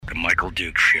Michael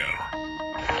Duke Show.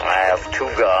 I have 2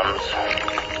 guns,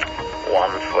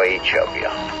 one for each of you.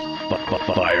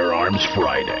 Firearms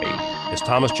Friday. As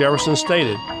Thomas Jefferson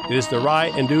stated, it is the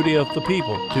right and duty of the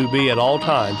people to be at all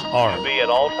times armed. Say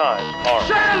hello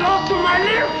to my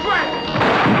little friend.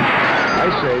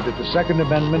 I say that the Second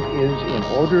Amendment is, in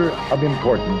order of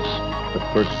importance, the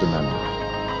First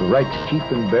Amendment. The right to keep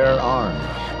and bear arms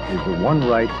is the one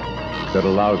right that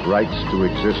allows rights to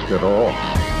exist at all.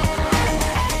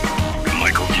 The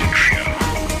Michael Duke Show.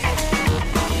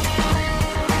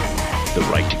 The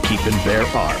right to keep and bear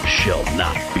arms shall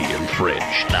not be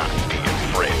infringed. Not be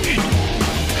infringed.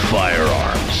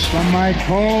 Firearms. From my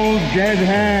cold, dead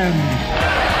hands.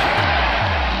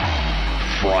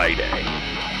 Friday.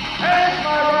 Here's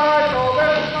my rifle,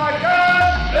 there's my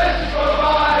gun. This is for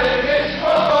fighting, it's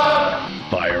for fun.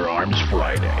 Firearms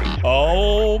Friday.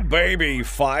 Oh, baby.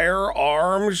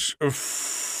 Firearms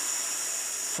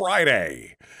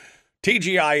Friday.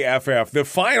 TGIFF, the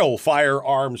final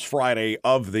Firearms Friday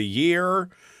of the year.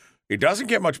 It doesn't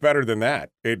get much better than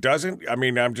that. It doesn't. I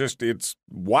mean,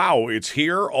 wow, it's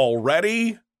here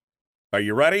already. Are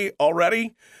you ready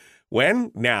already?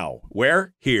 When? Now.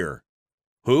 Where? Here.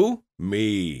 Who?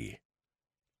 Me.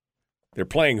 They're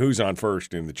playing Who's on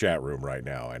First in the chat room right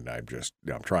now, and I'm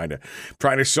trying to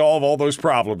solve all those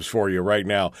problems for you right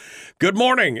now. Good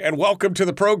morning and welcome to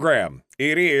the program.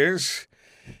 It is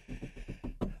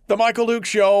the Michael Duke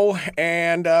Show,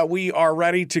 and we are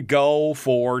ready to go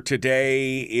for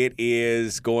today. It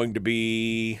is going to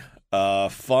be a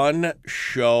fun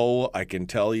show, I can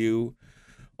tell you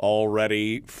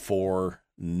already for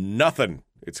nothing.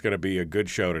 It's going to be a good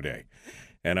show today,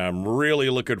 and I'm really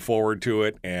looking forward to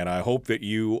it, and I hope that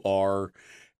you are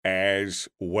as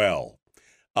well.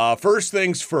 First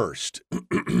things first.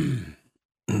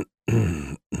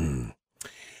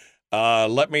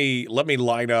 Let me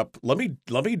line up. Let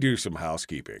me do some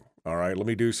housekeeping. All right. Let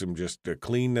me do some just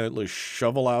clean,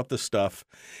 shovel out the stuff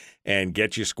and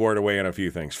get you squared away on a few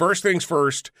things. First things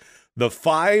first, the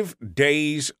 5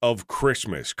 days of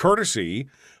Christmas, courtesy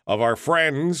of our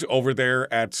friends over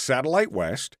there at Satellite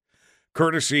West,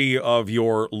 courtesy of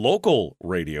your local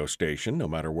radio station, no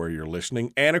matter where you're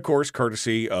listening, and of course,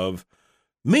 courtesy of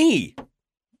me,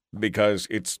 because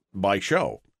it's my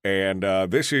show. And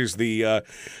this is the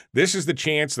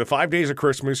chance. The 5 days of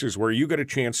Christmas is where you get a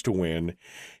chance to win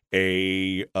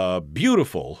a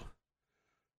beautiful,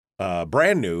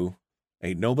 brand new,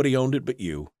 ain't nobody owned it but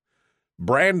you,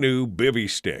 brand new bivvy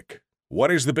stick.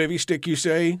 What is the bivvy stick, you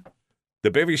say?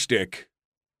 The bivvy stick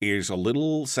is a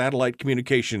little satellite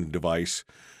communication device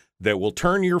that will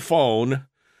turn your phone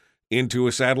into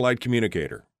a satellite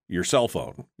communicator, your cell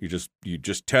phone. You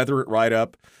just tether it right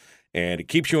up, and it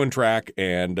keeps you on track.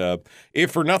 And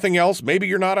if for nothing else, maybe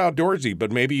you're not outdoorsy,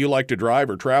 but maybe you like to drive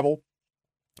or travel,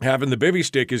 having the bivvy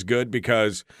stick is good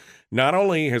because not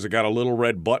only has it got a little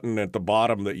red button at the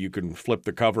bottom that you can flip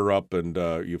the cover up, and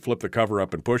you flip the cover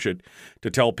up and push it to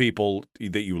tell people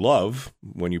that you love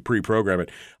when you pre-program it,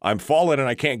 I'm falling and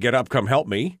I can't get up, come help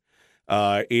me.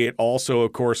 It also,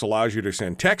 of course, allows you to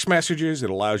send text messages. It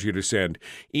allows you to send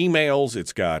emails.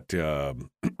 It's got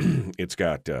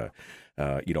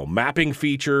mapping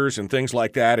features and things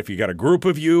like that. If you got a group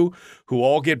of you who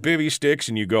all get bivvy sticks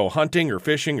and you go hunting or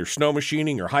fishing or snow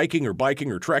machining or hiking or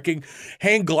biking or trekking,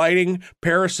 hang gliding,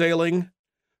 parasailing,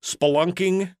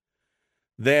 spelunking,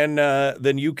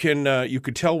 then you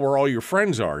could tell where all your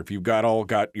friends are. If you've got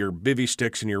your bivvy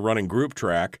sticks and you're running group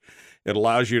track, it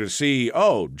allows you to see,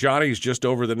 oh, Johnny's just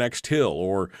over the next hill,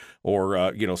 or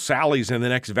Sally's in the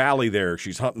next valley there.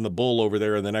 She's hunting the bull over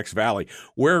there in the next valley.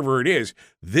 Wherever it is,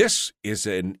 this is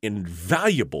an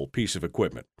invaluable piece of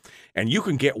equipment, and you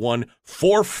can get one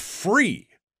for free.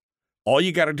 All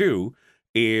you got to do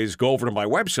is go over to my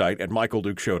website at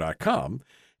michaeldukeshow.com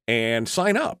and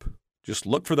sign up. Just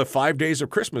look for the 5 days of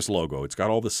Christmas logo. It's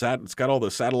got all the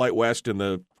Satellite West and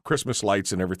the Christmas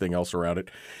lights and everything else around it,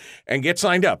 and get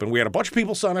signed up. And we had a bunch of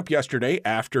people sign up yesterday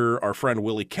after our friend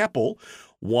Willie Waffle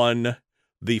won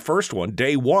the first one,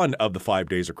 day one of the 5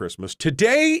 days of Christmas.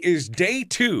 Today is day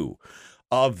 2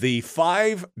 of the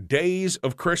 5 days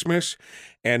of Christmas,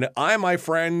 and my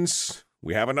friends,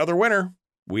 we have another winner.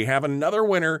 We have another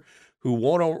winner who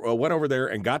went over there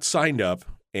and got signed up,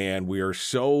 and we are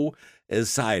so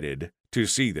excited to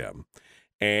see them,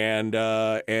 and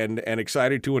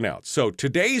excited to announce. So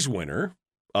today's winner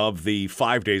of the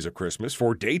 5 days of Christmas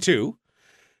for day 2,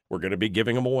 we're going to be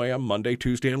giving them away on Monday,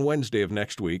 Tuesday, and Wednesday of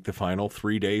next week, the final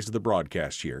 3 days of the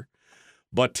broadcast here.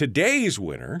 But today's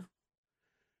winner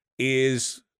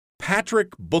is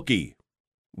Patrick Bookie,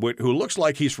 who looks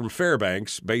like he's from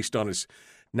Fairbanks based on his,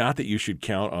 not that you should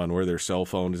count on where their cell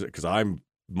phone is, because I'm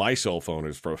my cell phone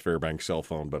is for a Fairbanks cell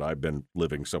phone, but I've been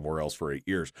living somewhere else for 8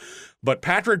 years. But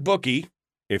Patrick Bookie,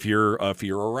 if you're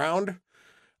around,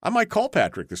 I might call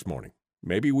Patrick this morning.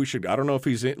 Maybe we should, I don't know if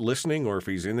he's listening or if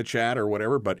he's in the chat or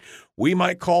whatever, but we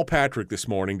might call Patrick this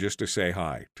morning just to say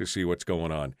hi, to see what's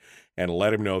going on, and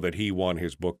let him know that he won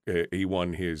his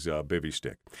bivvy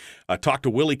stick. I talked to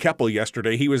Willie Keppel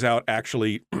yesterday. He was out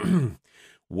actually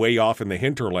way off in the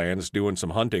hinterlands doing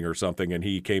some hunting or something, and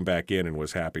he came back in and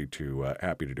was happy to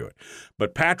do it.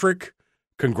 But Patrick,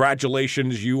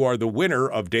 congratulations. You are the winner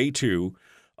of day 2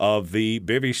 of the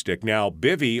bivvy stick. Now,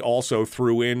 Bivvy also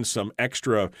threw in some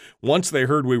extra, once they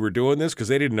heard we were doing this, because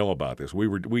they didn't know about this.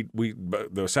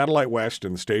 The Satellite West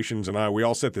and the stations and we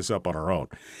all set this up on our own.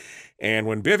 And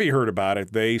when Bivvy heard about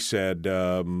it, they said,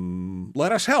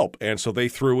 let us help. And so they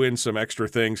threw in some extra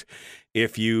things.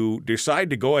 If you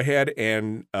decide to go ahead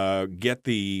and get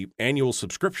the annual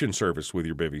subscription service with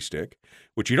your bivvy stick,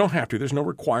 which you don't have to, there's no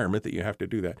requirement that you have to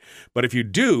do that. But if you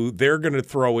do, they're going to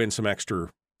throw in some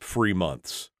extra free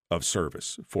months of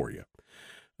service for you.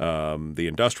 The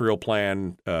industrial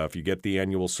plan, if you get the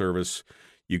annual service,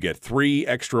 you get 3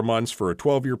 extra months for a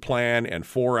 12-year plan and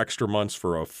 4 extra months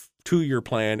for a 2-year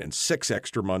plan and 6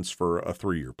 extra months for a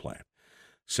 3-year plan.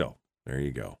 So there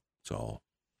you go. It's all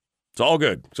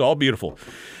good. It's all beautiful.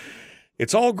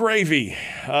 It's all gravy.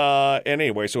 And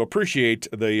anyway, so appreciate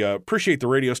the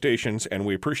radio stations, and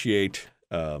we appreciate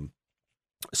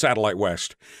Satellite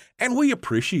West, and we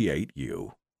appreciate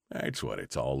you. That's what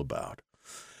it's all about.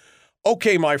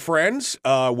 Okay, my friends.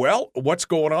 Well, what's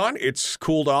going on? It's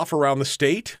cooled off around the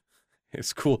state.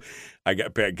 It's cool. I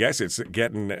guess it's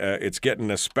getting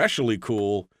especially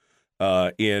cool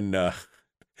in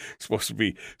supposed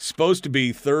to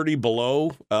be 30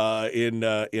 below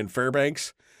in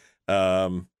Fairbanks.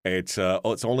 It's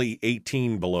only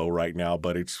 18 below right now,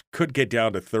 but it could get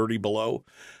down to 30 below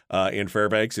in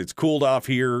Fairbanks. It's cooled off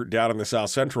here down in the south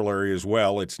central area as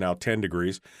well. It's now 10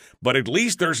 degrees, but at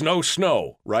least there's no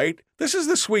snow, right? This is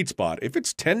the sweet spot. If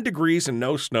it's 10 degrees and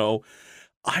no snow,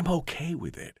 I'm okay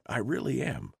with it. I really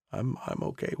am. I'm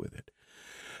okay with it.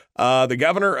 The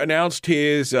governor announced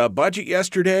his budget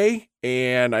yesterday,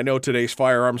 and I know today's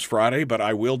Firearms Friday, but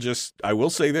I will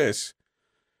say this.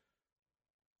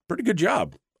 Pretty good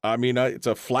job. I mean, it's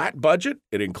a flat budget.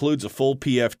 It includes a full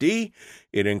PFD.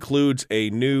 It includes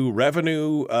a new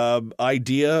revenue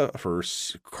idea for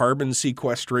carbon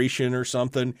sequestration or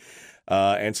something,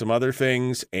 and some other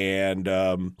things. And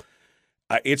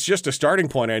it's just a starting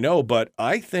point, I know, but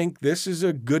I think this is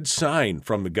a good sign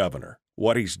from the governor,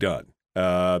 what he's done,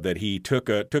 that he took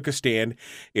a stand.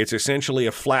 It's essentially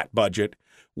a flat budget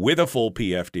with a full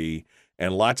PFD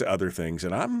and lots of other things,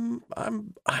 and I'm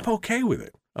okay with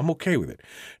it. I'm okay with it.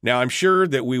 Now, I'm sure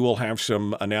that we will have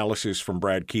some analysis from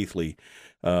Brad Keithley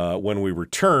when we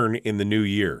return in the new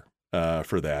year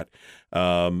for that.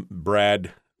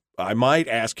 Brad, I might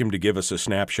ask him to give us a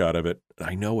snapshot of it.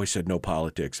 I know I said no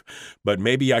politics, but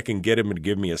maybe I can get him to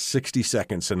give me a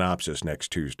 60-second synopsis next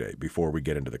Tuesday before we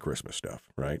get into the Christmas stuff,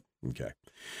 right? Okay.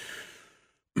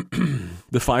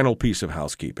 The final piece of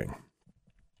housekeeping.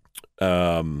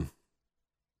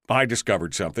 I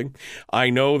discovered something. I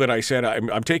know that I said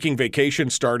I'm taking vacation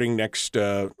starting next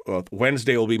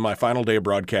Wednesday will be my final day of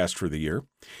broadcast for the year.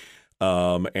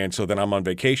 And so then I'm on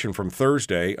vacation from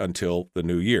Thursday until the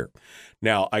new year.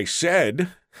 Now, I said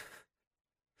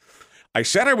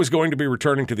I was going to be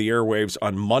returning to the airwaves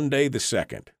on Monday the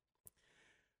 2nd.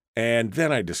 And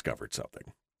then I discovered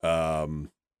something,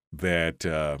 that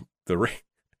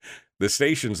the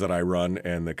stations that I run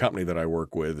and the company that I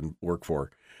work with and work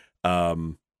for,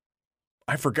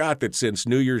 I forgot that since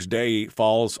New Year's Day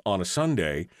falls on a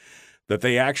Sunday, that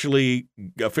they actually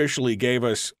officially gave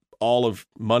us all of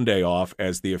Monday off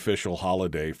as the official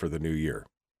holiday for the new year.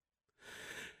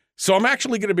 So I'm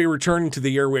actually going to be returning to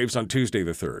the airwaves on Tuesday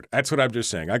the 3rd. That's what I'm just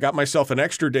saying. I got myself an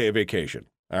extra day of vacation.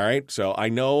 All right. So I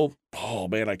know, oh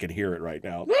man, I can hear it right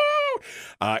now.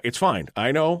 It's fine.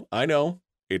 I know.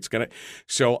 It's going to.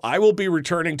 So I will be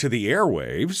returning to the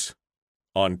airwaves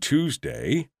on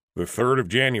Tuesday, the 3rd of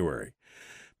January.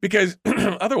 Because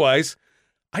otherwise,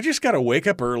 I just got to wake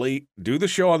up early, do the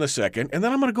show on the 2nd, and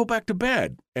then I'm going to go back to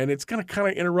bed. And it's going to kind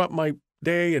of interrupt my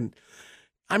day. And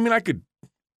I mean,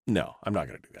 no, I'm not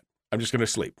going to do that. I'm just going to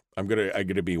sleep. I'm going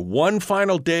to be one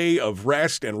final day of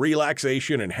rest and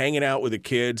relaxation and hanging out with the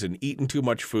kids and eating too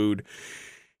much food.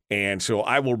 And so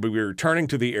I will be returning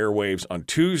to the airwaves on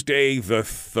Tuesday the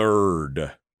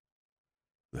 3rd.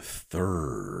 The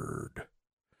 3rd.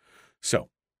 So,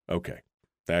 okay.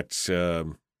 That's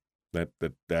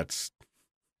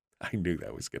I knew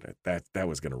that was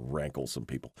gonna rankle some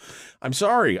people. I'm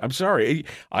sorry.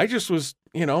 I just was,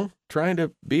 trying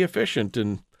to be efficient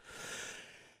and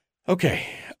okay.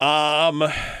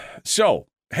 So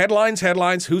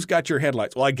headlines. Who's got your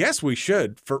headlines? Well, I guess we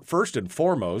should. First and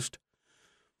foremost,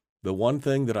 the one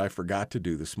thing that I forgot to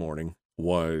do this morning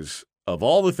was, of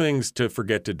all the things to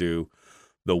forget to do,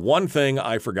 the one thing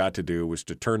I forgot to do was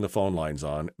to turn the phone lines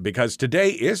on, because today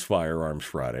is Firearms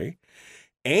Friday.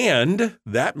 And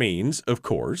that means, of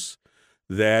course,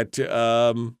 that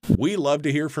we love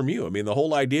to hear from you. I mean, the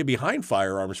whole idea behind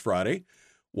Firearms Friday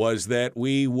was that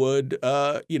we would,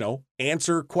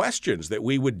 answer questions, that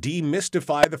we would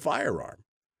demystify the firearm.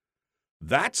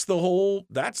 That's the whole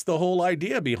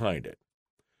idea behind it.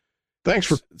 Thanks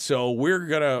for. So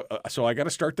I got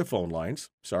to start the phone lines.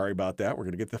 Sorry about that. We're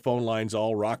going to get the phone lines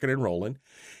all rocking and rolling,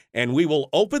 and we will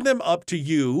open them up to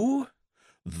you,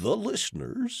 the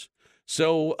listeners.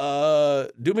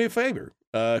 So do me a favor.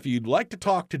 If you'd like to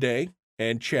talk today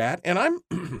and chat, and I'm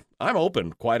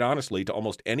open, quite honestly, to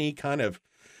almost any kind of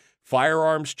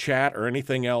firearms chat or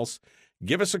anything else,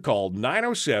 give us a call,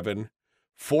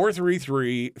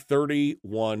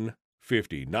 907-433-3150.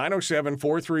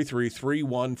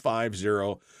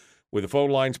 907-433-3150, with the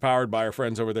phone lines powered by our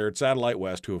friends over there at Satellite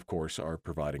West, who, of course, are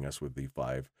providing us with the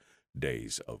 5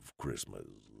 days of Christmas.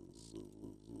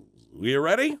 You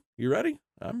ready?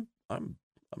 I'm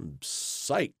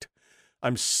psyched.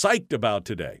 I'm psyched about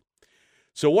today.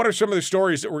 So what are some of the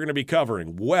stories that we're going to be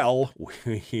covering? Well,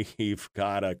 we've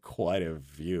got quite a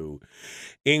few,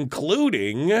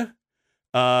 including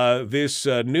this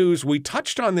news. We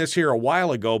touched on this here a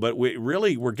while ago, but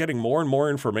we're getting more and more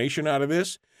information out of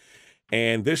this.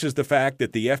 And this is the fact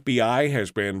that the FBI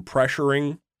has been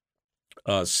pressuring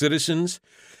citizens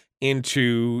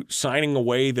into signing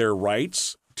away their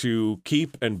rights to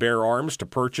keep and bear arms, to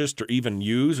purchase, to even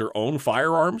use or own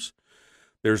firearms.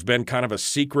 There's been kind of a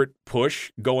secret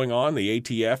push going on, the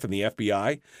ATF and the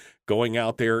FBI going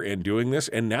out there and doing this,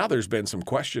 and now there's been some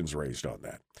questions raised on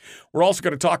that. We're also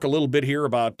going to talk a little bit here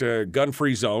about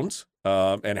gun-free zones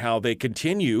and how they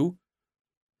continue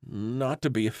not to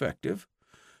be effective.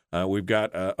 We've got,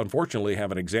 unfortunately,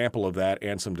 have an example of that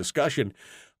and some discussion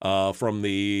from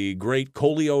the great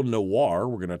Colio Noir.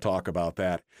 We're going to talk about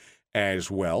that as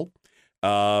well.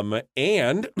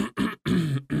 And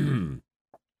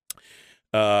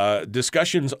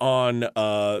discussions on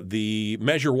the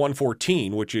Measure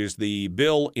 114, which is the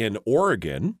bill in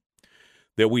Oregon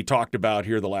that we talked about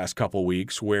here the last couple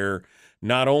weeks, where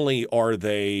not only are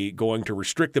they going to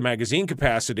restrict the magazine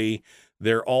capacity,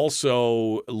 they're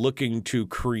also looking to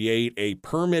create a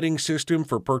permitting system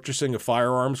for purchasing of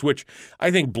firearms, which I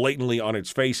think blatantly on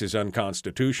its face is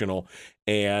unconstitutional.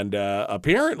 And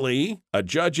apparently a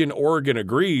judge in Oregon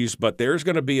agrees, but there's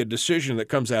going to be a decision that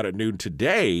comes out at noon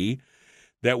today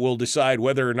that will decide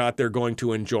whether or not they're going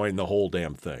to enjoin the whole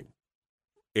damn thing.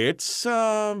 It's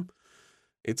going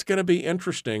to be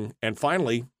interesting. And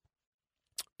finally,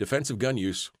 defensive gun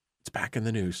use. It's back in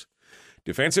the news.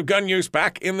 Defensive gun use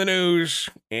back in the news.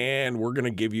 And we're going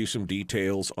to give you some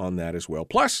details on that as well.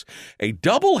 Plus, a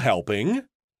double helping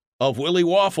of Willie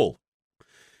Waffle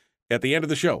at the end of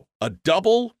the show. A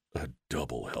double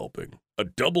helping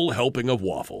of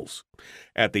waffles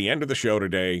at the end of the show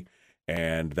today.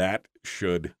 And that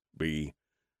should be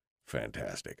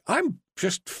fantastic. I'm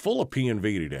just full of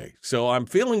P&V today. So I'm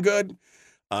feeling good.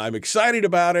 I'm excited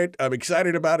about it. I'm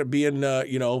excited about it being,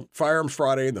 Firearms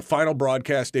Friday, the final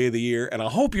broadcast day of the year. And I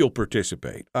hope you'll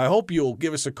participate. I hope you'll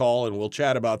give us a call and we'll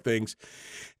chat about things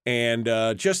and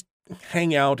just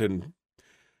hang out and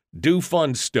do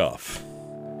fun stuff.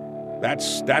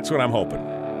 That's what I'm hoping.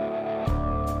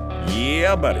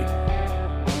 Yeah, buddy.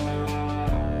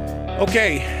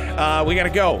 Okay. We got to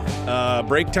go.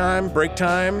 Break time,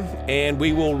 and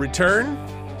we will return.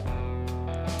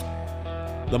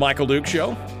 The Michael Duke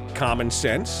Show, common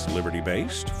sense,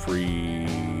 liberty-based, free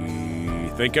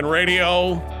thinking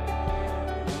radio.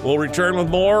 We'll return with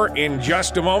more in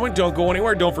just a moment. Don't go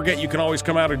anywhere. Don't forget, you can always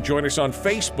come out and join us on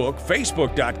Facebook,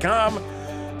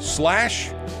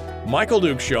 facebook.com/Michael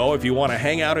Duke Show, if you want to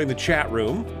hang out in the chat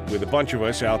room with a bunch of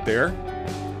us out there.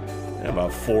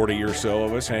 About 40 or so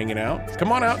of us hanging out.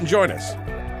 Come on out and join us.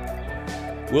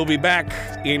 We'll be back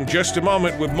in just a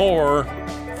moment with more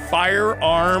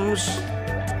Firearms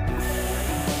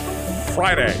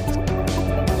Friday.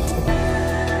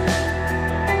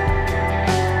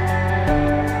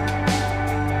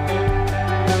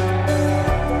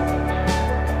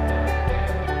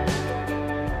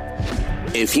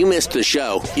 If you missed the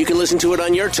show, you can listen to it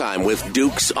on your time with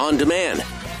Dukes On Demand.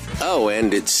 Oh,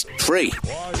 and it's free.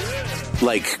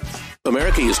 Like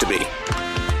America used to be.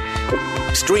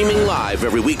 Streaming live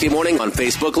every weekday morning on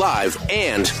Facebook Live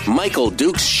and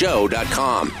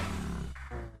MichaelDukesShow.com.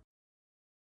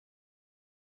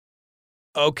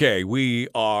 Okay, we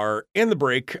are in the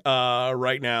break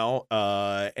right now,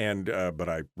 but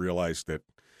I realized that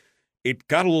it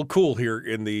got a little cool here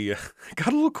in the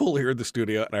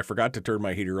studio, and I forgot to turn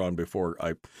my heater on before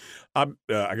I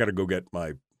got to go get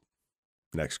my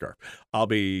next scarf. I'll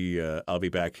be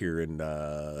back here in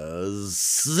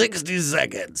 60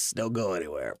 seconds. Don't go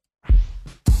anywhere.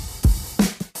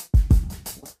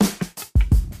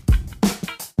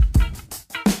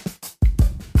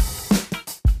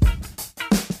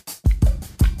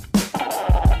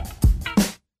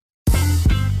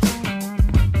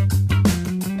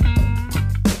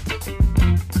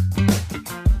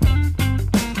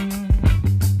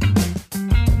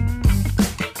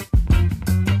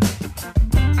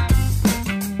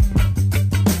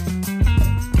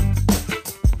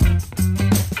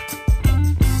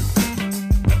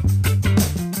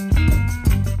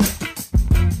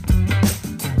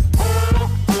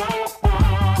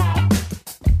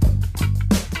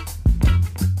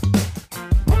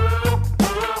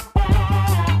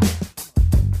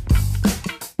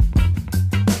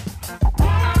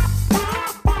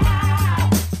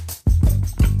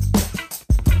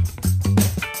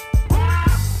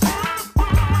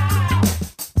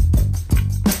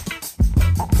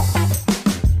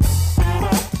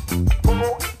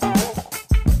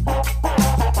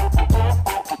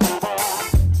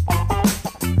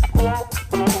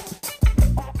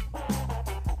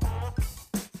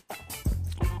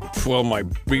 Well, my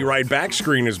Be Right Back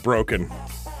screen is broken.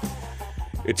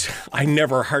 I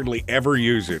never hardly ever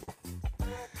use it.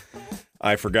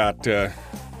 I forgot, wow,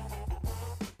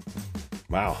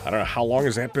 I don't know, how long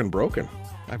has that been broken?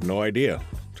 I have no idea.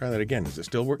 Try that again. Does it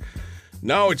still work?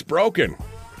 No, it's broken.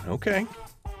 Okay.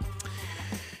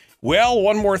 Well,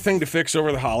 one more thing to fix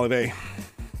over the holiday.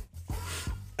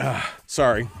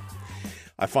 Sorry.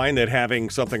 I find that having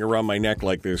something around my neck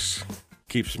like this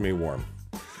keeps me warm.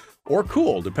 Or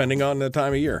cool, depending on the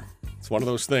time of year. It's one of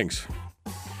those things.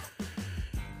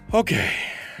 Okay.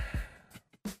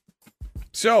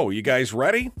 So, you guys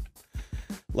ready?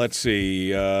 Let's see.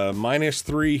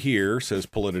 -3 here, says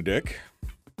Politidick.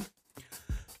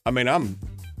 I mean,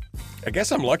 I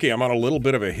guess I'm lucky. I'm on a little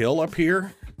bit of a hill up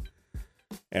here.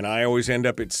 And I always end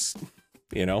up,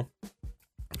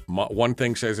 one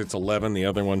thing says it's 11, the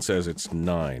other one says it's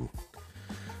 9.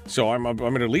 So I'm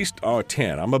at least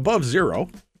 10. I'm above 0.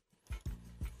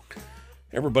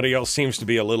 Everybody else seems to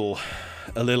be a little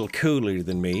cooler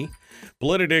than me.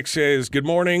 Politidick says, good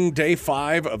morning. Day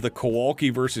 5 of the Kowalski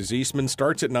versus Eastman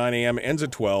starts at 9 a.m., ends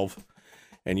at 12,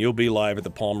 and you'll be live at the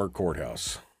Palmer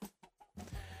Courthouse.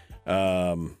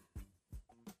 Good.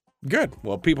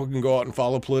 Well, people can go out and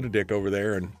follow Politidick over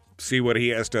there and see what he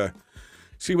has to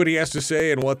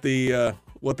say and what the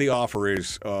offer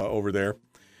is over there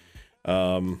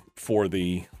for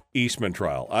the Eastman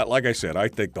trial. Like I said, I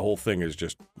think the whole thing is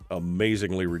just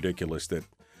amazingly ridiculous that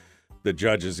the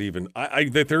judges even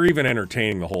that they're even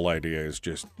entertaining the whole idea is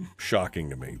just shocking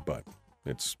to me, but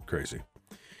it's crazy.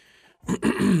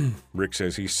 Rick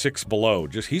says he's 6 below.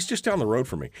 He's just down the road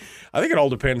from me. I think it all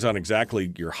depends on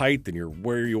exactly your height and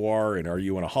where you are, and are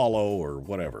you in a hollow or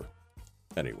whatever.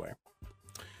 Anyway.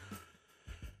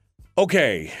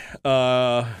 Okay,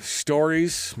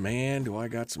 stories. Man, do I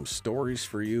got some stories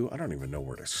for you? I don't even know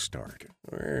where to start.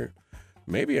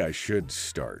 Maybe I should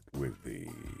start with the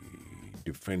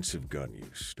defensive gun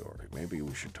use story. Maybe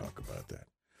we should talk about that.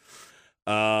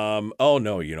 Oh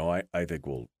no, I think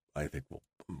we'll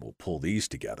pull these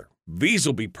together. These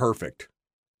will be perfect.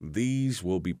 Okay,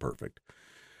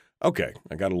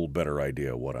 I got a little better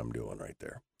idea of what I'm doing right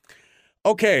there.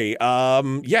 Okay,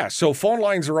 so phone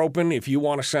lines are open if you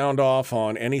want to sound off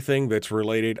on anything that's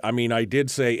related. I mean, I did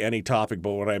say any topic,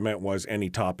 but what I meant was any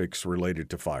topics related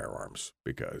to firearms,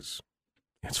 because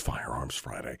it's Firearms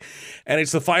Friday, and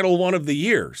it's the final one of the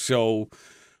year, so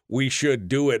we should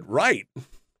do it right?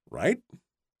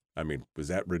 I mean, was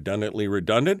that redundantly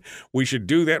redundant? We should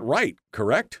do that right,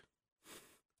 correct?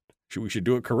 We should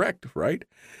do it correct, right?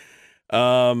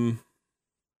 There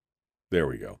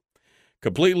we go.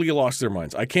 Completely lost their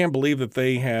minds. I can't believe that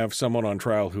they have someone on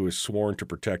trial who is sworn to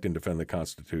protect and defend the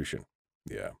Constitution.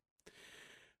 Yeah.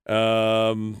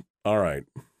 All right.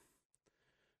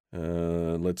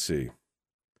 Let's see.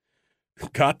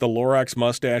 Got the Lorax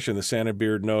mustache and the Santa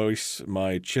beard nose.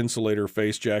 My Chinsulator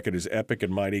face jacket is epic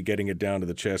and mighty, getting it down to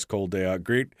the chest, cold day out.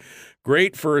 Great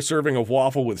for a serving of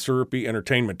waffle with syrupy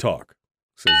entertainment talk,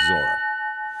 says Zora.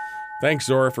 Thanks,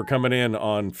 Zora, for coming in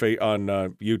on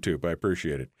YouTube. I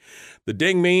appreciate it. The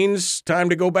ding means time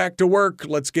to go back to work.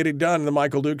 Let's get it done. The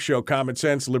Michael Duke Show, common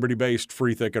sense, liberty-based,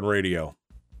 free-thinking radio.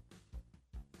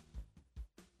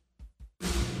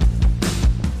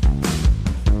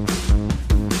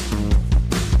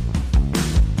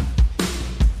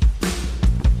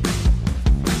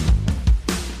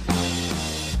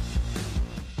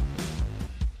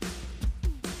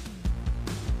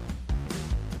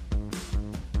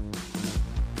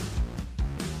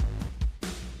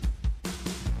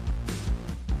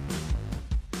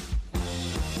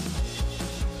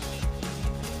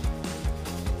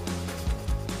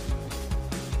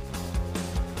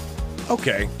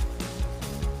 Okay.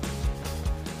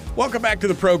 Welcome back to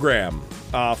the program.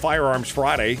 Firearms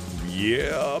Friday.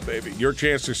 Yeah, baby. Your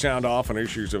chance to sound off on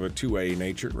issues of a 2A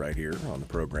nature right here on the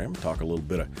program. Talk a little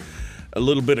bit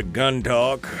of gun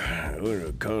talk.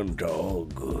 Gun talk.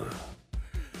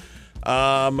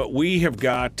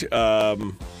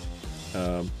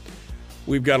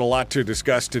 We've got a lot to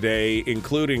discuss today,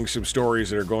 including some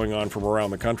stories that are going on from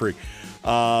around the country.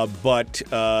 But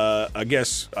I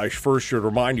guess I first should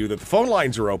remind you that the phone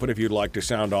lines are open if you'd like to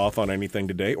sound off on anything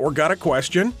today or got a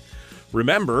question.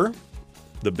 Remember,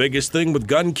 the biggest thing with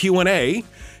gun Q&A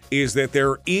is that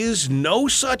there is no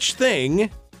such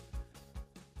thing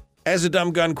as a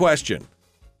dumb gun question.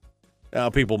 Now,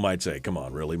 people might say, come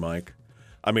on, really, Mike?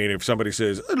 I mean, if somebody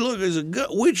says, look,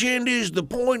 which end is the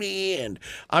pointy end?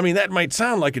 I mean, that might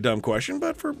sound like a dumb question,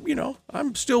 but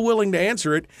I'm still willing to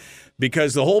answer it.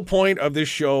 Because the whole point of this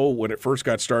show, when it first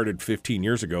got started 15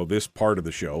 years ago, this part of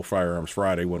the show, Firearms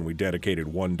Friday, when we dedicated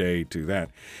one day to that,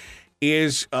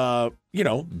 is,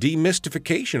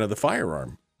 demystification of the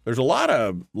firearm. There's a lot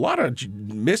of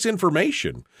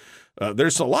misinformation.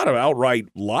 There's a lot of outright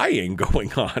lying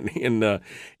going on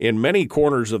in many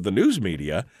corners of the news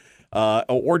media,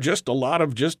 or just a lot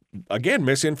of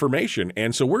misinformation.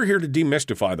 And so we're here to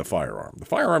demystify the firearm. The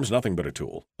firearm's nothing but a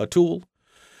tool.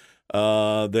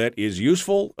 That is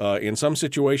useful in some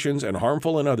situations and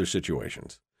harmful in other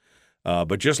situations.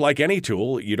 But just like any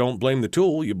tool, you don't blame the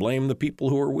tool, you blame the people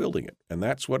who are wielding it. And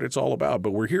that's what it's all about.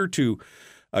 But we're here to,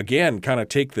 again, kind of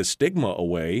take the stigma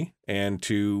away and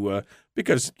to,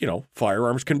 because,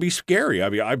 firearms can be scary. I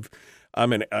mean,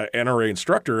 I'm an NRA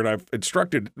instructor, and I've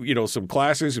instructed, some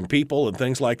classes and people and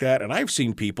things like that. And I've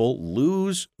seen people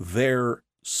lose their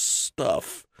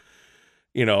stuff.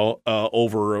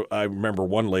 I remember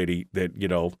one lady that,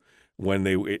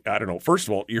 first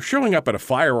of all, you're showing up at a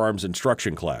firearms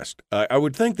instruction class. I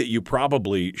would think that you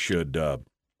probably should,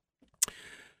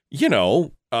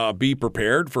 be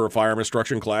prepared for a firearm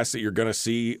instruction class that you're going to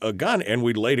see a gun. And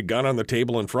we laid a gun on the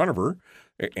table in front of her,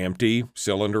 empty,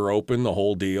 cylinder open, the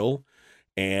whole deal.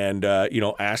 And,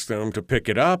 asked them to pick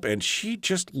it up. And she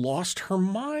just lost her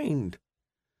mind.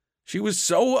 She was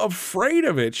so afraid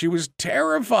of it. She was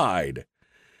terrified.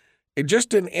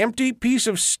 Just an empty piece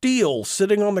of steel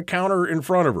sitting on the counter in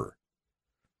front of her.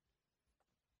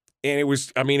 And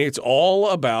it's all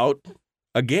about,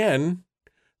 again,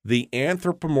 the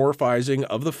anthropomorphizing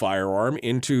of the firearm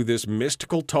into this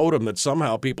mystical totem that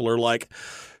somehow people are like,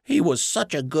 he was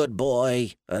such a good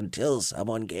boy until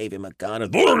someone gave him a gun.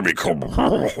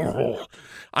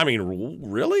 I mean,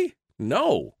 really?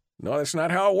 No, that's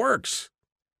not how it works.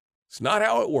 It's not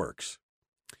how it works.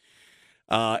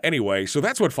 Anyway, so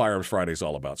that's what Firearms Friday is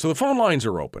all about. So the phone lines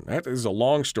are open. That is a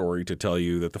long story to tell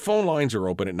you that the phone lines are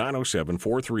open at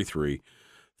 907-433-3150.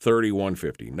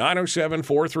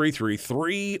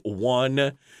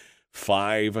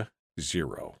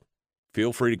 907-433-3150.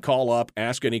 Feel free to call up,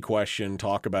 ask any question,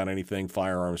 talk about anything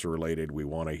firearms related. We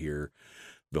want to hear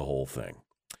the whole thing.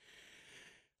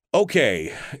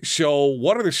 Okay, so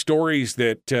one of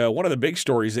the big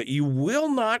stories that you will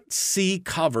not see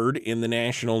covered in the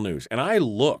national news, and I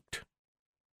looked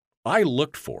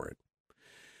for it,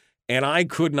 and I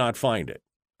could not find it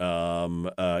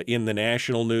in the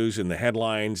national news, in the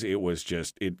headlines. It was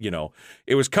it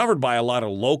was covered by a lot of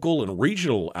local and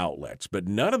regional outlets, but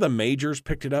none of the majors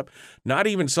picked it up. Not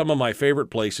even some of my favorite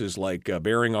places like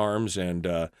Bearing Arms and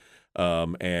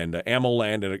Ammo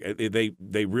Land, and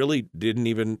they really didn't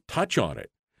even touch on it.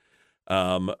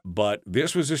 But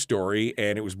this was a story,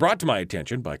 and it was brought to my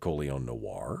attention by Coleon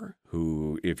Noir,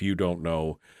 who, if you don't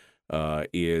know,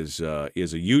 is a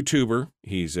YouTuber.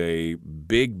 He's a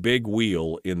big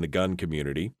wheel in the gun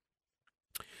community,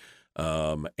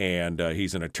 and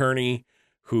he's an attorney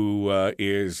who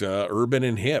is urban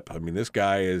and hip. I mean, this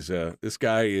guy is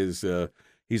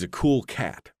he's a cool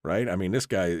cat, right? I mean, this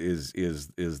guy is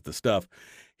the stuff.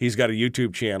 He's got a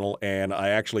YouTube channel, and I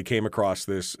actually came across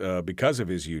this because of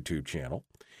his YouTube channel.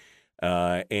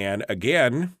 And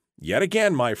again, yet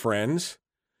again, my friends,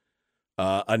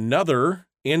 another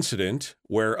incident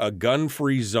where a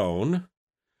gun-free zone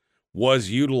was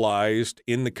utilized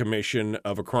in the commission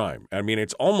of a crime. I mean,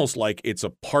 it's almost like it's a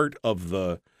part of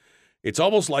the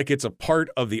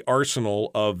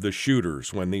arsenal of the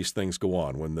shooters when these things go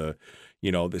on. When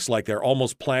it's like they're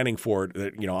almost planning for it.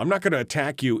 That, I'm not going to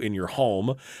attack you in your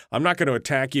home. I'm not going to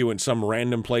attack you in some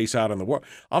random place out in the world.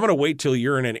 I'm going to wait till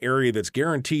you're in an area that's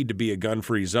guaranteed to be a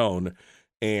gun-free zone,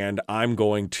 and I'm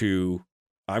going to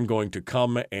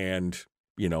come and,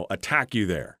 attack you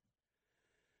there.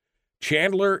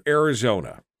 Chandler,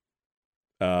 Arizona.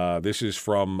 This is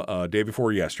from day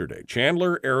before yesterday.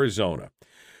 Chandler, Arizona.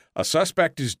 A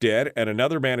suspect is dead and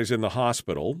another man is in the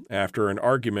hospital after an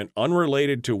argument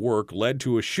unrelated to work led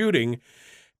to a shooting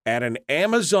at an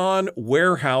Amazon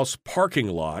warehouse parking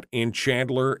lot in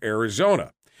Chandler,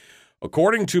 Arizona.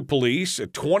 According to police, a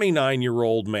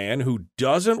 29-year-old man who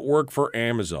doesn't work for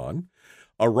Amazon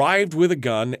arrived with a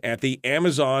gun at the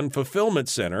Amazon Fulfillment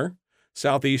Center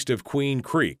southeast of Queen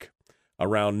Creek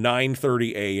around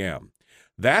 9:30 a.m.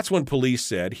 That's when police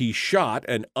said he shot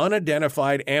an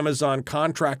unidentified Amazon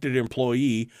contracted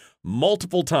employee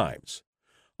multiple times.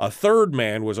 A third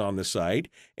man was on the site,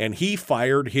 and he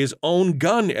fired his own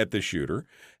gun at the shooter.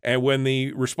 And when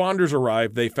the responders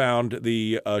arrived, they found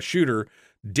the shooter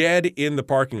dead in the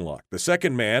parking lot. The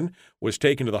second man was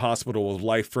taken to the hospital with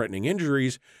life-threatening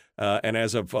injuries, and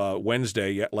as of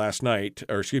Wednesday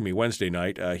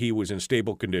night, he was in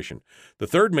stable condition. The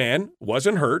third man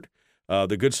wasn't hurt,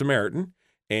 the Good Samaritan,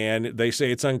 and they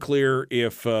say it's unclear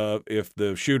if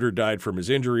the shooter died from his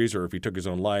injuries or if he took his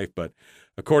own life. But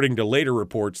according to later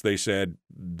reports, they said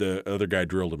the other guy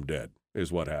drilled him dead, is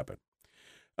what happened.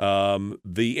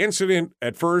 The incident,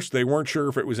 at first, they weren't sure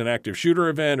if it was an active shooter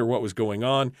event or what was going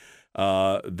on.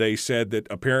 They said that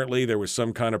apparently there was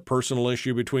some kind of personal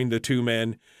issue between the two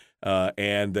men,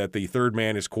 and that the third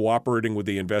man is cooperating with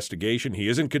the investigation. He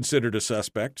isn't considered a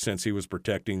suspect since he was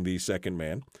protecting the second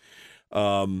man.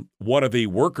 One of the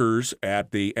workers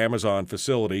at the Amazon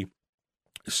facility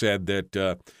said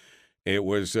that it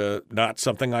was not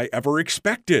something I ever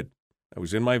expected. I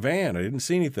was in my van. I didn't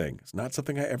see anything. It's not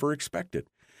something I ever expected.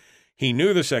 He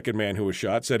knew the second man who was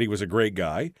shot, said he was a great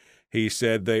guy. He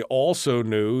said they also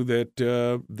knew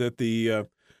that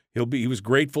he was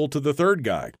grateful to the third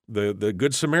guy, the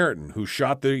Good Samaritan who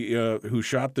shot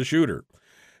the shooter.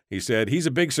 He said he's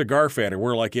a big cigar fan, and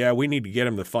we're like, yeah, we need to get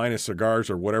him the finest cigars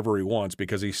or whatever he wants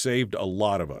because he saved a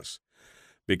lot of us.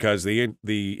 Because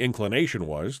the inclination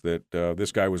was that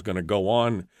this guy was going to go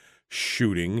on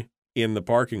shooting in the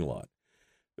parking lot.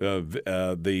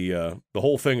 The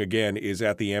whole thing, again, is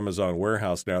at the Amazon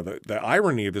warehouse. Now, the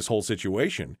irony of this whole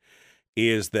situation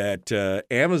is that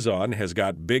Amazon has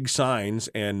got big signs,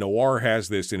 and Noir has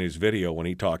this in his video when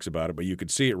he talks about it, but you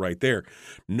could see it right there.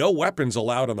 No weapons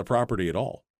allowed on the property at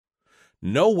all.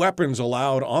 No weapons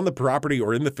allowed on the property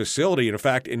or in the facility. In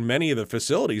fact, in many of the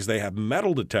facilities, they have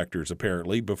metal detectors,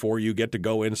 apparently, before you get to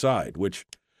go inside, which,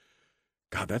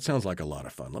 God, that sounds like a lot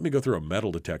of fun. Let me go through a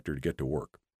metal detector to get to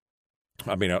work.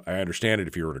 I mean, I understand it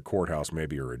if you're at a courthouse,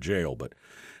 maybe, or a jail, but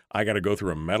I got to go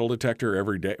through a metal detector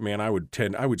every day. Man, I would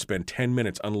spend 10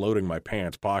 minutes unloading my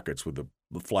pants pockets with the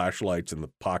flashlights and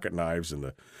the pocket knives and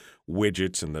the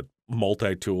widgets and the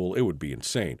multi-tool. It would be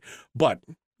insane. But,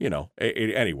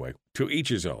 anyway, to each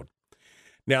his own.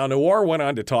 Now, Noir went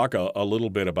on to talk a little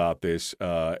bit about this,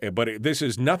 but this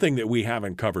is nothing that we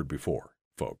haven't covered before,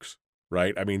 folks,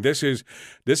 right? I mean, this is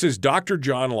Dr.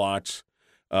 John Lott's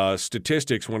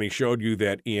statistics when he showed you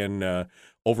that in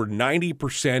over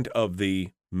 90% of the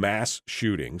mass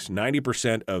shootings,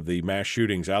 90% of the mass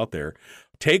shootings out there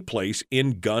take place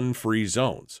in gun-free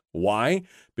zones. Why?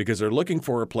 Because they're looking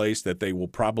for a place that they will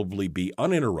probably be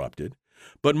uninterrupted.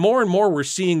 But more and more we're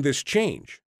seeing this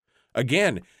change.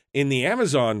 Again, in the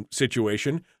Amazon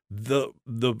situation, the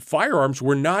firearms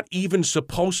were not even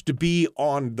supposed to be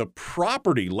on the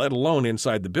property, let alone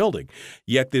inside the building.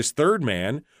 Yet this third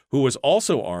man, who was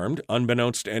also armed,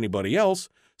 unbeknownst to anybody else,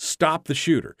 stopped the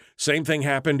shooter. Same thing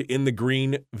happened in the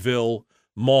Greenville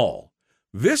Mall.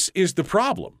 This is the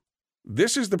problem.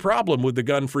 This is the problem with the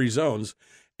gun-free zones,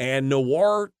 and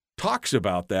Noir talks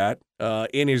about that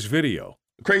in his video.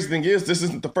 The crazy thing is, this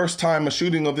isn't the first time a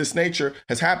shooting of this nature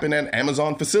has happened at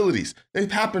Amazon facilities.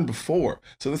 They've happened before.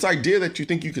 So this idea that you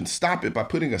think you can stop it by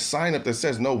putting a sign up that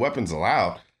says no weapons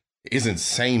allowed is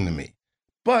insane to me.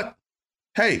 But,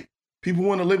 hey, people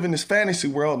want to live in this fantasy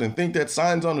world and think that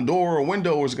signs on the door or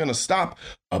window is going to stop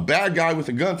a bad guy with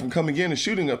a gun from coming in and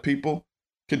shooting up people.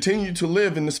 Continue to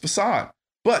live in this facade.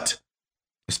 But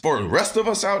as for the rest of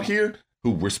us out here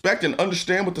who respect and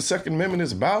understand what the Second Amendment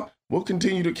is about, we'll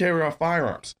continue to carry our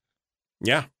firearms.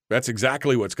 Yeah, that's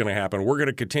exactly what's going to happen. We're going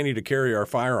to continue to carry our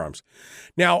firearms.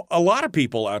 Now, a lot of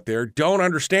people out there don't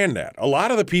understand that. A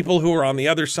lot of the people who are on the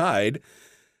other side,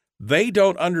 they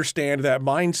don't understand that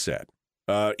mindset.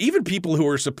 Even people who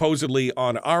are supposedly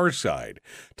on our side.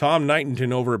 Tom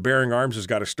Knighton over at Bearing Arms has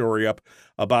got a story up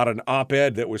about an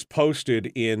op-ed that was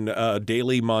posted in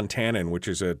Daily Montanan, which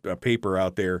is a paper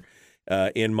out there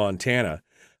in Montana.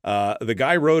 The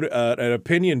guy wrote an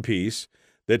opinion piece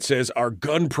that says, our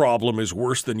gun problem is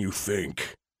worse than you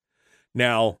think.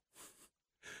 Now,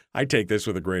 I take this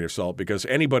with a grain of salt because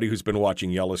anybody who's been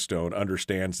watching Yellowstone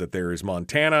understands that there is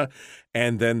Montana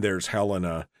and then there's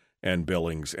Helena and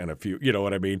Billings and a few, you know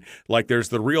what I mean? Like there's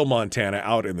the real Montana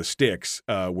out in the sticks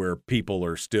where people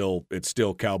are it's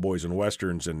still cowboys and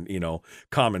westerns and, you know,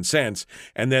 common sense.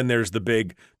 And then there's the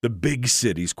big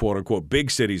cities, quote unquote,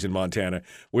 big cities in Montana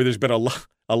where there's been a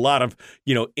lot of,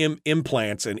 you know,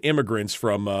 implants and immigrants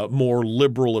from more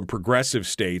liberal and progressive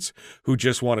states who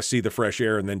just want to see the fresh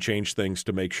air and then change things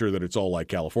to make sure that it's all like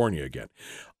California again.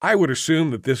 I would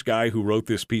assume that this guy who wrote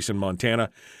this piece in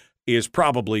Montana is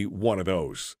probably one of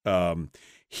those.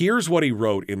 Here's what he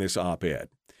wrote in this op-ed.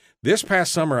 This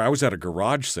past summer, I was at a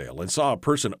garage sale and saw a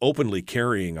person openly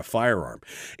carrying a firearm.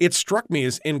 It struck me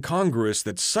as incongruous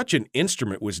that such an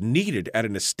instrument was needed at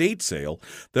an estate sale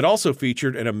that also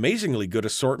featured an amazingly good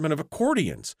assortment of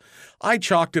accordions. I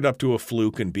chalked it up to a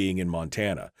fluke and being in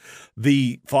Montana.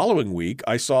 The following week,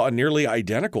 I saw a nearly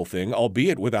identical thing,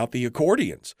 albeit without the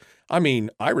accordions. I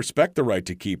mean, I respect the right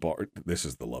to keep this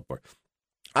is the love part.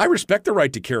 I respect the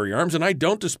right to carry arms, and I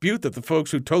don't dispute that the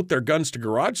folks who tote their guns to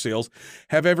garage sales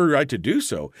have every right to do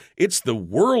so. It's the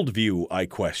worldview I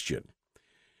question.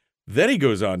 Then he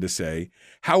goes on to say,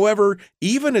 however,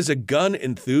 even as a gun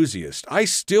enthusiast, I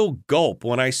still gulp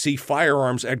when I see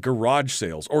firearms at garage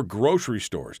sales or grocery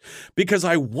stores because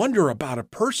I wonder about a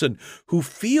person who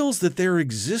feels that their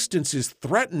existence is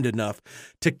threatened enough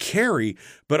to carry,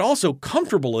 but also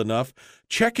comfortable enough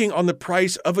checking on the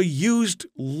price of a used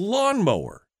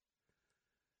lawnmower.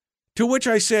 To which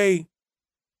I say,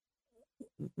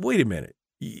 wait a minute,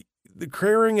 the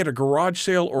carrying at a garage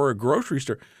sale or a grocery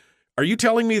store, are you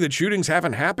telling me that shootings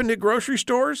haven't happened at grocery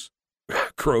stores?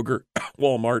 Kroger,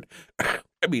 Walmart.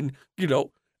 I mean, you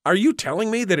know, are you telling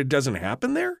me that it doesn't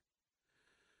happen there?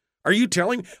 Do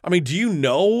you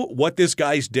know what this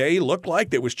guy's day looked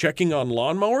like that was checking on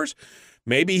lawnmowers?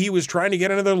 Maybe he was trying to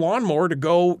get another lawnmower to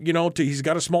go, you know, he's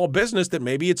got a small business that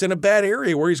maybe it's in a bad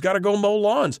area where he's got to go mow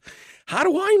lawns. How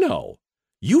do I know?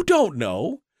 You don't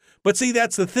know. But see,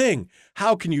 that's the thing.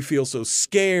 How can you feel so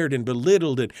scared and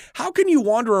belittled? And how can you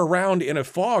wander around in a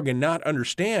fog and not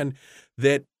understand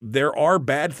that there are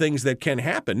bad things that can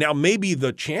happen? Now, maybe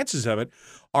the chances of it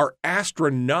are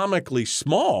astronomically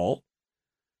small,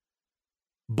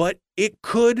 but it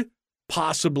could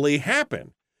possibly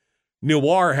happen.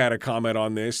 Noir had a comment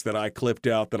on this that I clipped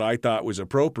out that I thought was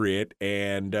appropriate.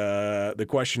 And the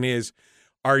question is,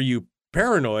 are you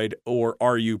paranoid or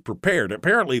are you prepared?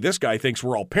 Apparently, this guy thinks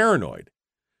we're all paranoid.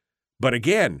 But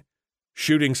again,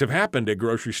 shootings have happened at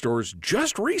grocery stores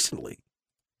just recently.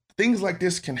 Things like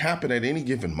this can happen at any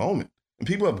given moment. And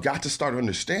people have got to start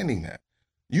understanding that.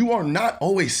 You are not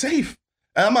always safe.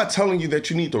 And I'm not telling you that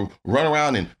you need to run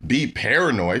around and be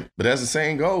paranoid, but as the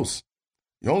saying goes,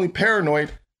 you're only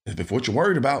paranoid if what you're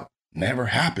worried about never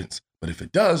happens. But if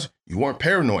it does, you weren't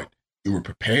paranoid. You were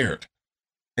prepared.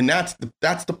 And that's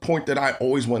the point that I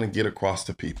always want to get across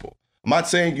to people. I'm not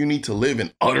saying you need to live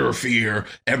in utter fear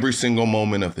every single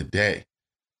moment of the day.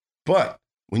 But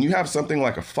when you have something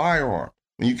like a firearm,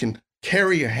 when you can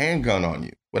carry a handgun on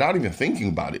you without even thinking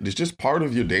about it, it's just part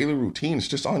of your daily routine. It's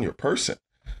just on your person.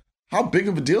 How big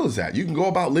of a deal is that? You can go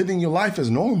about living your life as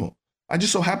normal. I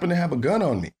just so happen to have a gun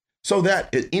on me. So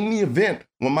that in the event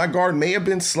when my guard may have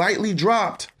been slightly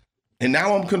dropped and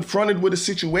now I'm confronted with a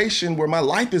situation where my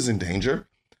life is in danger,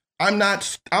 I'm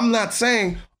not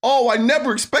saying, oh, I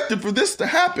never expected for this to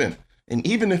happen. And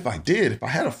even if I did, if I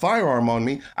had a firearm on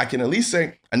me, I can at least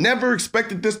say, I never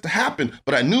expected this to happen,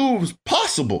 but I knew it was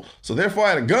possible. So therefore I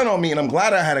had a gun on me and I'm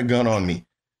glad I had a gun on me.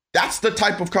 That's the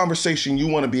type of conversation you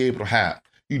want to be able to have.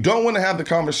 You don't want to have the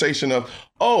conversation of,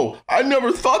 oh, I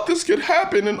never thought this could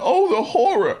happen and oh, the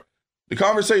horror. The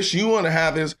conversation you want to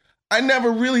have is, I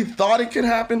never really thought it could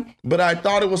happen, but I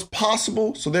thought it was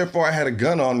possible. So therefore I had a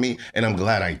gun on me and I'm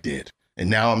glad I did. And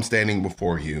now I'm standing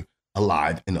before you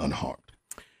alive and unharmed.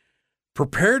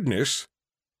 Preparedness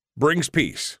brings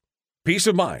peace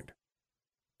of mind.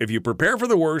 If you prepare for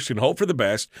the worst and hope for the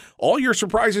best, all your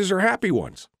surprises are happy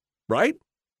ones, right?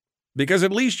 Because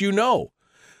at least you know.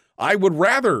 I would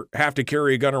rather have to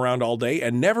carry a gun around all day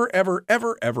and never, ever,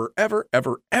 ever, ever, ever,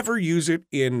 ever, ever use it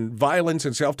in violence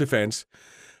and self-defense.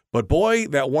 But boy,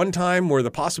 that one time where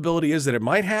the possibility is that it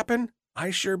might happen,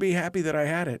 I sure be happy that I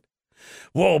had it.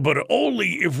 Well, but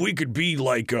only if we could be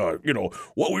like,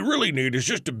 what we really need is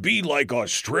just to be like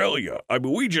Australia. I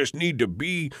mean, we just need to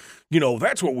be,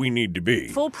 that's what we need to be.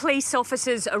 4 police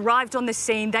officers arrived on the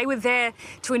scene. They were there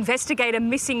to investigate a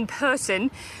missing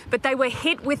person, but they were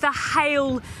hit with a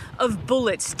hail of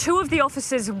bullets. 2 of the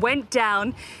officers went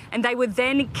down and they were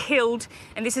then killed.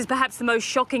 And this is perhaps the most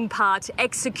shocking part,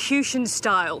 execution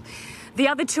style. The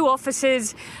other 2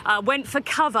 officers went for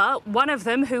cover. One of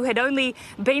them, who had only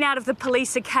been out of the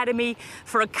police academy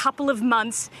for a couple of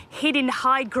months, hid in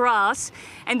high grass,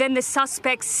 and then the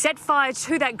suspects set fire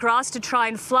to that grass to try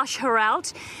and flush her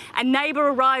out. A neighbour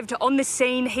arrived on the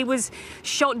scene. He was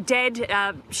shot dead,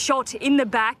 shot in the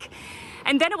back.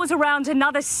 And then it was around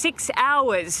another 6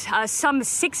 hours. Some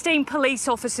 16 police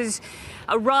officers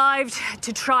arrived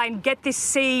to try and get this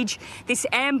siege, this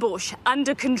ambush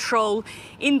under control.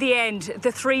 In the end,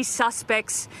 the 3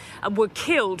 suspects were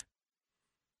killed.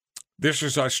 This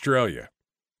is Australia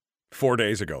 4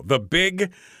 days ago. The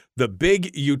big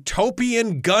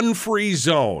utopian gun-free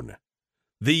zone.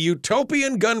 The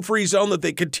utopian gun-free zone that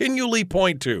they continually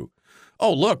point to.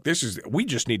 Oh, look, we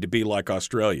just need to be like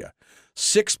Australia.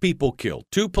 6 people killed,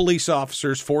 2 police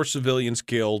officers, 4 civilians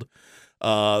killed,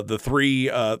 the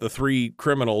three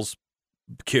criminals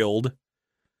killed.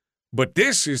 But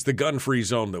this is the gun-free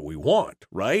zone that we want,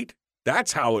 right?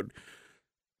 That's how it.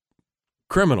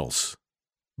 Criminals,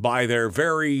 by their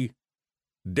very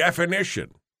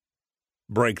definition,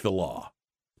 break the law.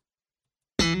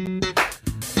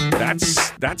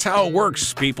 That's how it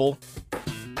works, people.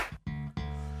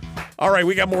 All right,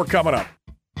 we got more coming up.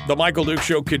 The Michael Duke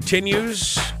Show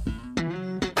continues.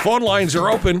 Phone lines are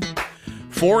open.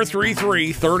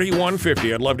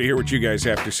 433-3150. I'd love to hear what you guys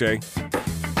have to say.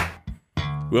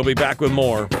 We'll be back with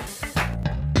more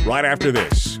right after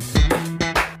this.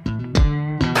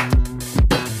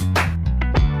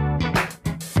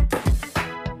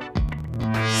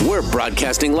 We're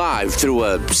broadcasting live through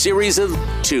a series of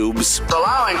tubes.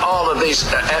 Allowing all of these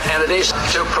entities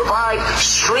to provide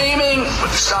streaming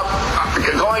stuff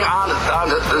going on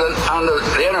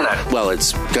the internet. Well,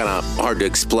 it's kind of hard to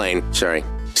explain. Sorry.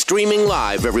 Streaming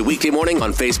live every weekday morning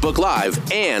on Facebook Live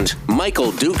and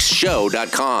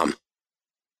MichaelDukesShow.com.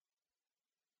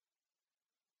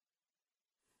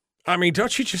 I mean,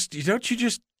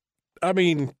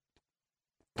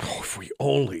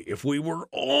 if we were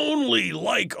only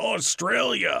like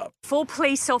Australia. 4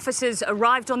 police officers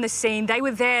arrived on the scene. They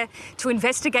were there to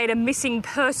investigate a missing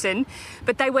person,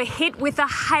 but they were hit with a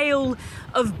hail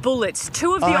of bullets.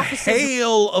 2 of the officers. A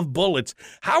hail of bullets.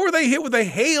 How are they hit with a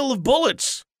hail of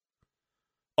bullets?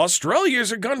 Australia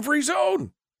is a gun-free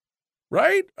zone,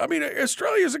 right? I mean,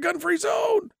 Australia is a gun-free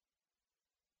zone.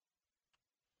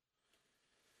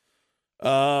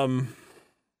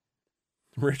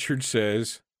 Richard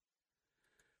says,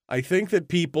 I think that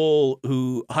people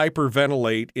who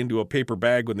hyperventilate into a paper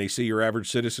bag when they see your average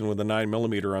citizen with a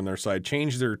 9mm on their side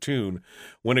change their tune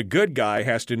when a good guy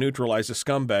has to neutralize a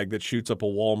scumbag that shoots up a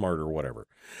Walmart or whatever.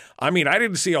 I mean, I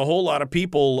didn't see a whole lot of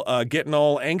people getting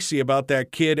all angsty about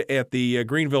that kid at the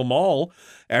Greenville Mall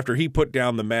after he put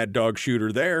down the Mad Dog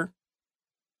shooter there.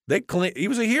 He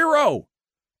was a hero.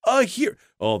 A hero.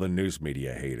 Oh, the news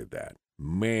media hated that.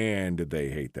 Man, did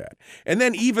they hate that. And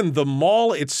then even the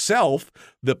mall itself,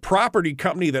 the property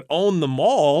company that owned the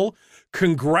mall,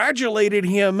 congratulated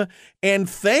him and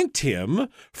thanked him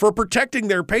for protecting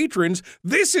their patrons.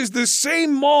 This is the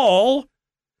same mall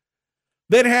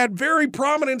that had very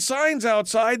prominent signs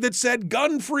outside that said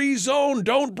gun-free zone,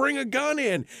 don't bring a gun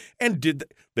in. And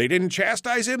they didn't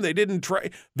chastise him. They didn't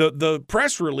try. The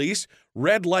press release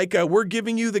read like a "we're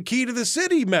giving you the key to the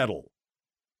city" medal.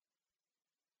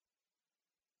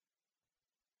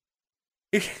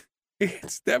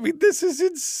 This is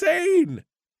insane.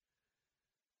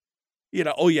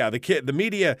 The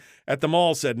media at the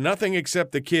mall said nothing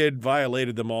except the kid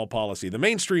violated the mall policy. The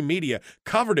mainstream media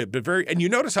covered it, and you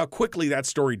notice how quickly that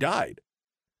story died.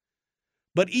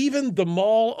 But even the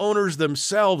mall owners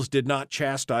themselves did not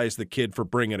chastise the kid for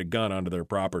bringing a gun onto their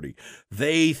property.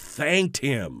 They thanked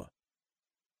him.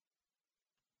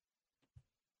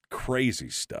 Crazy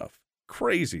stuff.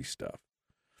 Crazy stuff.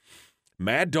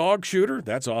 Mad Dog shooter?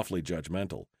 That's awfully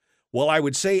judgmental. Well, I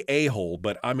would say a-hole,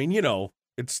 but I mean,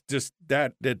 it's just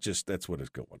that's what is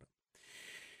going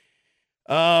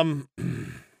on.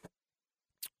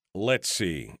 Let's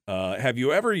see. Have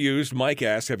you ever used, Mike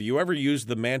asks, have you ever used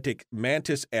the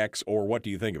Mantis X, or what do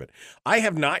you think of it? I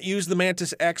have not used the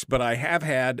Mantis X, but I have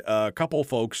had a couple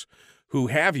folks who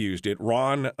have used it.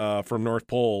 Ron from North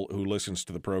Pole, who listens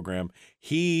to the program,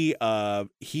 he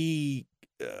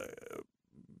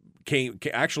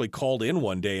actually called in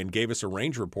one day and gave us a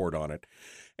range report on it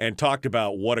and talked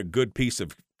about what a good piece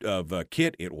of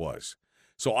kit it was.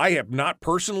 So I have not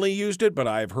personally used it, but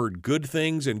I've heard good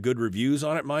things and good reviews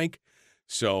on it, Mike.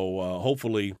 So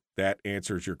hopefully that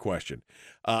answers your question.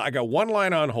 I got one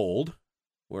line on hold.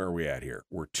 Where are we at here?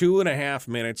 We're 2.5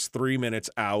 minutes, 3 minutes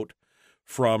out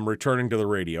from returning to the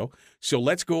radio. So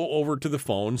let's go over to the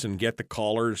phones and get the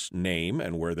caller's name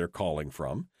and where they're calling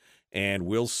from. And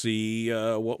we'll see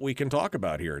what we can talk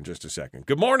about here in just a second.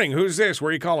 Good morning. Who's this? Where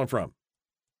are you calling from?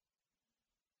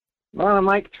 Well,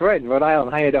 Mike Troy, Rhode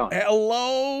Island. How you doing?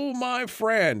 Hello, my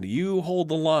friend. You hold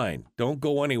the line. Don't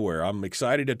go anywhere. I'm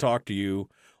excited to talk to you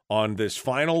on this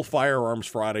final Firearms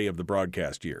Friday of the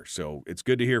broadcast year. So it's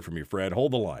good to hear from you, Fred.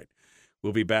 Hold the line.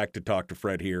 We'll be back to talk to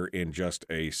Fred here in just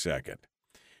a second.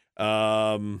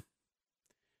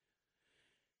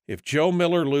 If Joe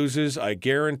Miller loses, I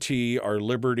guarantee our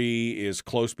liberty is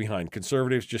close behind.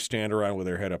 Conservatives just stand around with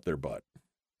their head up their butt.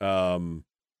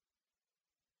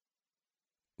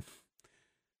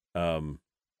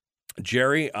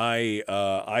 Jerry,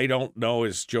 I don't know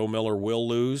as Joe Miller will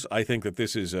lose. I think that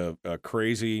this is a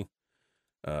crazy.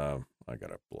 I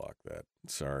gotta block that.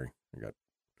 Sorry, I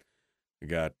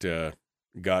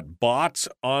got bots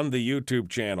on the YouTube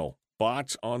channel.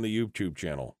 Bots on the YouTube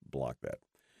channel. Block that.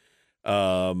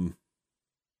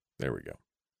 There we go.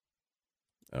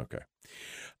 Okay.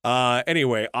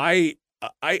 Anyway, I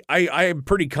am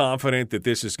pretty confident that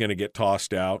this is going to get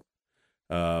tossed out.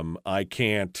 I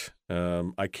can't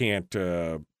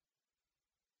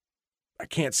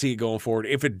see it going forward.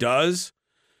 If it does,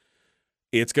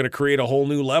 it's going to create a whole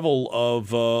new level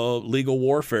of legal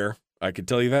warfare. I can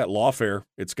tell you that. Lawfare.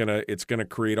 It's gonna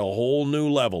create a whole new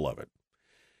level of it.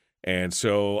 And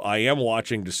so I am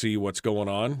watching to see what's going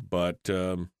on, but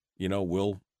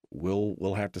we'll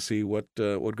have to see what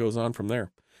goes on from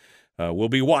there. We'll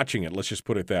be watching it. Let's just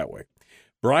put it that way.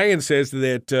 Brian says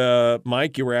that,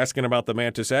 Mike, you were asking about the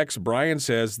Mantis X. Brian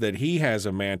says that he has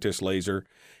a Mantis laser,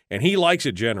 and he likes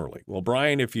it generally. Well,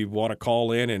 Brian, if you want to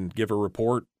call in and give a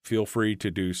report, feel free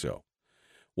to do so.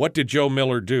 What did Joe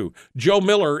Miller do? Joe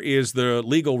Miller is the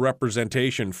legal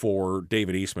representation for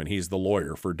David Eastman. He's the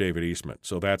lawyer for David Eastman.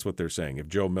 So that's what they're saying. If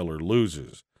Joe Miller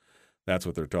loses, that's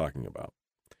what they're talking about.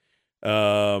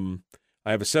 I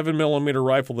have a 7mm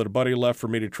rifle that a buddy left for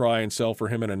me to try and sell for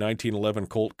him in a 1911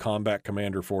 Colt Combat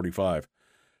Commander 45.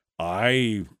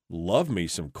 I love me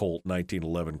some Colt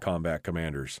 1911 Combat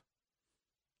Commanders.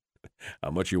 How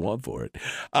much you want for it?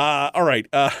 All right,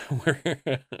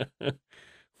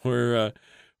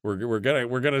 we're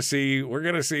gonna see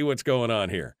what's going on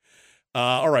here.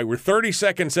 All right, we're 30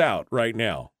 seconds out right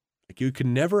now. You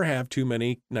can never have too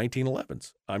many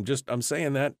 1911s. I'm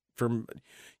saying that.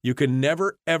 You can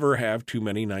never, ever have too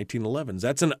many 1911s.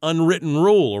 That's an unwritten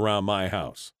rule around my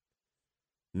house.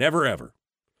 Never, ever.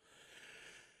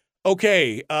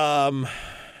 Okay,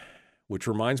 which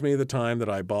reminds me of the time that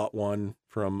I bought one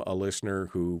from a listener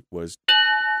who was...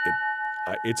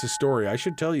 It's a story. I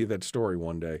should tell you that story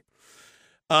one day.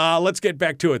 Let's get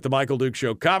back to it. The Michael Duke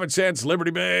Show. Common sense,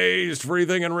 liberty-based, free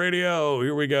thinking radio.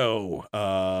 Here we go.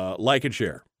 Like and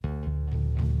share.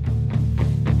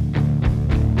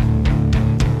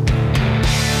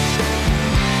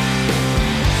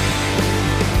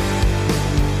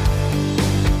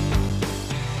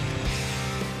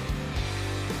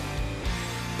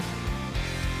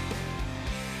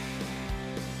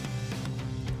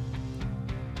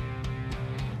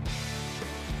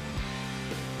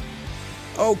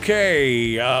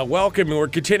 Okay, welcome. We're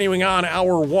continuing on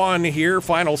hour one here,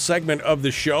 final segment of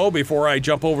the show. Before I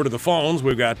jump over to the phones,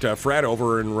 we've got Fred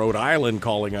over in Rhode Island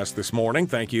calling us this morning.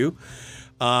 Thank you.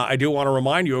 I do want to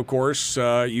remind you, of course,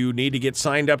 you need to get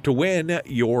signed up to win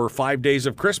your 5 days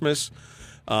of Christmas.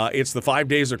 It's the 5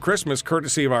 days of Christmas,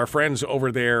 courtesy of our friends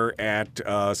over there at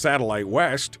Satellite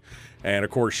West, and,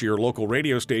 of course, your local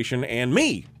radio station, and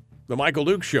me, the Michael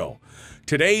Duke Show.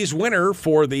 Today's winner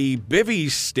for the Bivy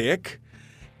Stick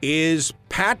is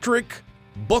Patrick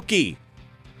Bookie.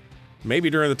 Maybe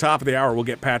during the top of the hour we'll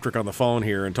get Patrick on the phone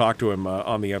here and talk to him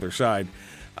on the other side.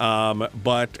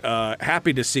 But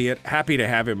happy to see it. Happy to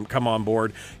have him come on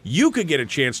board. You could get a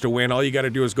chance to win. All you got to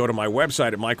do is go to my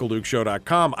website at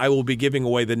michaeldukeshow.com. I will be giving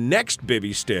away the next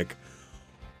Bivy Stick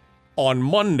on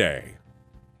Monday.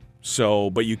 So,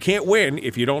 but you can't win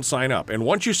if you don't sign up. And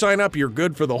once you sign up, you're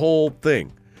good for the whole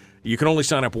thing. You can only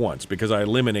sign up once because I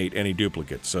eliminate any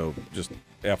duplicates, so just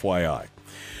FYI.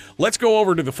 Let's go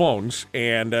over to the phones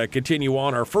and continue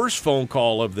on our first phone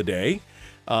call of the day,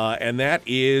 and that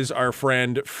is our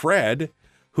friend Fred,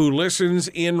 who listens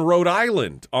in Rhode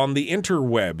Island on the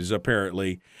interwebs,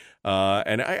 apparently.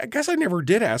 And I guess I never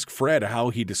did ask Fred how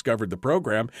he discovered the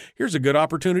program. Here's a good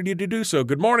opportunity to do so.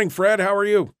 Good morning, Fred. How are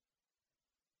you?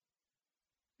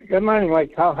 Good morning,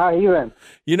 Mike. How are you in?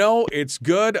 You know, it's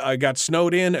good. I got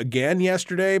snowed in again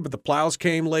yesterday, but the plows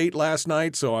came late last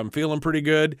night, so I'm feeling pretty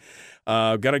good.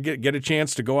 Got to get a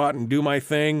chance to go out and do my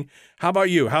thing. How about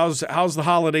you? How's the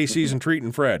holiday season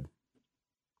treating Fred?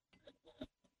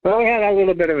 Well, we had a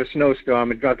little bit of a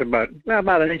snowstorm. It dropped about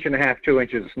an inch and a half, 2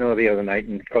 inches of snow the other night,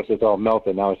 and of course it's all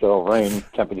melted now. It's all rain.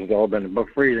 Temperature's all been above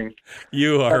freezing.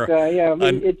 You are. But,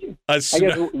 I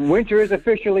guess winter is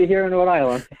officially here in Rhode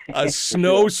Island. A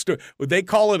snowstorm. They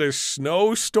call it a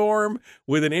snowstorm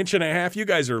with an inch and a half. You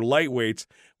guys are lightweights.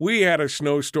 We had a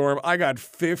snowstorm. I got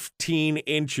 15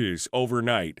 inches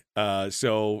overnight.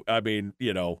 So I mean,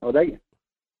 you know. Oh,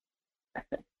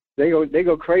 They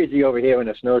go crazy over here in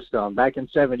a snowstorm. Back in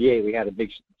 '78, we had a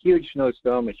huge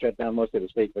snowstorm and shut down most of the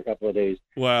state for a couple of days.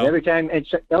 Wow! And every time,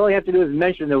 all you have to do is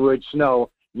mention the word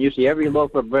snow, and you see every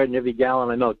loaf of bread and every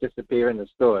gallon of milk disappear in the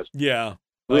stores. Yeah,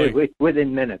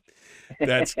 within minutes.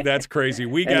 That's crazy.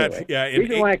 We anyway, got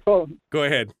reason why I called. Go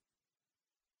ahead.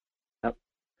 The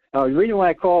reason why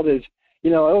I called is,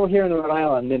 over here in Rhode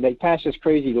Island, they passed this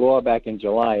crazy law back in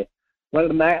July. One of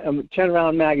the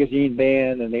turnaround magazine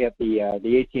ban, and they have the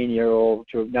 18-year-old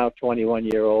to now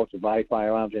 21-year-old to buy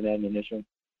firearms and ammunition,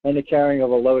 and the carrying of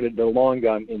a loaded long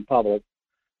gun in public,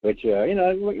 which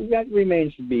that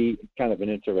remains to be kind of an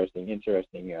interesting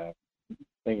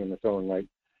thing in its own right.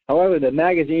 However, the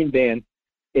magazine ban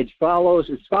it's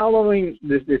following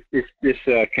this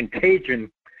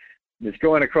contagion that's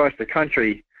going across the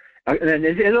country. And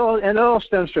it all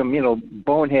stems from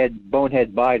bonehead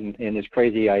Biden and his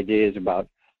crazy ideas about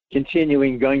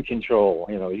continuing gun control.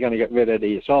 He's going to get rid of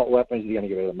the assault weapons. He's going to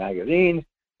get rid of the magazines,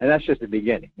 and that's just the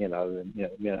beginning.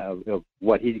 Of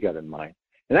what he's got in mind.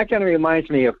 And that kind of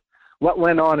reminds me of what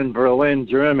went on in Berlin,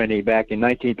 Germany, back in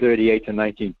 1938 to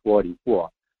 1944.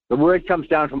 The word comes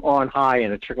down from on high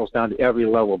and it trickles down to every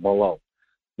level below.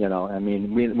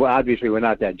 Obviously we're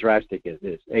not that drastic as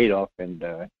Adolf and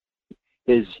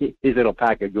his little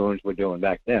pack of goons were doing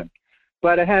back then,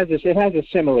 but it has a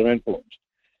similar influence,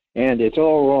 and it's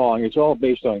all wrong. It's all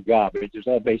based on garbage. It's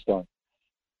all based on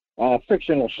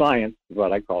fictional science, is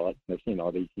what I call it.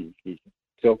 These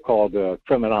so-called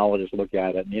criminologists look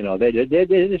at it.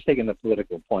 They're just taking the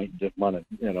political point and just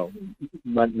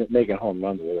making home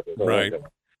runs with it.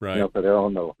 Right. For their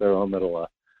own little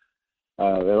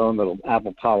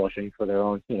apple polishing for their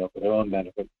own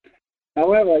benefit.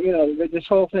 However, this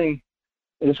whole thing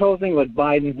with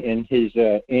Biden and his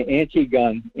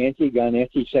anti-gun,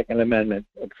 anti-Second Amendment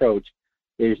approach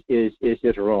is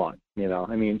just wrong.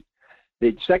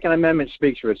 The Second Amendment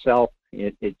speaks for itself.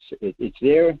 It's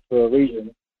there for a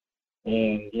reason,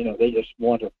 and they just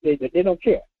want to. They don't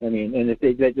care. And if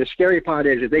the scary part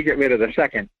is if they get rid of the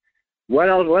Second, what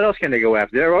else can they go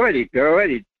after? They're already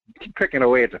picking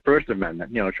away at the First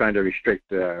Amendment. Trying to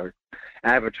restrict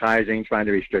advertising, trying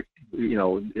to restrict,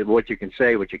 what you can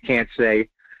say, what you can't say.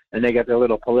 And they got their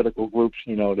little political groups,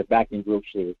 the backing groups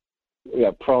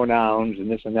of pronouns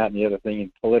and this and that and the other thing,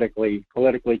 and politically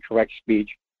correct speech.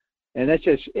 And that's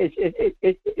just,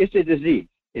 it's a disease.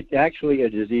 It's actually a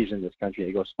disease in this country.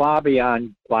 It goes far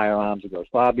beyond firearms. It goes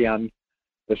far beyond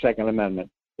the Second Amendment.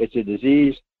 It's a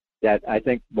disease that I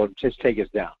think will just take us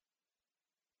down.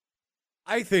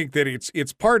 I think that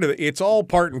it's all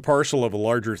part and parcel of a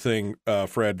larger thing,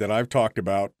 Fred, that I've talked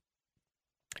about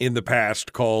in the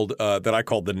past called that I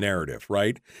called the narrative.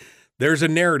 Right? There's a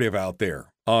narrative out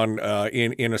there on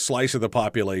in a slice of the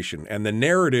population, and the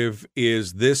narrative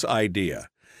is this idea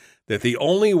that the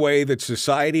only way that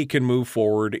society can move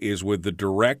forward is with the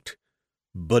direct,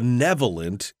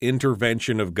 benevolent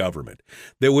intervention of government.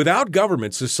 That without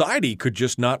government, society could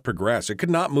just not progress. It could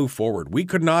not move forward.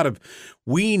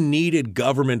 We needed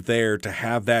government there to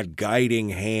have that guiding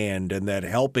hand and that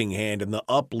helping hand and the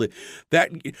uplift.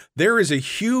 That there is a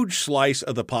huge slice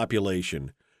of the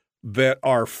population that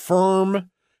are firm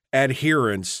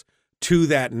adherents to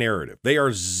that narrative. They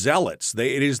are zealots.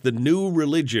 It is the new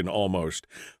religion almost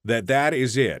that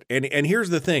is it. And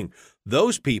here's the thing.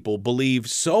 Those people believe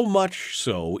so much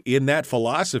so in that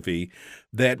philosophy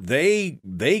that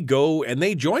they go and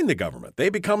they join the government. They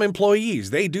become employees.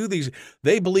 They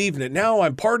believe that now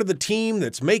I'm part of the team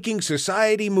that's making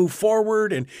society move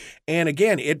forward. And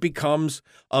again, it becomes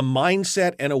a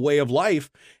mindset and a way of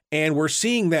life. And we're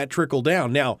seeing that trickle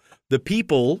down. Now, the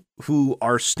people who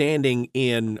are standing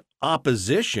in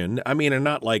opposition, I mean, and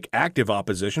not like active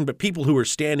opposition, but people who are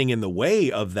standing in the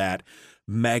way of that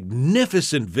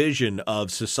magnificent vision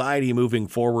of society moving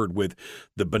forward with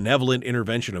the benevolent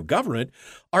intervention of government,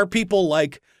 are people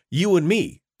like you and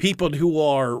me. People who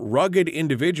are rugged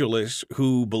individualists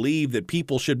who believe that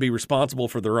people should be responsible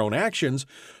for their own actions,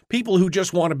 people who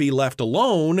just want to be left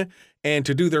alone and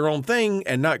to do their own thing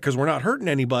and not because we're not hurting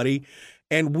anybody.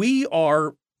 And we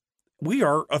are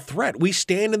a threat. We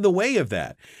stand in the way of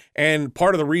that. And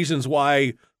part of the reasons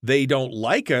why they don't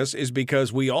like us is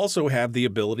because we also have the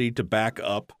ability to back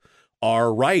up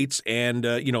our rights. And,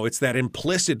 it's that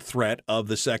implicit threat of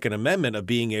the Second Amendment of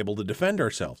being able to defend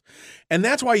ourselves. And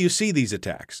that's why you see these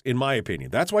attacks, in my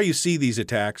opinion. That's why you see these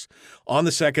attacks on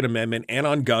the Second Amendment and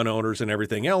on gun owners and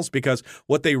everything else, because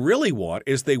what they really want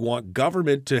is they want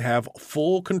government to have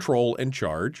full control and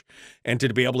charge and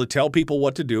to be able to tell people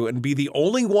what to do and be the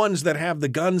only ones that have the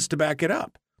guns to back it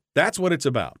up. That's what it's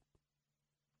about.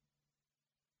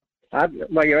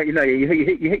 Well, you're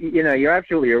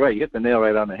absolutely right. You hit the nail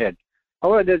right on the head.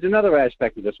 However, there's another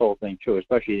aspect of this whole thing too,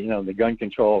 especially the gun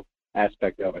control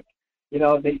aspect of it.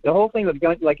 The whole thing with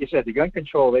gun, like you said, the gun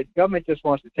control, the government just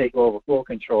wants to take over full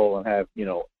control and have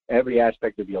every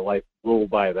aspect of your life ruled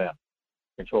by them,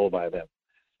 controlled by them.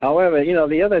 However,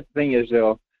 the other thing is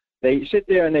they sit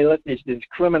there and they let these the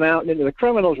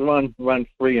criminals run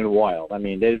free and wild. I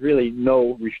mean, there's really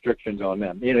no restrictions on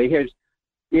them. Here's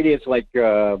idiots like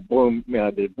the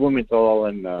Blumenthal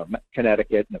and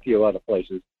Connecticut and a few other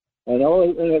places. And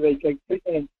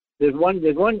there's one of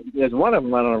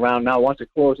them running around now wants to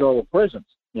close all the prisons,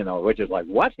 which is like,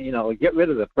 what? Get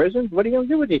rid of the prisons? What are you going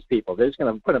to do with these people? They're just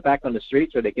going to put them back on the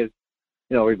streets so they get,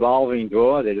 revolving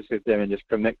door. They just sit there and just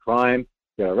commit crime,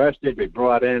 get arrested, be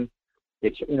brought in,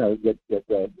 get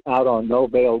out on no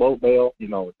bail, low bail,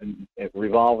 and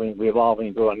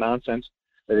revolving door nonsense.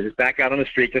 They're just back out on the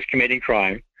street just committing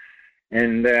crime.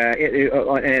 And then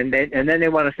they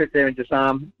want to sit there and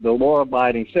disarm the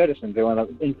law-abiding citizens. They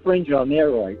want to infringe on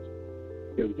their rights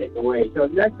to take away. So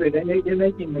exactly, they're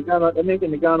making the gun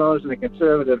owners and the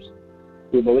conservatives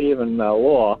who believe in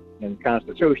law and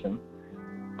Constitution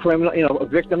criminal,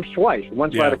 victims twice.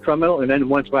 Once by the criminal, and then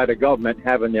once by the government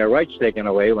having their rights taken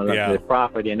away when their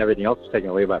property and everything else is taken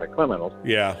away by the criminals.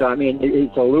 Yeah. So I mean,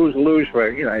 it's a lose-lose for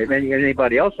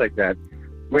anybody else like that.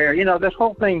 Where this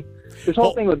whole thing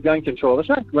with gun control, it's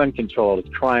not gun control, it's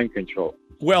crime control.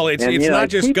 Well, it's not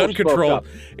just gun control.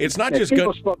 It's not just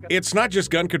gun. It's not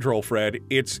just gun control, Fred.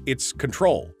 It's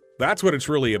control. That's what it's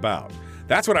really about.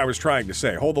 That's what I was trying to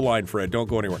say. Hold the line, Fred. Don't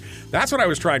go anywhere. That's what I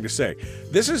was trying to say.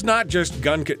 This is not just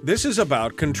gun. This is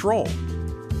about control.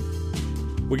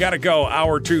 We got to go.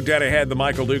 Hour 2 dead ahead. The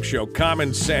Michael Duke Show.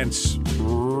 Common Sense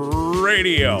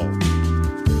Radio.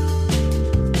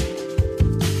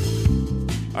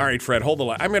 All right, Fred, hold the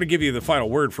line. I'm going to give you the final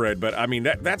word, Fred, but I mean,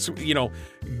 that's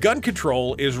gun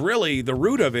control is really the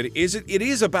root of it. It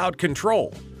is about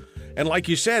control. And like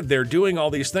you said, they're doing all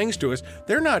these things to us.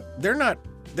 They're not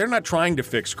trying to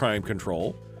fix crime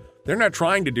control. They're not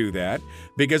trying to do that,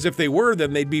 because if they were,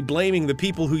 then they'd be blaming the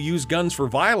people who use guns for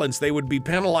violence. They would be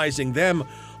penalizing them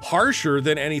harsher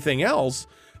than anything else.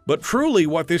 But truly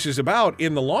what this is about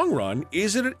in the long run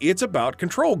is it's about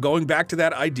control, going back to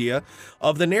that idea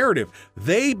of the narrative.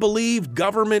 They believe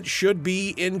government should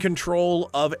be in control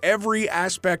of every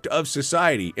aspect of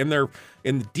society.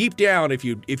 In deep down, if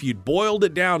you'd boiled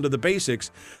it down to the basics,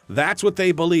 that's what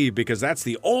they believe, because that's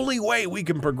the only way we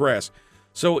can progress.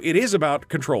 So it is about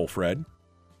control, Fred.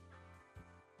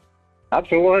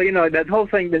 Absolutely. That whole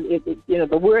thing,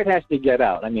 the word has to get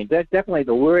out. I mean, definitely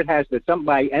the word has to,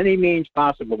 by any means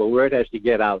possible, the word has to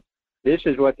get out. This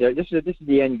is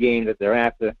the end game that they're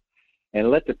after,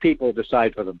 and let the people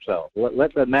decide for themselves.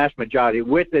 Let the mass majority,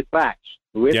 with the facts,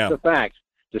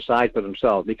 decide for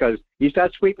themselves. Because you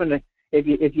start sweeping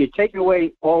if you take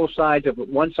away all sides of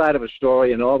one side of a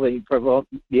story and all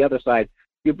the other side,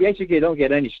 you basically don't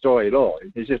get any story at all.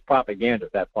 It's just propaganda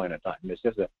at that point in time.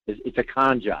 It's a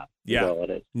con job. Yeah. That's all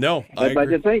it is. No, but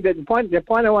the point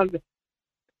I wanted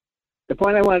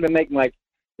to make, Mike,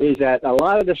 is that a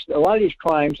lot of these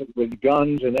crimes with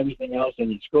guns and everything else, and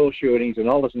these school shootings and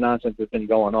all this nonsense that's been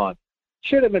going on,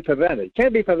 should have been prevented. It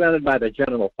can't be prevented by the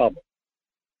general public.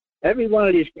 Every one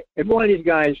of these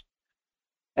guys,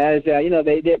 as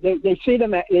they see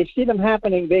them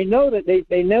happening. They know that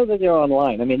they're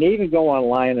online. I mean, they even go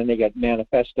online and they get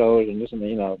manifestos and this and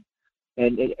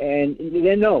and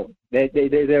they're known.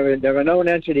 They're a known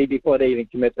entity before they even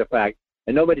commit the fact,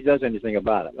 and nobody does anything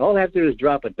about it. All they have to do is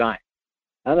drop a dime.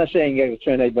 I'm not saying you have to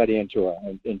turn anybody into a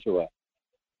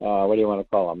what do you want to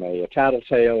call them, a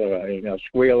tattletale or a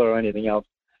squealer or anything else.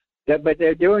 But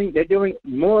they're doing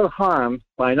more harm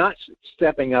by not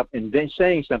stepping up and then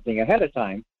saying something ahead of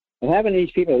time and having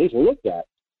these people at least looked at,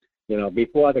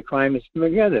 before the crime is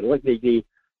committed. Look, the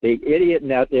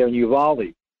idiot out there in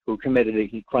Uvalde who committed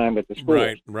a crime at the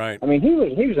school. Right. I mean,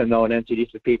 he was a known entity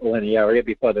to people in the area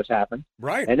before this happened.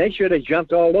 Right. And they should have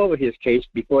jumped all over his case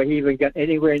before he even got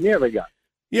anywhere near a gun.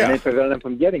 Yeah. And they prevented him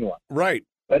from getting one. Right.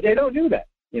 But they don't do that.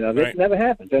 This never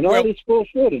happens. And all these school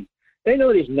shootings, they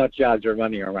know these nut jobs are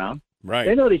running around. Right.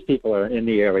 They know these people are in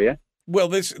the area. Well,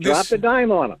 this drop the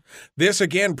dime on them. This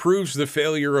again proves the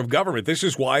failure of government. This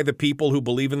is why the people who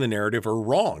believe in the narrative are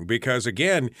wrong. Because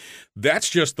again, that's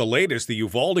just the latest. The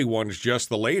Uvalde one is just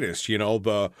the latest. The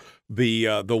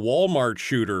Walmart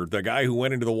shooter, the guy who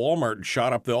went into the Walmart and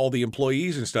shot up all the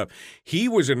employees and stuff.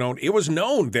 It was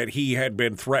known that he had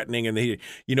been threatening, and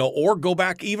or go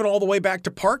back even all the way back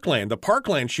to Parkland, the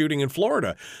Parkland shooting in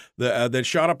Florida, that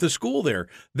shot up the school there.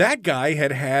 That guy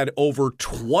had over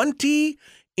 20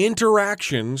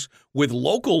 interactions with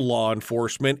local law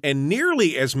enforcement and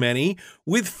nearly as many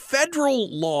with federal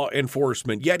law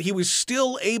enforcement, yet he was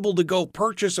still able to go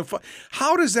purchase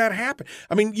How does that happen?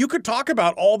 I mean, you could talk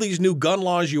about all these new gun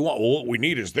laws you want. Well, what we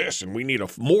need is this, and we need a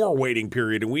more waiting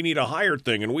period, and we need a higher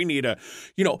thing, and we need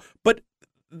but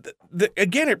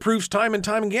again, it proves time and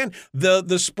time again.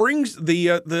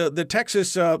 The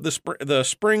Texas, the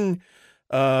spring.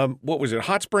 What was it?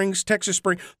 Hot Springs, Texas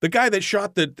Spring. The guy that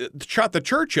shot the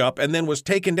church up and then was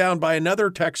taken down by another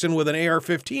Texan with an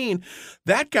AR-15.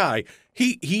 That guy,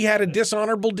 he had a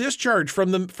dishonorable discharge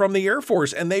from the Air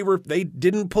Force, and they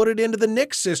didn't put it into the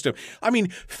NICS system. I mean,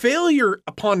 failure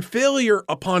upon failure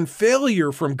upon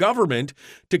failure from government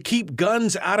to keep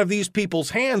guns out of these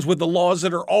people's hands with the laws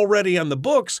that are already on the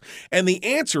books. And the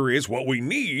answer is, what we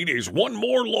need is one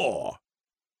more law.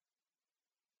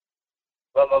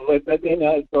 Well,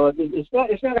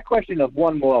 it's not a question of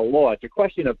one more law. It's a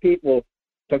question of people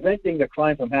preventing the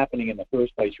crime from happening in the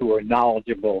first place who are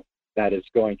knowledgeable that it's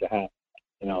going to happen.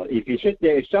 If you sit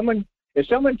there, if someone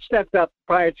stepped up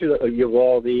prior to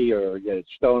Uvalde or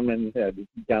Stoneman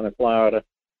down in Florida,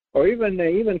 or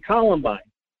even Columbine,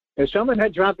 if someone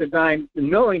had dropped a dime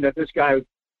knowing that this guy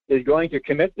is going to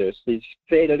commit this, he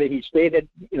stated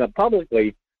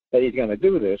publicly that he's going to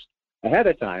do this ahead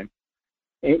of time,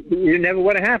 it never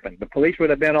would have happened. The police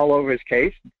would have been all over his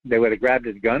case. They would have grabbed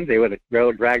his guns. They would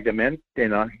have dragged him in,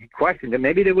 questioned him.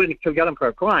 Maybe they wouldn't have got him for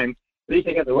a crime. At least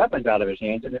they got the weapons out of his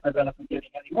hands and they prevent him from getting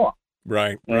any more.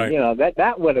 Right. That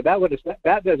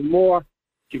does more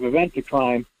to prevent the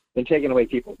crime than taking away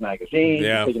people's magazines,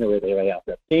 taking away their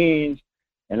AR-15s,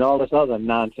 and all this other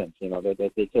nonsense.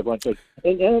 It's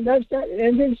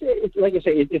like I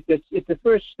say, it's the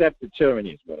first step to tyranny,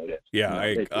 is what it is. Yeah, I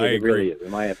it agree. Really is,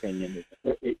 in my opinion.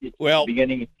 It's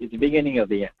the beginning of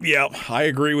the end. Yeah, I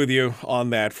agree with you on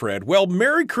that, Fred. Well,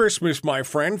 Merry Christmas, my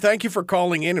friend. Thank you for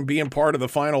calling in and being part of the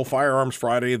final Firearms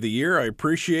Friday of the year. I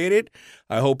appreciate it.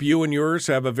 I hope you and yours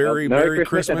have a very Merry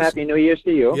Christmas and Happy New Year's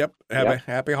to you. Yep, have a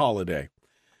happy holiday.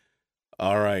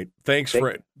 All right. Thanks,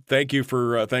 Fred.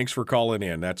 Thanks for calling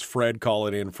in. That's Fred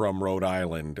calling in from Rhode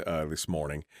Island this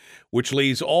morning, which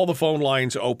leaves all the phone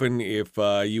lines open if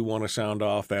you want to sound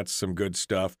off. That's some good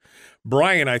stuff.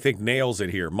 Brian, I think, nails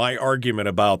it here. My argument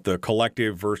about the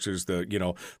collective versus the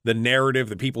narrative,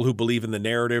 the people who believe in the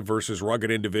narrative versus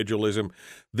rugged individualism.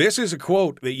 This is a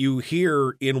quote that you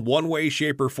hear in one way,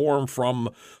 shape, or form from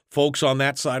folks on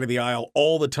that side of the aisle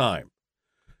all the time.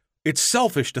 It's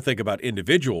selfish to think about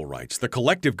individual rights. The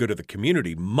collective good of the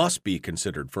community must be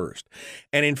considered first.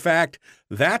 And in fact,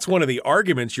 that's one of the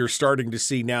arguments you're starting to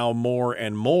see now more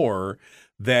and more,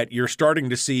 that you're starting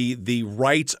to see the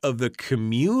rights of the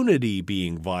community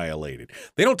being violated.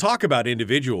 They don't talk about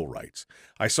individual rights.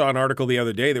 I saw an article the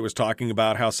other day that was talking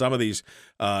about how some of these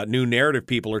new narrative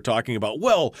people are talking about,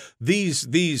 well, these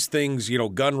things,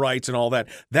 gun rights and all that,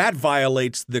 that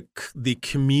violates the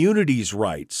community's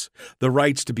rights, the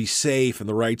rights to be safe and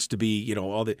the rights to be,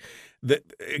 all that.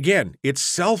 Again, it's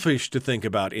selfish to think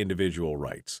about individual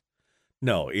rights.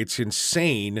 No, it's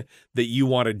insane that you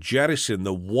want to jettison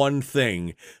the one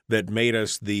thing that made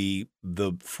us the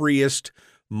freest,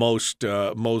 most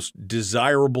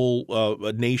desirable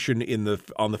nation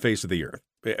on the face of the earth.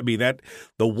 I mean, that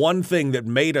the one thing that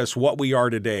made us what we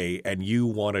are today, and you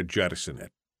want to jettison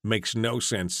it. Makes no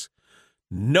sense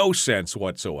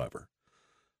whatsoever.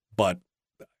 But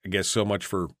I guess so much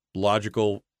for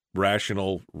logical,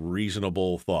 rational,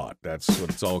 reasonable thought. That's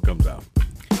what it all comes out.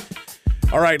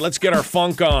 All right, let's get our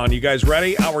funk on. You guys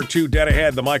ready? Hour 2 dead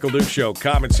ahead. The Michael Duke Show,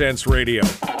 Common Sense Radio.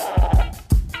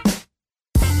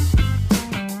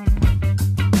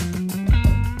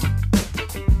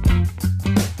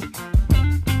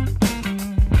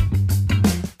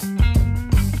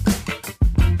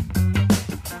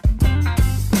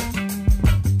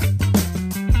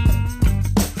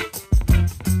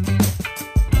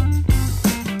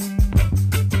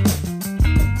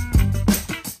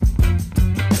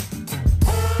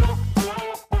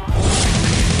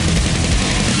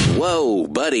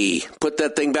 Buddy, put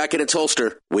that thing back in its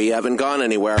holster. We haven't gone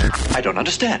anywhere. I don't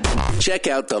understand. Check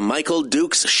out the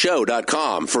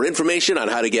MichaelDukesShow.com for information on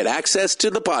how to get access to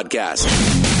the podcast.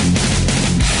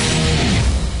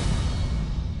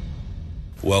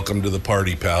 Welcome to the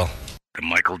party, pal. The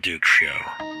Michael Dukes Show.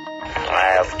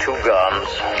 I have 2 guns,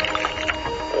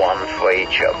 one for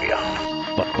each of you.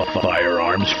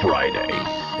 Firearms Friday.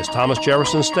 As Thomas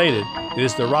Jefferson stated, it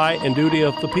is the right and duty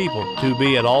of the people to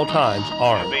be at all times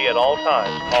armed. Say hello to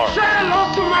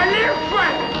my little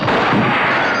friend.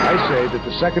 I say that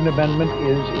the Second Amendment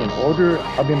is, in order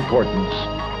of importance,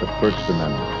 the First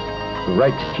Amendment. The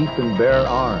right to keep and bear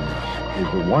arms is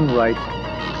the one right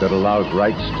that allows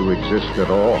rights to exist at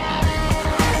all.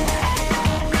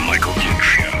 The Michael Dukes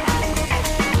Show.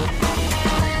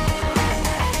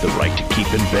 The right to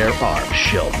keep and bear arms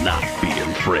shall not be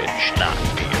infringed. Not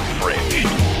be infringed.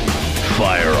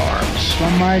 Firearms.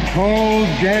 From my cold,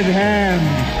 dead hands.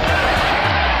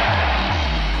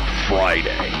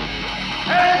 Friday.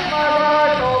 Here's my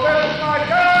rifle, this is my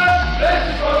gun. This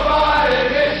is for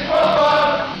fighting, this is for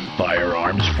fun.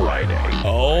 Firearms Friday.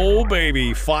 Oh,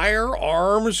 baby.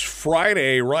 Firearms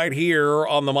Friday right here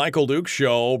on the Michael Dukes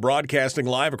Show, broadcasting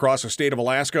live across the state of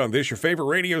Alaska on this, your favorite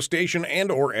radio station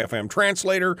and or FM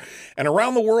translator, and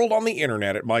around the world on the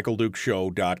internet at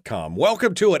michaeldukeshow.com.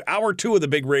 Welcome to it. Hour 2 of the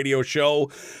big radio show.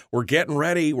 We're getting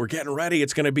ready.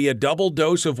 It's going to be a double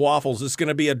dose of waffles. It's going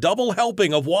to be a double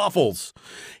helping of waffles.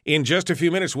 In just a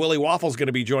few minutes, Willie Waffle's going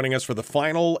to be joining us for the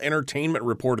final entertainment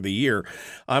report of the year.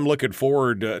 I'm looking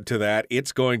forward to that.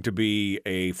 It's going to be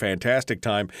a fantastic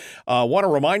time. Want to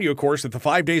remind you, of course, that the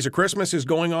 5 Days of Christmas is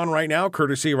going on right now,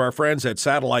 courtesy of our friends at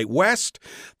Satellite West,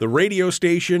 the radio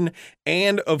station,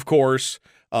 and, of course,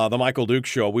 the Michael Dukes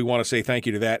Show. We want to say thank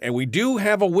you to that. And we do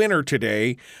have a winner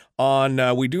today for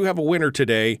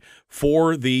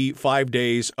the 5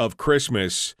 Days of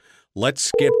Christmas.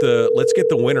 Let's get the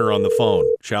winner on the phone,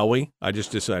 shall we? I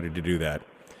just decided to do that.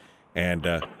 And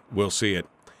we'll see it.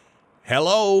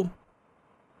 Hello?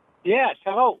 Yes,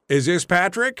 hello. Is this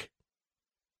Patrick?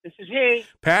 This is he.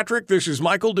 Patrick, this is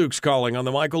Michael Dukes calling on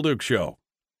the Michael Dukes Show.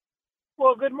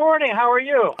 Well, good morning. How are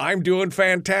you? I'm doing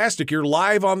fantastic. You're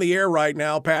live on the air right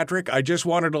now, Patrick. I just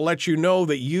wanted to let you know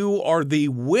that you are the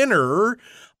winner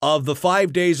of the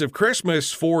 5 Days of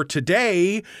Christmas for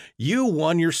today. You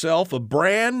won yourself a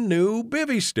brand new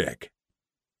bivvy stick.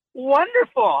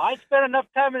 Wonderful. I spent enough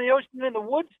time in the ocean and in the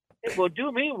woods. It will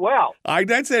do me well.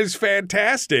 That is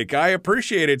fantastic. I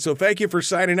appreciate it. So thank you for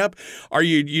signing up. Are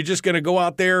you just going to go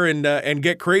out there and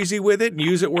get crazy with it and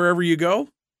use it wherever you go?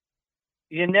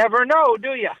 You never know, do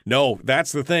you? No,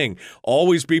 that's the thing.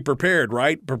 Always be prepared,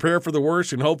 right? Prepare for the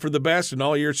worst and hope for the best, and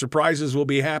all your surprises will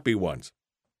be happy ones.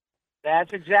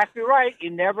 That's exactly right. You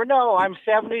never know. I'm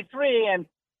 73, and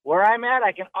where I'm at,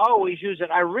 I can always use it.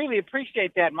 I really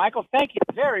appreciate that, Michael. Thank you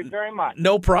very, very much.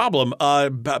 No problem.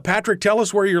 Patrick, tell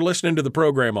us where you're listening to the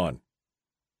program on.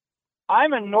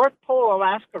 I'm in North Pole,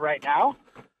 Alaska right now,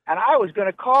 and I was going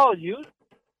to call you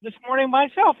this morning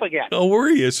myself again. Oh, were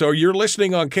you? So you're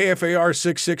listening on KFAR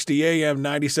 660 AM,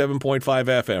 97.5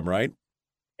 FM, right?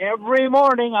 Every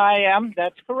morning I am.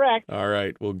 That's correct. All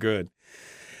right. Well, good.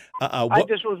 I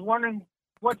just was wondering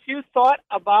what you thought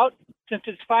about, since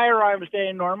it's Firearms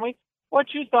Day normally,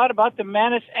 what you thought about the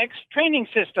Manus X training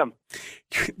system.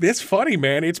 It's funny,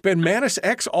 man. It's been Manus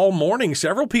X all morning.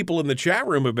 Several people in the chat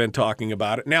room have been talking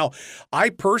about it. Now, I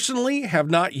personally have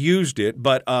not used it,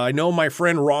 but I know my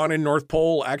friend Ron in North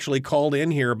Pole actually called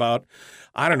in here about,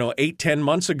 8-10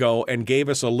 months ago and gave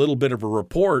us a little bit of a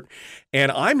report.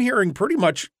 And I'm hearing pretty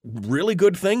much really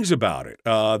good things about it.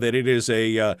 That it is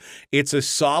it's a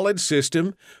solid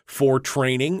system for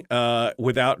training,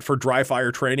 for dry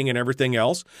fire training and everything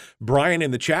else. Brian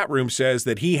in the chat room says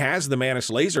that he has the Manus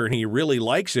laser and he really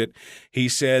likes it. He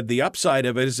said the upside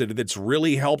of it is that it's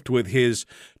really helped with his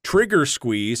trigger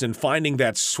squeeze and finding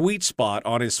that sweet spot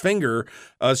on his finger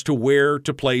as to where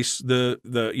to place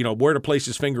where to place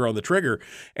his finger on the trigger,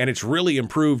 and it's really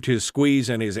improved his squeeze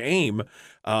and his aim.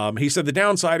 He said the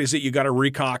downside is that you got to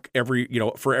recock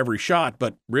for every shot,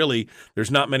 but really there's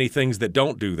not many things that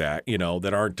don't do that,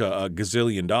 that aren't a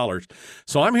gazillion dollars.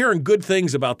 So I'm hearing good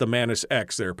things about the Manus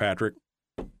X there, Patrick.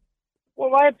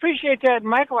 Well, I appreciate that,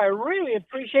 Michael. I really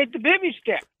appreciate the bivvy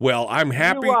stick. Well, I'm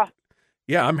happy.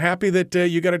 I'm happy that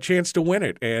you got a chance to win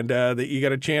it and that you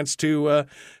got a chance to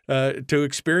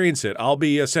experience it. I'll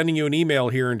be sending you an email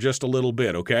here in just a little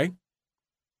bit, okay?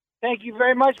 Thank you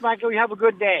very much, Michael. You have a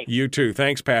good day. You too.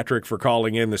 Thanks, Patrick, for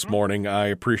calling in this morning. I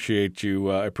appreciate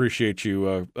you.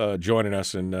 Joining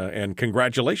us, and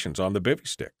congratulations on the bivvy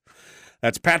stick.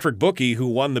 That's Patrick Bookie, who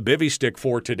won the bivvy stick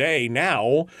for today.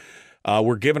 Now,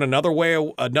 We're giving another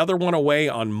one away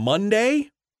on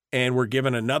Monday, and we're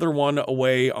giving another one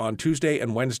away on Tuesday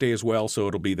and Wednesday as well. So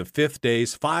it'll be the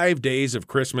 5 days of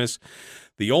Christmas.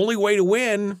 The only way to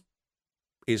win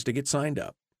is to get signed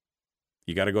up.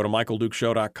 You got to go to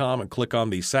michaeldukeshow.com and click on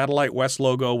the Satellite West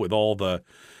logo with all the,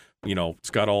 it's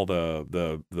got all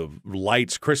the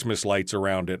lights, Christmas lights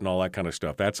around it and all that kind of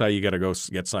stuff. That's how you got to go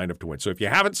get signed up to win. So if you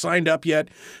haven't signed up yet,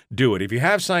 do it. If you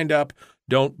have signed up,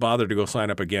 don't bother to go sign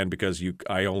up again because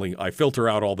I filter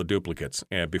out all the duplicates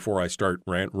and before I start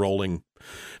rolling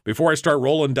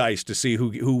dice to see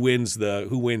who wins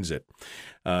it.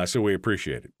 So we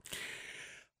appreciate it.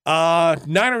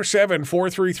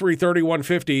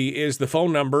 907-433-3150 is the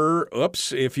phone number.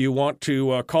 If you want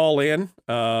to call in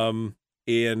and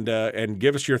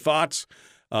give us your thoughts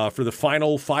for the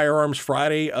final Firearms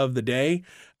Friday of the day.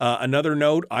 Another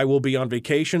note, I will be on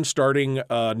vacation starting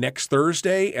next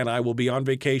Thursday, and I will be on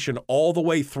vacation all the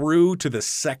way through to the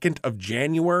 2nd of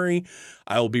January.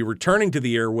 I will be returning to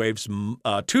the airwaves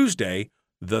Tuesday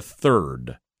the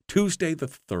 3rd. Tuesday the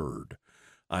 3rd.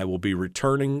 I will be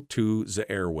returning to the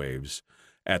airwaves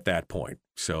at that point.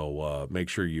 So make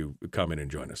sure you come in and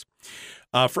join us.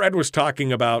 Fred was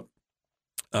talking about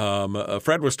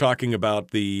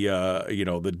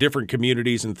the the different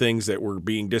communities and things that were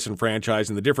being disenfranchised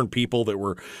and the different people that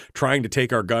were trying to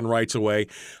take our gun rights away.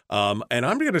 And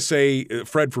I'm going to say,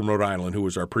 Fred from Rhode Island, who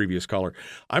was our previous caller,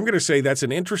 I'm going to say that's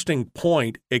an interesting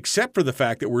point, except for the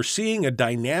fact that we're seeing a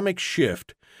dynamic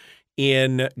shift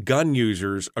in gun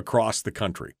users across the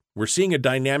country. We're seeing a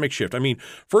dynamic shift. I mean,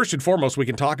 first and foremost, we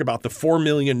can talk about the 4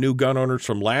 million new gun owners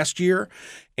from last year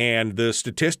and the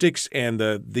statistics and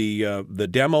the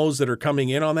demos that are coming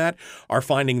in on that are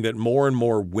finding that more and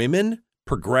more women,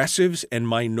 progressives, and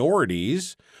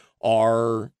minorities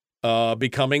are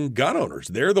becoming gun owners.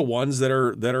 They're the ones that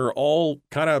are all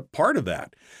kind of part of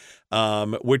that.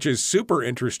 Which is super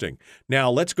interesting.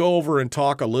 Now, let's go over and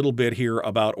talk a little bit here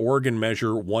about Oregon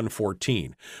Measure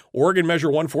 114. Oregon Measure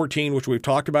 114, which we've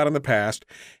talked about in the past,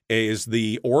 is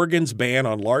the Oregon's ban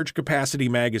on large capacity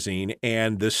magazine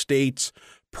and the state's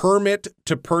permit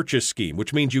to purchase scheme,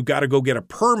 which means you got to go get a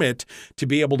permit to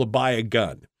be able to buy a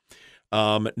gun.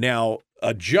 Now,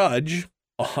 a judge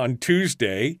on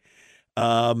Tuesday,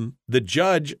 the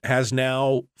judge has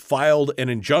now filed an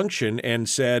injunction and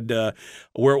said,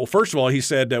 first of all, he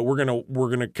said we're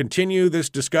gonna continue this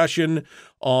discussion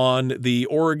on the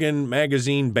Oregon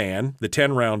magazine ban, the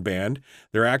 10-round ban.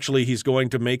 He's going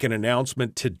to make an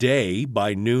announcement today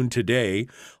by noon today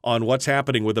on what's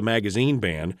happening with the magazine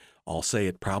ban. I'll say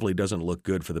it probably doesn't look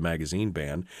good for the magazine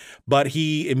ban, but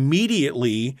he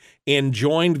immediately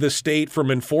enjoined the state from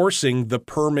enforcing the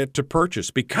permit to purchase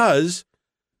because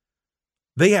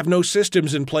they have no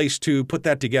systems in place to put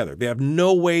that together. They have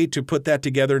no way to put that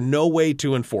together, no way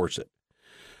to enforce it.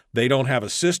 They don't have a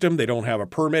system. They don't have a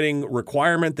permitting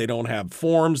requirement. They don't have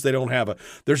forms.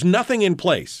 There's nothing in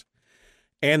place.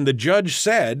 And the judge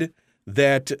said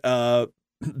that the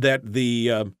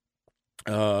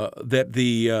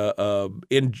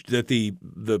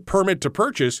permit to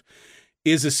purchase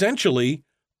is essentially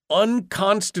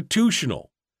unconstitutional.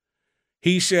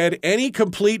 He said any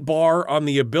complete bar on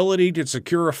the ability to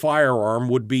secure a firearm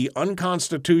would be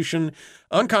unconstitutional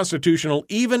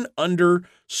even under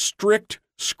strict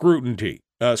scrutiny.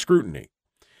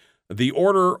 The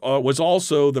order was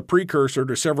also the precursor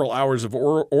to several hours of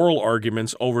oral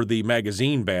arguments over the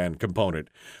magazine ban component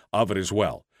of it as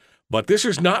well. But this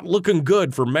is not looking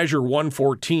good for Measure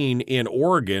 114 in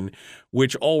Oregon,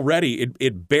 which already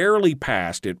it barely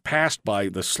passed. It passed by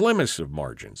the slimmest of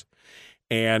margins.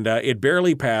 And it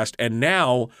barely passed, and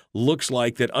now looks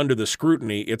like that under the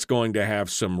scrutiny, it's going to have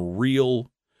some real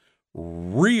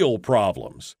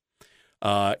problems.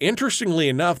 Interestingly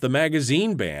enough, the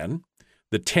magazine ban,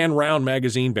 the 10-round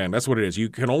magazine ban, that's what it is. You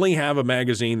can only have a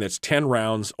magazine that's 10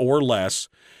 rounds or less,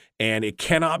 and it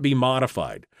cannot be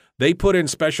modified. They put in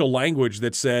special language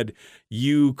that said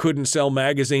you couldn't sell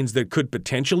magazines that could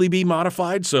potentially be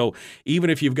modified. So even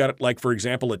if you've got, like, for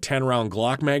example, a 10-round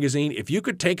Glock magazine, if you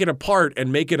could take it apart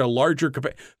and make it a larger,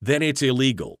 then it's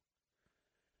illegal.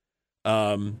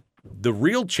 The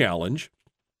real challenge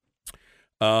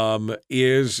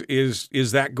is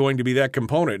that going to be that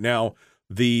component? Now,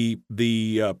 the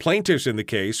plaintiffs in the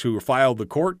case who filed the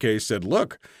court case said,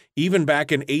 look, even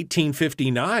back in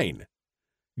 1859,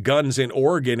 guns in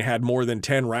Oregon had more than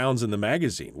 10 rounds in the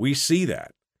magazine. We see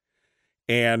that.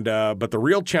 And but the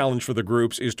real challenge for the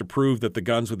groups is to prove that the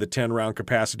guns with the 10-round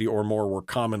capacity or more were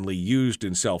commonly used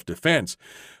in self-defense.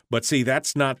 But see,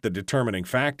 that's not the determining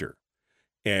factor.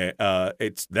 That's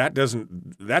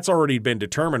already been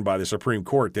determined by the Supreme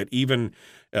Court that even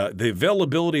The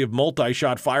availability of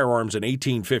multi-shot firearms in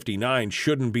 1859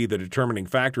 shouldn't be the determining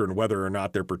factor in whether or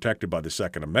not they're protected by the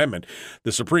Second Amendment.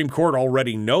 The Supreme Court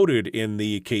already noted in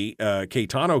the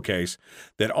Caetano case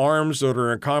that arms that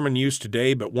are in common use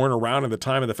today but weren't around in the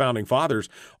time of the Founding Fathers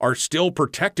are still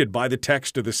protected by the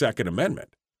text of the Second Amendment.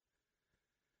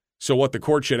 So what the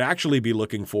court should actually be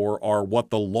looking for are what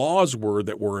the laws were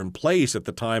that were in place at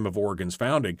the time of Oregon's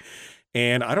founding.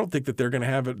 And I don't think that they're going to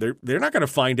have it. They're not going to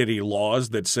find any laws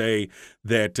that say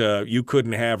that you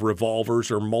couldn't have revolvers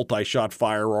or multi-shot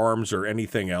firearms or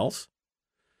anything else.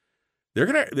 They're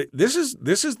going to. This is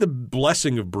the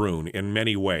blessing of Brune in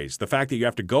many ways. The fact that you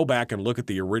have to go back and look at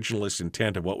the originalist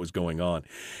intent of what was going on,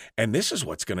 and this is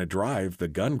what's going to drive the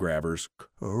gun grabbers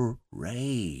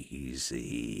crazy.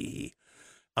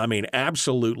 I mean,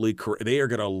 absolutely, they are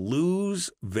going to lose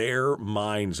their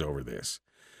minds over this.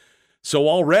 So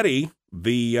already,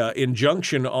 the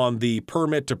injunction on the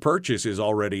permit to purchase is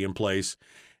already in place,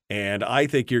 and I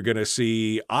think you're going to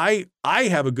see, I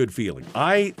have a good feeling.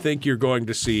 I think you're going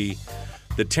to see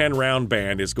the 10-round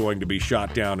ban is going to be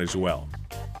shot down as well.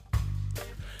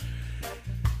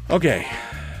 Okay.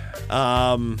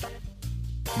 Well,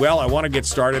 I want to get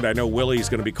started. I know Willie's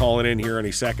going to be calling in here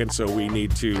any second, so we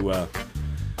need to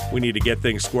get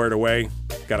things squared away.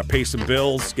 Got to pay some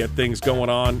bills, get things going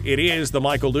on. It is the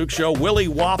Michael Duke Show. Willie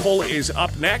Waffle is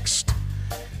up next.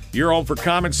 You're home for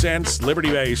common sense,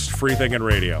 liberty-based, free-thinking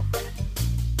radio.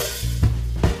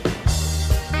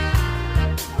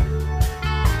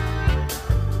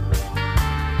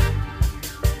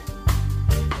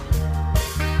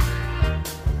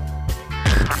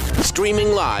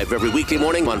 Streaming live every weekday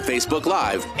morning on Facebook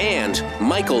Live and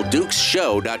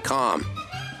MichaelDukesShow.com.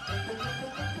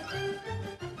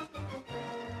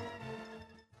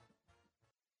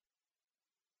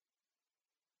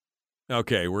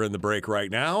 Okay, we're in the break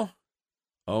right now.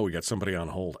 Oh, we got somebody on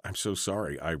hold. I'm so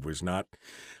sorry. I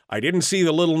didn't see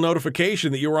the little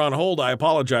notification that you were on hold. I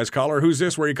apologize, caller. Who's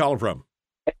this? Where are you calling from?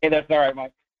 Hey, that's all right,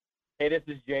 Mike. Hey, this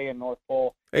is Jay in North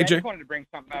Pole. Hey, Jay. I just wanted to bring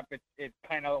something up. It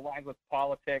kind of aligns with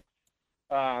politics,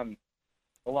 along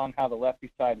how the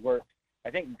lefty side works. I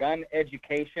think gun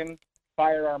education,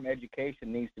 firearm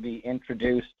education needs to be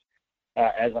introduced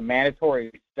as a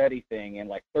mandatory study thing in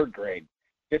like third grade.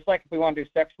 Just like if we want to do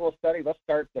sexual study, let's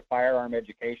start the firearm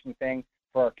education thing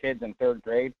for our kids in third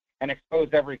grade and expose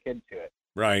every kid to it.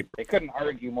 Right. They couldn't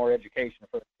argue more education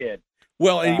for the kid.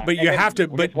 Well, but you have to,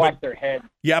 but watch their head.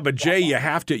 Yeah, but Jay, you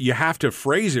have to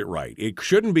phrase it right. It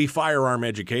shouldn't be firearm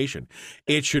education.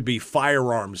 It should be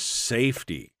firearm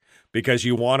safety, because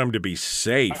you want them to be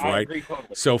safe, right? I agree totally.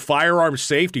 So firearm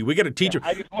safety, we got to teach them.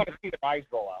 I just want to see their eyes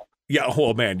roll out. Yeah,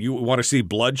 well, man, you want to see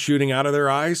blood shooting out of their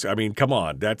eyes? I mean, come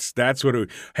on. That's what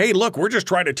hey, look, we're just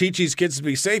trying to teach these kids to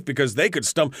be safe because they could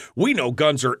stumble. We know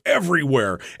guns are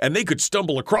everywhere, and they could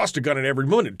stumble across a gun at every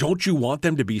minute. Don't you want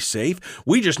them to be safe?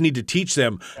 We just need to teach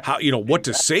them how, what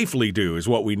to safely do is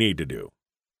what we need to do.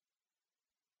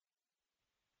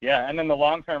 Yeah, and then the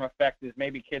long-term effect is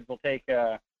maybe kids will take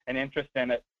an interest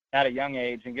in it at a young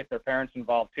age and get their parents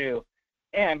involved too.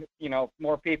 And,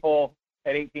 more people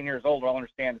at 18 years old will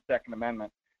understand the Second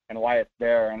Amendment and why it's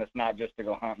there, and it's not just to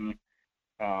go hunting.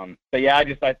 But yeah,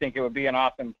 I think it would be an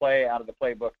awesome play out of the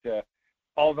playbook to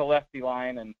follow the lefty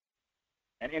line and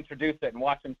introduce it and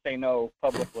watch them say no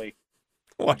publicly.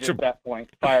 Watch them, at that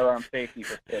point, firearm safety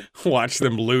for kids. Watch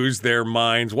them lose their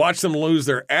minds. Watch them lose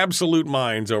their absolute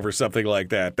minds over something like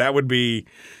that. That would be.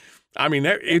 I mean,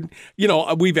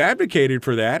 we've advocated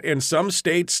for that, and some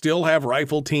states still have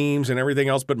rifle teams and everything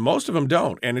else, but most of them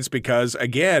don't. And it's because,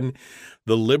 again,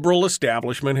 the liberal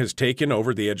establishment has taken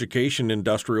over the education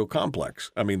industrial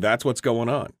complex. I mean, that's what's going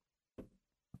on.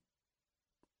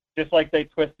 Just like they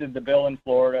twisted the bill in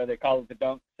Florida, they called it the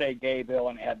Don't Say Gay bill,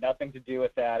 and it had nothing to do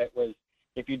with that. It was,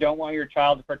 if you don't want your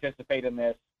child to participate in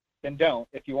this, then don't.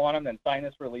 If you want them, then sign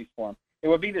this release form. It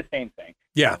would be the same thing.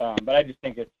 Yeah. But I just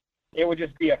think it would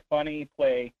just be a funny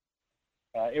play.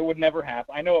 It would never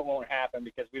happen. I know it won't happen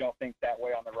because we don't think that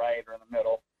way on the right or in the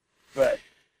middle. But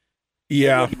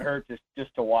yeah, it wouldn't hurt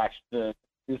just to watch the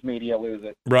news media lose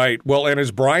it. Right. Well, and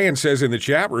as Brian says in the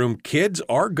chat room, kids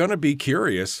are going to be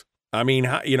curious. I mean,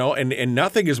 and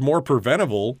nothing is more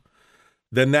preventable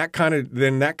than that kind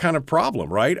of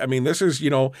problem, right? I mean, this is,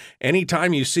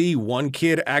 anytime you see one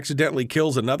kid accidentally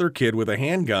kills another kid with a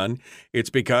handgun, it's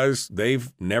because they've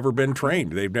never been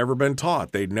trained. They've never been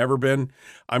taught. They've never been,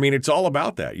 it's all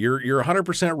about that. You're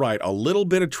 100% right. A little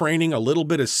bit of training, a little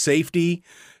bit of safety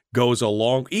goes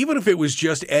along, even if it was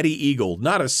just Eddie Eagle,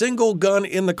 not a single gun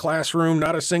in the classroom,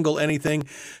 not a single anything,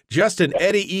 just an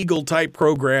Eddie Eagle type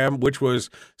program, which was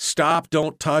stop,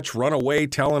 don't touch, run away,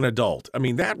 tell an adult. I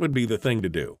mean, that would be the thing to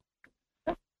do.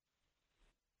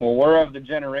 Well, we're of the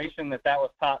generation that was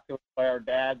taught to us by our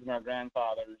dads and our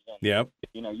grandfathers. And, Yep.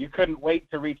 You couldn't wait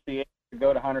to reach the age to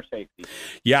go to hunter safety.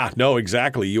 Yeah, no,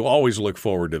 exactly. You always look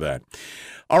forward to that.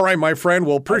 All right, my friend.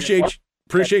 Well, appreciate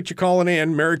you calling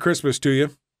in. Merry Christmas to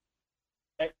you.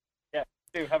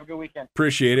 Have a good weekend.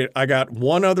 Appreciate it. I got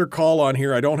one other call on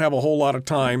here. I don't have a whole lot of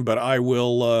time, but I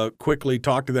will quickly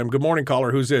talk to them. Good morning,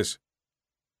 caller. Who's this?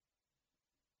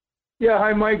 Yeah,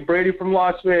 hi, Mike. Brady from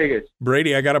Las Vegas.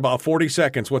 Brady, I got about 40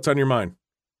 seconds. What's on your mind?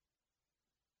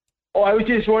 Oh, I was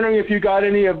just wondering if you got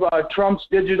any of Trump's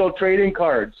digital trading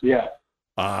cards. Yeah.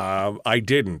 I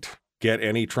didn't get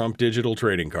any Trump digital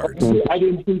trading cards. I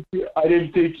didn't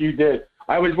think you did.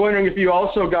 I was wondering if you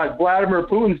also got Vladimir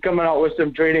Putin's coming out with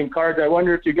some trading cards. I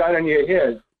wonder if you got any of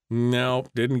his. No,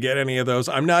 didn't get any of those.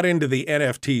 I'm not into the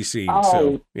NFT scene,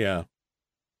 so yeah.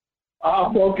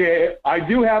 Okay. I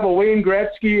do have a Wayne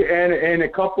Gretzky and a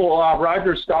couple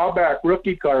Roger Staubach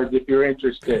rookie cards if you're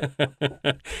interested.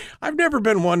 I've never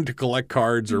been one to collect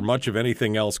cards or much of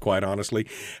anything else, quite honestly,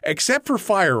 except for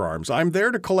firearms. I'm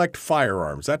there to collect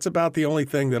firearms. That's about the only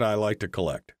thing that I like to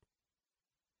collect.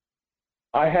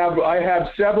 I have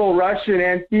several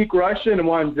antique Russian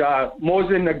ones,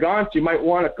 Mosin Nagant. You might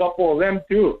want a couple of them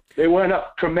too. They went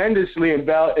up tremendously in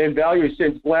value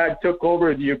since Vlad took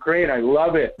over the Ukraine. I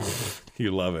love it.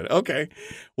 You love it. Okay.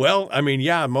 Well, I mean,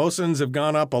 yeah, Mosins have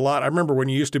gone up a lot. I remember when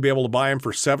you used to be able to buy them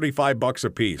for $75 a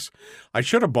piece. I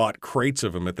should have bought crates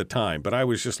of them at the time, but I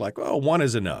was just like, oh, one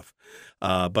is enough.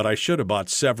 But I should have bought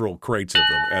several crates of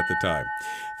them at the time.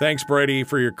 Thanks, Brady,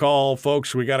 for your call.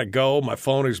 Folks, we got to go. My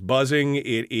phone is buzzing.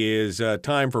 It is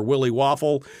time for Willie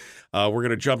Waffle. We're going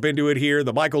to jump into it here.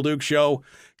 The Michael Duke Show.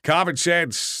 Common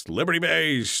sense,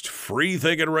 liberty-based,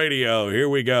 free-thinking radio. Here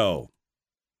we go.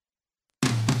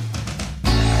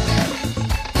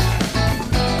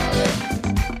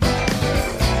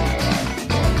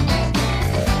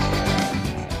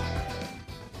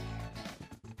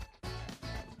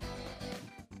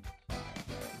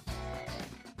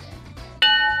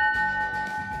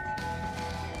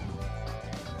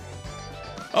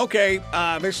 Okay,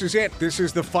 this is it. This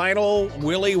is the final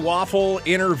Willie Waffle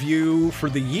interview for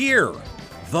the year.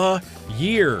 The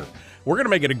year. We're going to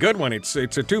make it a good one. It's a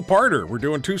two-parter. We're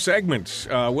doing two segments.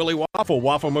 Willie Waffle,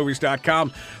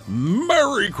 wafflemovies.com.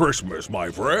 Merry Christmas,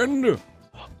 my friend.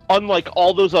 Unlike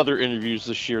all those other interviews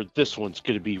this year, this one's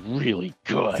going to be really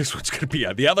good. This one's going to be,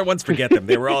 the other ones, forget them.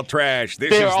 They were all trash.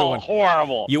 This They're is the all one.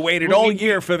 Horrible. You waited all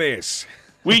year for this.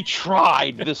 We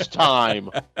tried this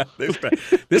time.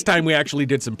 This time we actually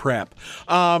did some prep.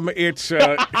 It's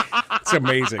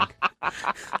amazing.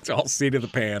 It's all seat of the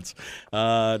pants.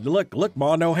 Look,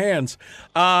 Ma, no hands.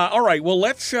 All right, well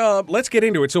let's get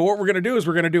into it. So what we're going to do is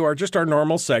we're going to do our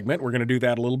normal segment. We're going to do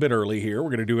that a little bit early here. We're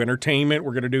going to do entertainment.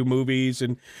 We're going to do movies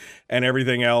and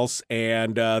everything else,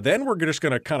 and then we're just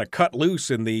going to kind of cut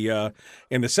loose in the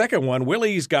second one.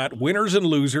 Willie's got winners and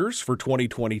losers for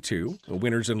 2022.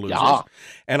 Winners and losers. Yeah.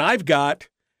 And I've got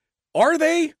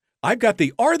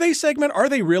the Are They segment. Are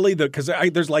they really because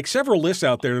there's like several lists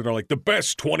out there that are like the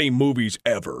best 20 movies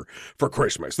ever for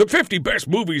Christmas, the 50 best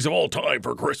movies of all time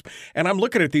for Christmas. And I'm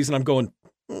looking at these and I'm going,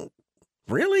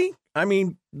 really? I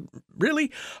mean,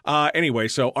 really? Anyway,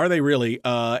 so are they really?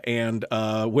 And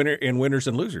winners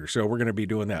and losers. So we're going to be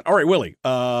doing that. All right, Willie,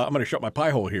 I'm going to shut my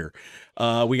pie hole here.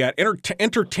 We got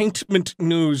entertainment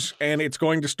news, and it's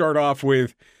going to start off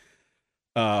with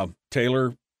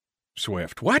Taylor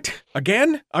Swift. What?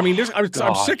 Again? I mean,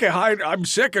 I'm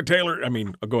sick of Taylor. I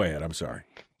mean, go ahead. I'm sorry.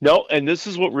 No, and this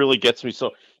is what really gets me.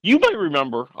 So you might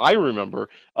remember, I remember,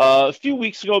 a few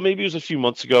weeks ago, maybe it was a few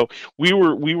months ago, we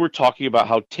were talking about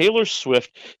how Taylor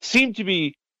Swift seemed to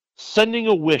be sending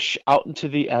a wish out into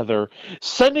the ether,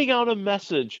 sending out a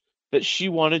message that she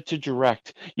wanted to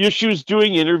direct. You know, she was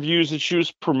doing interviews and she was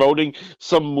promoting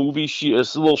some movie. A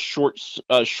little short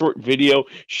video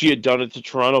she had done at the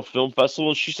Toronto Film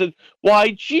Festival. And she said,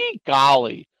 "Why, gee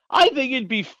golly, I think it'd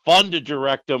be fun to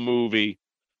direct a movie."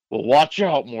 Well, watch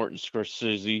out, Martin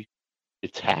Scorsese.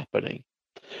 It's happening.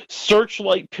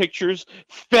 Searchlight Pictures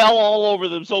fell all over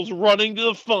themselves, running to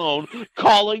the phone,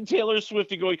 calling Taylor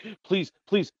Swift and going, please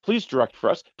direct for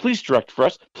us. Please direct for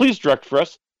us. Please direct for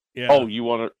us. Yeah. Oh, you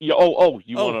want to?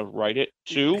 Want to write it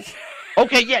too?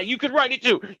 Okay, yeah, you could write it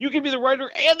too. You can be the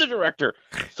writer and the director.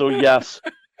 So yes,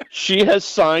 she has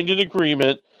signed an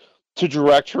agreement to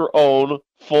direct her own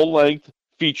full-length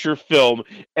feature film,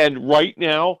 and right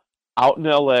now, out in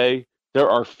LA, there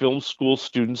are film school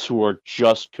students who are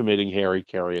just committing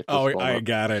harry-carry at this moment. I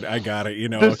got it. You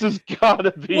know, this has got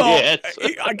to be it.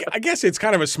 I guess it's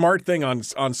kind of a smart thing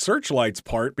on Searchlight's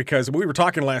part, because we were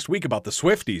talking last week about the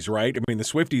Swifties, right? I mean, the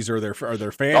Swifties are their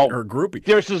fan or groupie.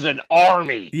 This is an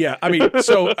army. Yeah, I mean,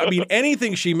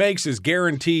 anything she makes is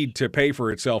guaranteed to pay for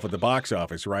itself at the box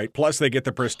office, right? Plus, they get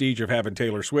the prestige of having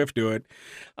Taylor Swift do it,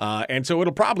 and so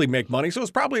it'll probably make money. So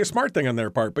it's probably a smart thing on their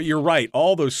part. But you're right,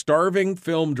 all those starving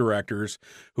film directors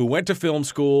who went to film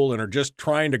school and are just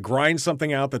trying to grind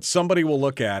something out that somebody will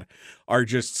look at are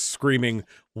just screaming,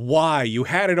 why? You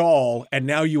had it all, and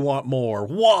now you want more.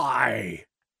 Why?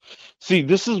 See,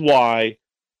 this is why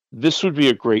this would be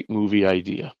a great movie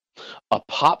idea. A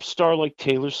pop star like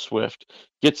Taylor Swift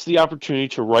gets the opportunity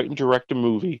to write and direct a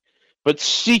movie, but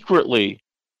secretly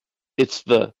it's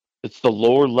the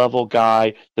lower level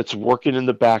guy that's working in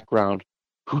the background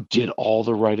who did all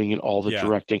the writing and all the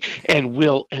directing. And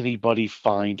will anybody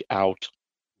find out?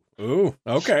 Ooh,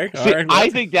 okay. All See, right. I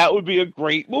think that would be a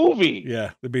great movie. Yeah,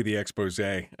 that'd be the expose.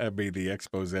 That'd be the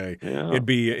expose. Yeah. It'd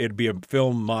be a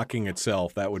film mocking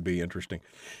itself. That would be interesting.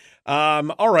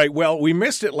 All right. Well, we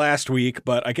missed it last week,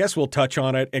 but I guess we'll touch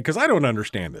on it because I don't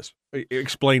understand this.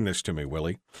 Explain this to me,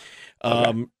 Willie.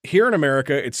 Here in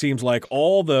America, it seems like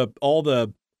all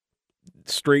the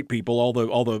straight people,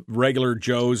 all the regular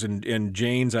Joes and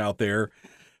Janes out there,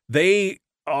 they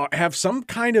have some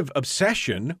kind of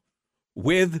obsession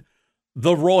with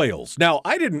the Royals. Now,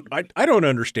 I don't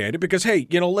understand it because, hey,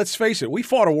 let's face it, we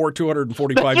fought a war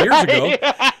 245 years ago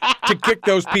to kick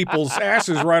those people's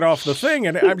asses right off the thing,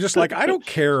 and I'm just like, I don't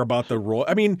care about the Royal.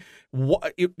 I mean,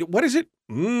 what is it?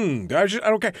 I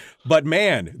don't care. But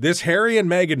man, this Harry and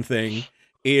Meghan thing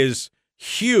is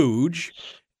huge.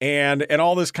 And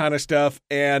all this kind of stuff,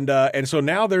 and so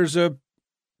now there's a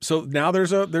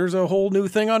whole new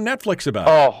thing on Netflix about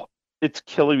it. Oh, it's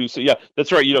killing me. So yeah,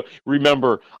 that's right.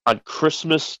 Remember on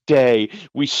Christmas Day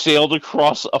we sailed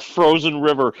across a frozen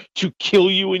river to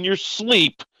kill you in your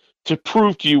sleep to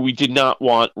prove to you we did not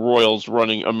want royals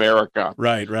running America.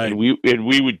 Right. And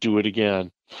we would do it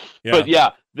again. Yeah. But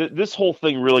yeah, this whole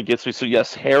thing really gets me. So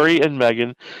yes, Harry and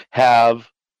Meghan have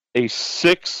a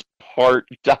 6-part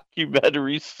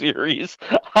documentary series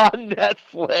on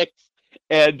Netflix,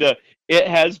 and it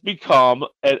has become,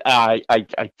 and I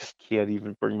just can't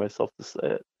even bring myself to say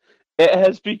it, it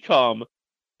has become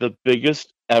the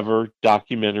biggest ever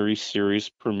documentary series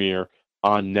premiere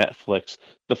on Netflix.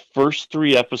 The first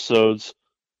 3 episodes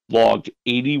logged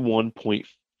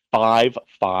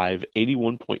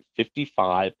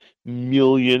 81.55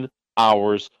 million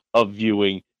hours of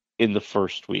viewing in the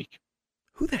first week.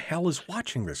 Who the hell is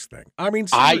watching this thing? I mean,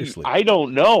 seriously. I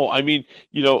don't know. I mean,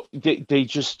 they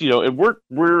just, and we're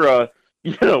going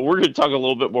to talk a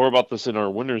little bit more about this in our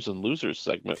winners and losers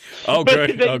segment. Oh,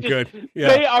 good. Good. Yeah.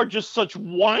 They are just such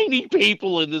whiny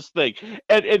people in this thing,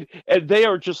 and they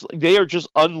are just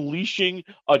unleashing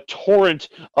a torrent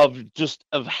of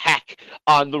heck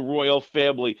on the royal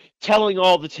family, telling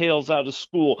all the tales out of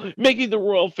school, making the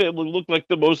royal family look like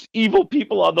the most evil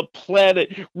people on the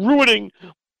planet, ruining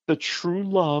the true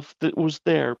love that was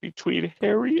there between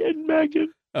Harry and Meghan.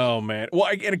 Oh man! Well,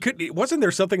 wasn't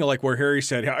there something like where Harry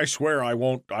said, "I swear I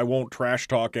won't trash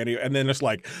talk any," and then it's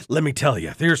like, "Let me tell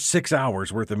you, there's 6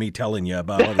 hours worth of me telling you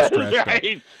about all this trash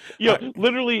right. talk."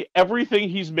 Literally everything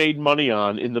he's made money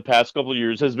on in the past couple of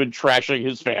years has been trashing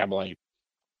his family.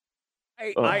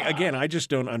 I just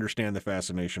don't understand the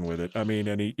fascination with it. I mean,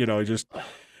 and he just.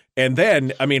 And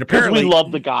then, I mean, apparently we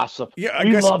love the gossip. Yeah, I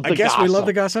guess we love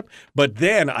the gossip. But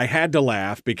then I had to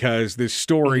laugh because this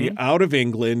story out of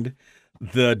England,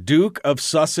 the Duke of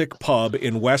Sussex pub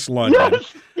in West London,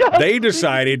 they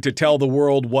decided to tell the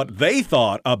world what they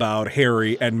thought about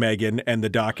Harry and Meghan and the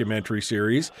documentary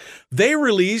series. They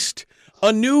released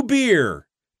a new beer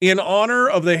in honor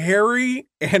of the Harry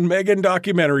and Meghan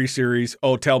documentary series.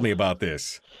 Oh, tell me about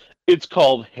this. It's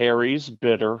called Harry's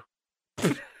Bitter.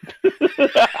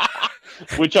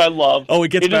 Which I love. Oh, it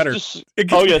gets better. Yes.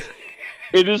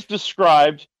 It is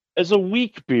described as a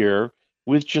weak beer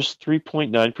with just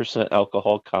 3.9%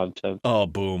 alcohol content. Oh,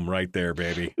 boom, right there,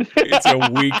 baby. It's a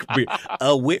weak beer.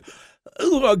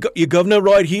 Your governor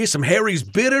right here, some Harry's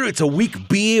Bitter. It's a weak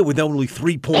beer with only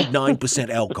 3.9%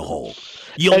 alcohol.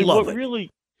 You'll love it.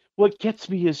 What gets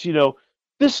me is,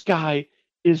 this guy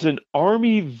is an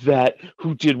army vet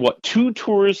who did 2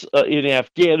 tours in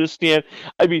Afghanistan.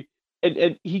 I mean,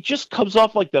 and he just comes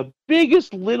off like the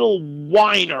biggest little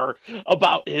whiner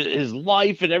about his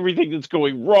life and everything that's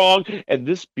going wrong. And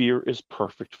this beer is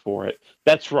perfect for it.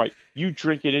 That's right. You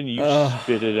drink it and you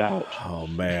spit it out. Oh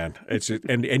man,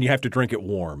 and you have to drink it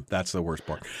warm. That's the worst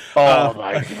part. Oh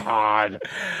my God!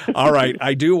 All right,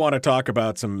 I do want to talk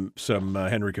about some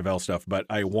Henry Cavill stuff, but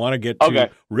I want to get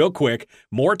to real quick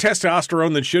more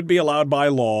testosterone than should be allowed by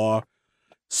law.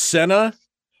 Senna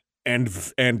and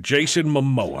Jason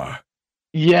Momoa.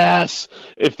 Yes,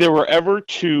 if there were ever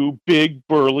two big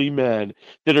burly men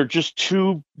that are just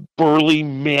too burly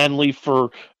manly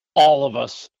for all of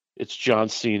us, it's John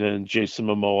Cena and Jason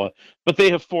Momoa. But they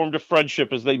have formed a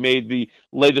friendship as they made the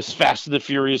latest Fast and the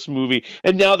Furious movie,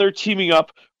 and now they're teaming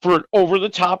up for an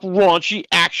over-the-top raunchy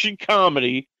action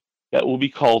comedy that will be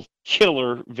called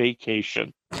Killer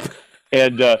Vacation.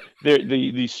 And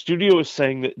the studio is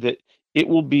saying that it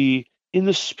will be in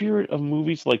the spirit of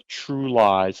movies like True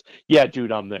Lies. Yeah,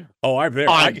 dude, I'm there. Oh, I'm there.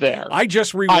 I'm there. I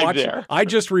just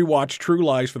rewatched True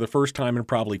Lies for the first time in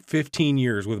probably 15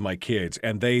 years with my kids,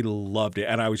 and they loved it.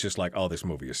 And I was just like, "Oh, this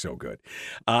movie is so good."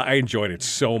 I enjoyed it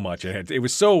so much. It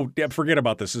was so, forget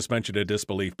about the suspension of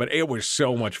disbelief, but it was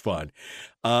so much fun.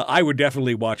 I would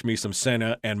definitely watch me some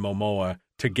Senna and Momoa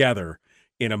together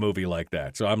in a movie like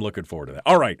that. So I'm looking forward to that.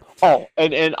 All right. Oh,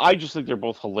 and I just think they're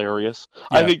both hilarious.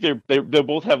 Yeah. I think they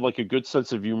both have like a good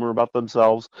sense of humor about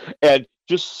themselves, and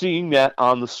just seeing that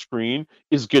on the screen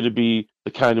is going to be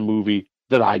the kind of movie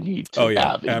that I need to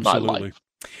have in my life.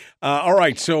 All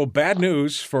right. So bad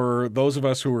news for those of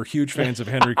us who are huge fans of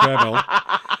Henry Cavill.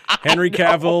 Henry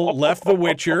Cavill left The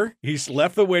Witcher. He's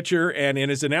left The Witcher, and in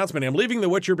his announcement, I'm leaving The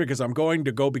Witcher because I'm going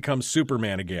to go become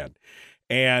Superman again.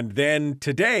 And then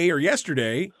today or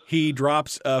yesterday, he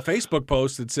drops a Facebook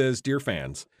post that says, "Dear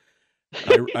fans,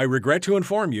 I regret to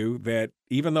inform you that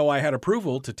even though I had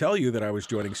approval to tell you that I was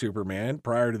joining Superman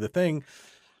prior to the thing,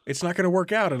 it's not going to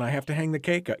work out, and I have to hang the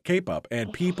cape up."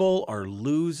 And people are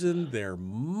losing their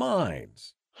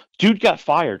minds. Dude got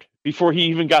fired before he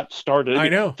even got started. I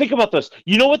know. Think about this.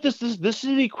 You know what this is? This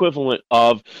is the equivalent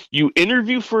of you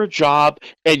interview for a job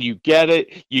and you get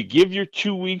it. You give your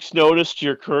 2 weeks notice to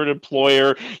your current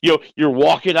employer. You're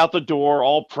walking out the door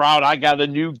all proud. I got a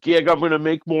new gig. I'm going to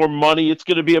make more money. It's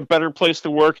going to be a better place to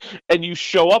work. And you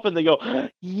show up and they go,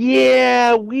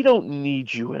 "Yeah, we don't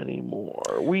need you anymore.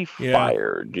 We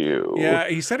fired you." Yeah,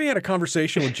 he said he had a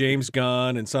conversation with James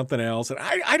Gunn and something else. And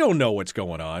I don't know what's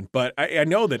going on, but I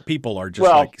know that people are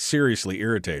just seriously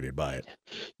irritated by it.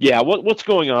 Yeah, what's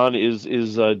going on is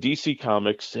DC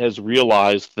Comics has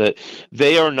realized that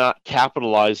they are not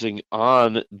capitalizing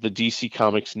on the DC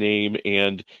Comics name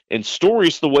and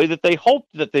stories the way that they hoped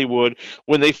that they would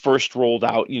when they first rolled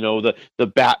out, the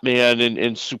Batman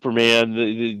and Superman,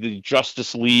 the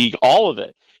Justice League, all of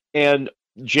it. And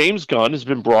James Gunn has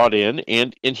been brought in,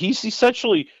 and he's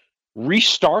essentially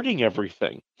restarting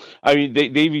everything. I mean,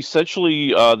 they've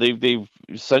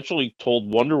essentially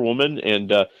told Wonder Woman and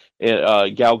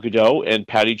Gal Gadot and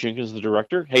Patty Jenkins, the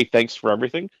director, "Hey, thanks for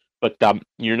everything, but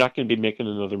you're not going to be making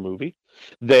another movie."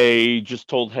 They just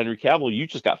told Henry Cavill, "You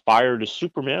just got fired as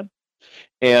Superman."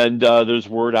 And there's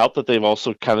word out that they've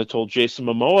also kind of told Jason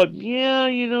Momoa, "Yeah,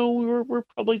 we're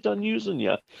probably done using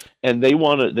you." And they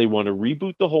want to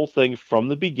reboot the whole thing from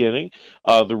the beginning.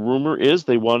 The rumor is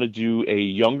they want to do a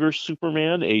younger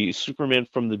Superman, a Superman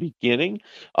from the beginning,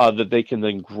 that they can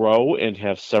then grow and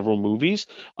have several movies.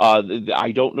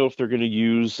 I don't know if they're going to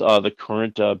use the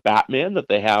current Batman that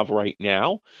they have right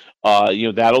now.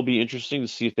 That'll be interesting to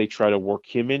see if they try to work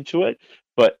him into it.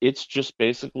 But it's just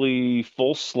basically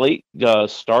full slate,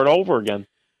 start over again.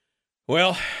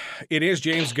 Well, it is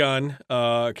James Gunn,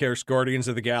 cares Guardians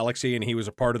of the Galaxy, and he was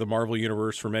a part of the Marvel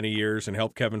Universe for many years and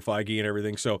helped Kevin Feige and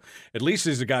everything. So at least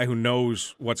he's a guy who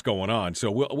knows what's going on. So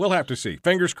we'll have to see.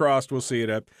 Fingers crossed, we'll see it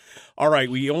up. All right,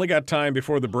 we only got time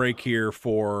before the break here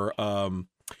for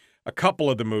a couple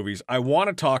of the movies. I want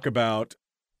to talk about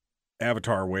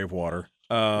Avatar: Way of Water.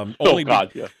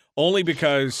 Only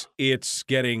because it's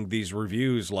getting these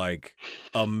reviews like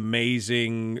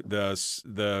amazing,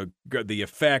 the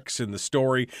effects and the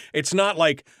story. It's not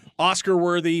like Oscar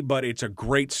worthy, but it's a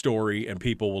great story and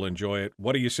people will enjoy it.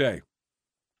 What do you say?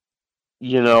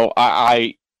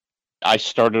 I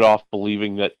started off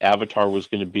believing that Avatar was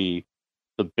going to be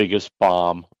the biggest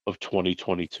bomb of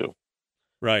 2022.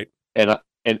 Right. And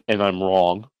I'm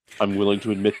wrong. I'm willing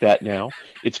to admit that now.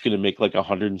 It's going to make like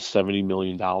 $170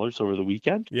 million over the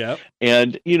weekend. Yeah.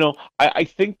 And, I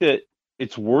think that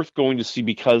it's worth going to see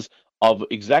because of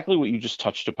exactly what you just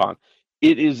touched upon.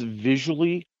 It is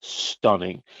visually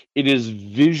stunning. It is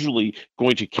visually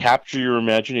going to capture your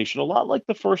imagination a lot like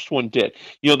the first one did.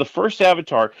 The first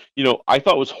Avatar, I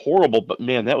thought was horrible, but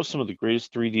man, that was some of the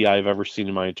greatest 3D I've ever seen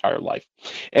in my entire life.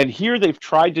 And here they've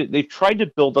tried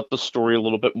to build up the story a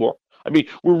little bit more. I mean,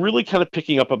 we're really kind of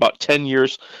picking up about 10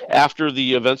 years after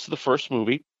the events of the first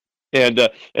movie. And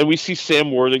we see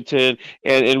Sam Worthington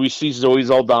and we see Zoe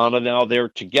Saldana now. They're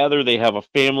together. They have a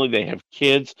family. They have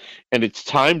kids. And it's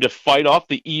time to fight off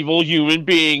the evil human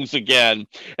beings again.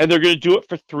 And they're going to do it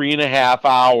for 3.5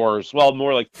 hours. Well,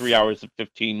 more like 3 hours and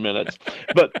 15 minutes.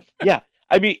 But yeah,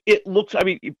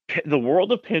 the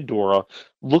world of Pandora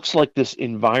looks like this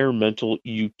environmental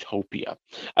utopia.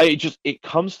 It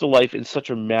comes to life in such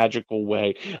a magical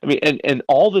way. I mean, and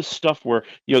all this stuff where,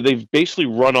 they've basically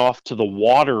run off to the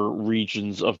water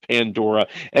regions of Pandora,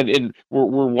 and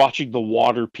we're watching the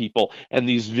water people and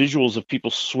these visuals of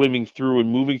people swimming through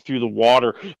and moving through the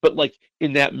water, but like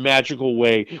in that magical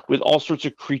way with all sorts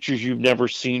of creatures you've never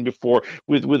seen before,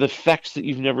 with effects that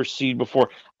you've never seen before.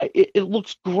 It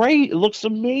looks great. It looks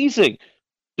amazing.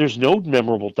 There's no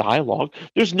memorable dialogue.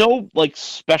 There's no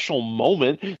special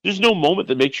moment. There's no moment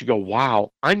that makes you go,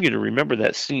 wow, I'm going to remember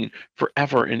that scene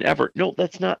forever and ever. No,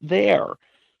 that's not there.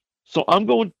 So I'm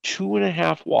going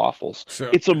 2.5 waffles. So,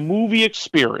 it's a movie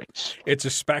experience. It's a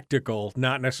spectacle,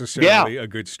 not necessarily a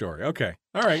good story. Okay.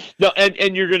 All right. No,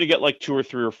 and you're going to get 2 or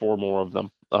 3 or 4 more of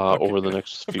them over the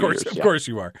next few years. Of course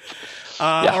you are.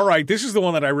 All right. This is the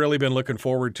one that I've really been looking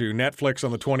forward to. Netflix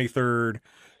on the 23rd.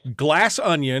 Glass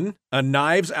Onion, a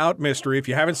Knives Out mystery. If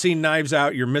you haven't seen Knives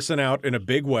Out, you're missing out in a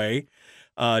big way.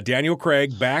 Daniel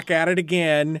Craig back at it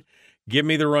again. Give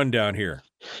me the rundown here.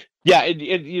 Yeah,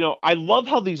 and I love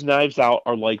how these Knives Out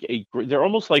are they're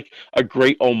almost like a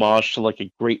great homage to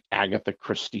a great Agatha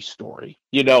Christie story.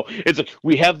 It's like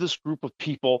we have this group of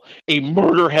people, a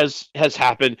murder has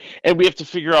happened, and we have to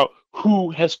figure out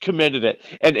who has committed it.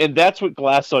 And that's what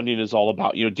Glass Onion is all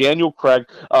about. Daniel Craig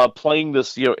playing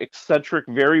this, eccentric,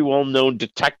 very well-known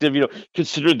detective,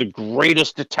 considered the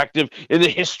greatest detective in the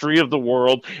history of the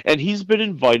world. And he's been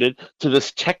invited to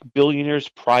this tech billionaire's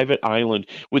private island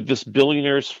with this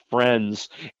billionaire's friends.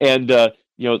 And, of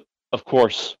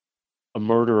course, a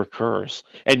murder occurs.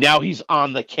 And now he's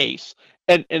on the case.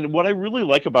 And what I really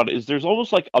like about it is there's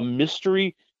almost like a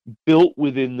mystery built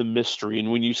within the mystery,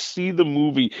 and when you see the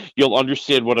movie you'll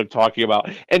understand what I'm talking about.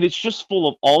 And it's just full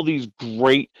of all these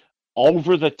great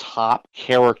over the top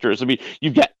characters. I mean,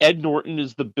 you've got Ed Norton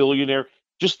as the billionaire.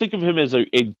 Just think of him as a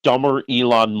dumber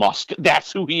Elon Musk.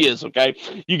 That's who he is, okay?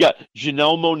 You got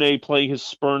Janelle Monáe playing his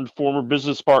spurned former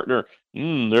business partner.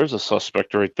 There's a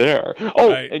suspect right there. Oh,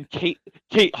 right. And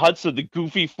Kate Hudson, the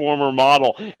goofy former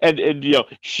model, and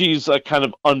she's kind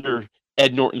of under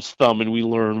Ed Norton's thumb, and we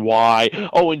learn why.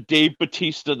 Oh, and Dave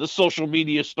Bautista, the social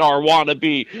media star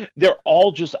wannabe. They're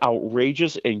all just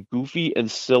outrageous and goofy and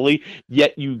silly,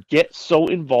 yet you get so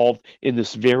involved in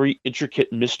this very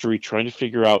intricate mystery trying to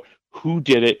figure out who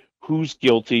did it, who's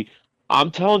guilty. I'm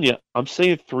telling you, I'm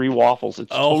saying 3 waffles.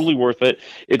 It's totally worth it.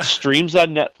 It streams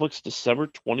on Netflix December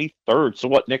 23rd. So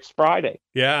what, next Friday?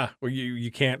 Yeah. Well, you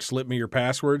can't slip me your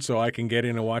password so I can get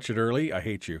in and watch it early? I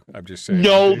hate you. I'm just saying.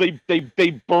 No,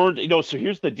 they burned. So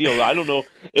here's the deal. I don't know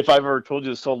if I've ever told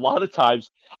you this. So a lot of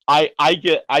times I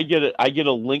get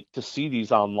a link to see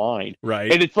these online.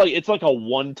 Right. And it's like a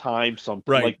one-time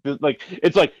something. Right. Like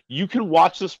it's like you can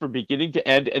watch this from beginning to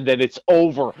end and then it's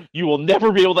over. You will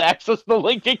never be able to access the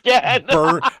link again.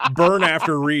 Burn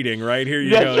after reading, right? Here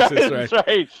you go. That's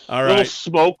right. All right. Little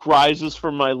smoke rises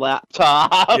from my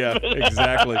laptop. Yeah,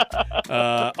 exactly.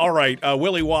 All right.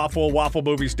 Willie Waffle,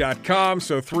 wafflemovies.com.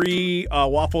 So 3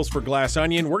 waffles for Glass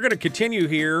Onion. We're going to continue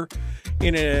here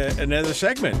in another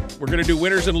segment. We're going to do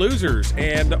winners and losers.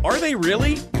 And are they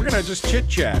really? We're going to just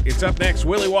chit-chat. It's up next.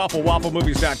 Willie Waffle,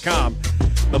 wafflemovies.com.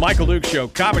 The Michael Duke Show.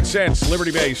 Common sense,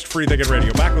 liberty-based, free-thinking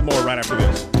radio. Back with more right after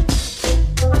this.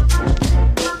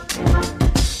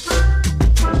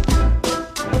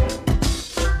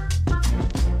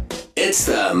 It's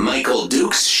the Michael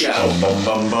Dukes Show.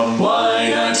 Why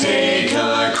not take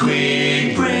a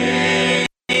quick break?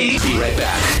 Be right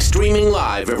back. Streaming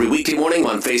live every weekday morning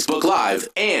on Facebook Live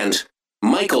and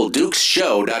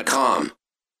MichaelDukesShow.com.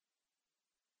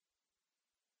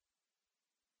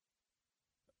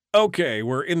 Okay,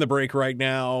 we're in the break right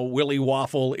now. Willie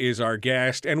Waffle is our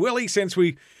guest. And Willie, since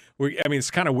I mean,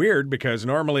 it's kind of weird because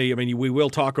normally, I mean, we will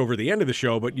talk over the end of the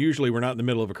show, but usually we're not in the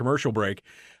middle of a commercial break.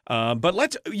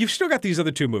 But you've still got these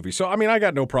other 2 movies. So, I mean, I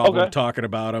got no problem talking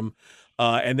about them.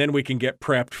 And then we can get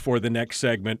prepped for the next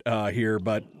segment here.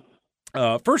 But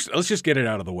first, let's just get it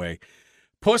out of the way.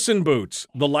 Puss in Boots,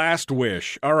 The Last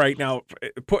Wish. All right, now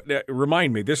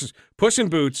remind me. This is Puss in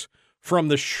Boots from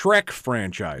the Shrek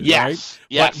franchise, right?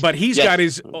 Yes. But he's got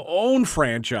his own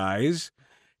franchise,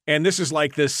 and this is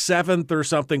like the 7th or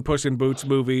something Puss in Boots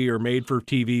movie or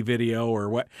made-for-TV video or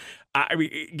what? I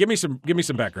mean, give me some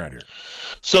background here.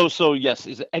 So yes,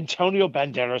 Antonio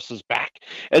Banderas is back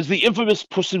as the infamous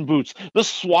Puss in Boots, the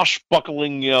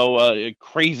swashbuckling,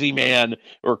 crazy man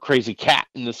or crazy cat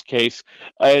in this case,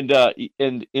 and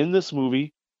in this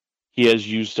movie, he has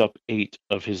used up 8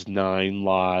 of his 9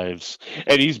 lives,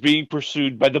 and he's being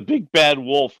pursued by the big bad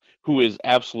wolf, who is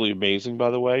absolutely amazing, by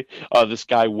the way. This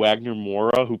guy, Wagner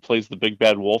Moura, who plays the big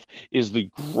bad wolf, is the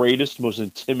greatest, most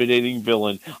intimidating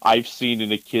villain I've seen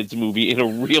in a kid's movie in a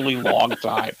really long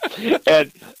time.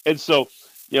 And so,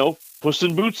 Puss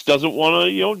in Boots doesn't want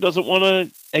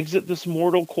to exit this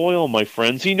mortal coil, my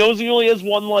friends. He knows he only has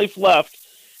 1 life left,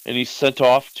 and he's sent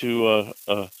off to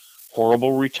a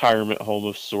horrible retirement home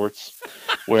of sorts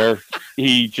where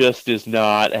he just is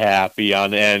not happy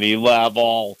on any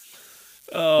level.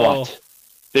 Oh. But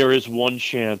there is one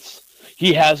chance.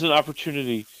 He has an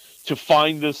opportunity to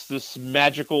find this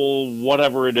magical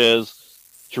whatever it is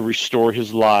to restore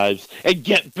his lives and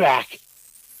get back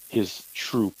his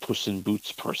true Puss in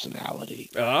Boots personality.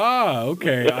 Ah,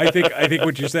 okay. I think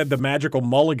what you said, the magical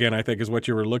mulligan, I think is what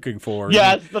you were looking for.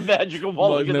 Yes, the magical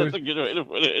mulligan. That's a good way to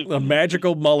put it. A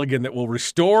magical mulligan that will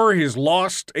restore his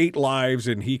lost 8 lives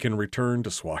and he can return to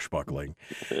swashbuckling.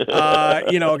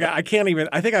 I can't even.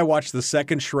 I think I watched the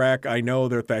second Shrek. I know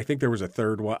that I think there was a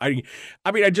third one. I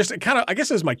guess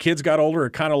as my kids got older,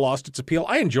 it kind of lost its appeal.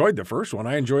 I enjoyed the first one.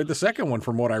 I enjoyed the second one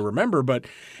from what I remember, but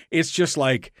it's just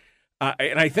like.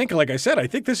 And I think, like I said, I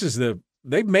think this is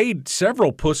they've made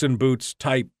several Puss in Boots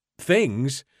type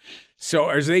things. So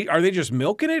are they just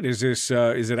milking it? Is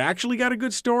it actually got a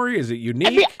good story? Is it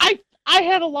unique? I mean, I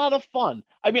had a lot of fun.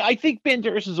 I mean, I think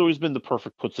Banderas has always been the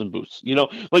perfect Puss in Boots.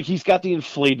 Like he's got the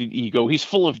inflated ego. He's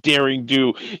full of daring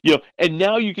do. And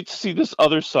now you get to see this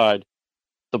other side.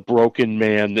 The broken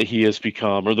man that he has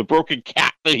become, or the broken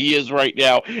cat that he is right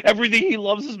now. Everything he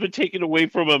loves has been taken away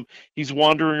from him. He's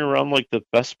wandering around like the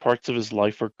best parts of his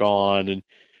life are gone, and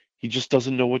he just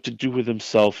doesn't know what to do with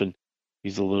himself, and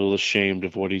he's a little ashamed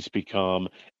of what he's become.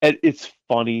 And it's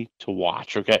funny to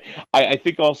watch, okay? I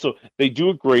think also they do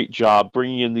a great job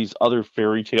bringing in these other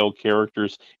fairy tale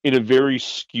characters in a very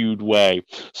skewed way.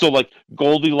 So, like,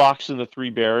 Goldilocks and the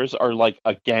 3 Bears are like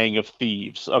a gang of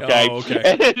thieves, okay? Oh, okay.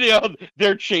 And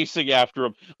they're chasing after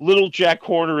him. Little Jack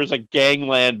Horner is a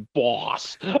gangland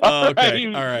boss. Oh, okay,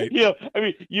 all right. I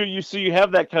mean, you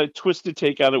have that kind of twisted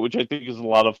take on it, which I think is a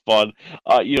lot of fun.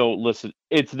 Listen,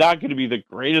 it's not going to be the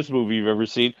greatest movie you've ever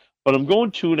seen, but I'm going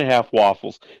 2.5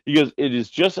 waffles because it is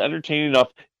just entertaining enough.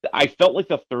 I felt like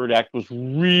the third act was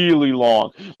really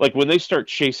long. Like when they start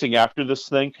chasing after this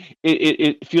thing,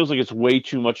 it feels like it's way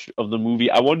too much of the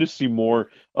movie. I wanted to see more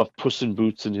of Puss in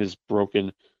Boots and his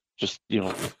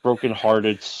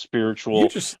broken-hearted spiritual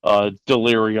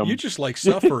delirium. You just like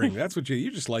suffering. That's what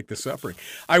you just like the suffering.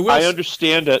 I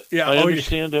understand it. Yeah, I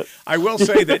understand it. I will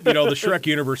say that the Shrek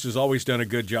universe has always done a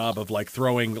good job of like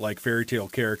throwing like fairy tale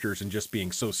characters and just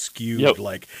being so skewed. Yep.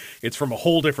 Like it's from a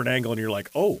whole different angle, and you're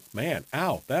like, oh man,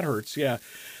 ow, that hurts. Yeah.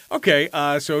 Okay.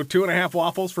 So 2.5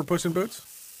 waffles for Puss in Boots.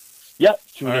 Yep,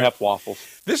 2.5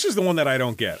 waffles. This is the one that I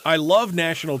don't get. I love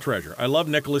National Treasure. I love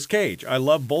Nicolas Cage. I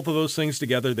love both of those things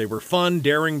together. They were fun,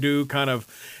 daring-do kind of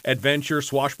adventure,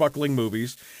 swashbuckling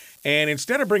movies. And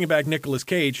instead of bringing back Nicolas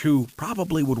Cage, who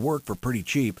probably would work for pretty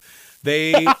cheap,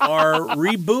 they are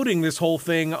rebooting this whole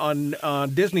thing on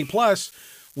Disney Plus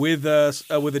with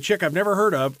a chick I've never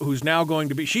heard of, who's now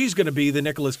she's going to be the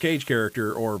Nicolas Cage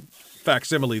character or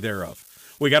facsimile thereof.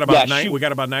 We got about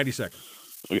 90 seconds.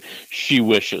 She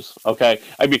wishes. Okay,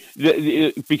 I mean,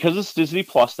 because it's Disney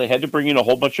Plus, they had to bring in a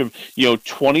whole bunch of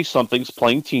 20-somethings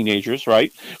playing teenagers,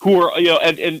 right? Who are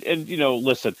and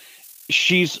listen.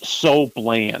 She's so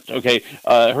bland. Okay,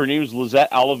 her name is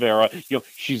Lizette Oliveira.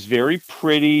 She's very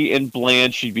pretty and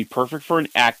bland. She'd be perfect for an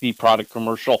Acne product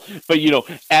commercial. But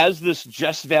as this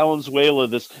Jess Valenzuela,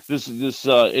 this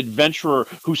adventurer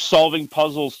who's solving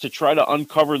puzzles to try to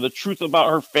uncover the truth about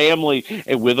her family,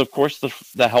 and with, of course,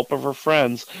 the help of her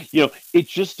friends, it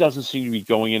just doesn't seem to be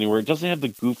going anywhere. It doesn't have the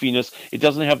goofiness. It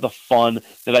doesn't have the fun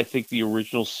that I think the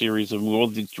original series of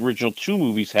the original 2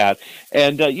 movies had.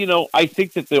 And I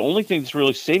think that the only thing that's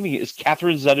really saving it is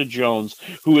Catherine Zeta-Jones,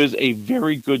 who is a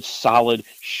very good, solid,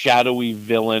 shadowy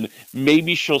villain.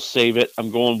 Maybe she'll save it. I'm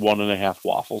going 1.5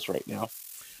 waffles right now.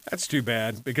 That's too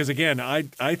bad because, again, I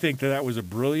think that was a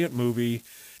brilliant movie.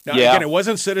 Now, again, it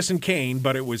wasn't Citizen Kane,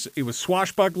 but it was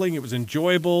swashbuckling. It was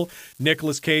enjoyable.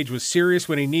 Nicolas Cage was serious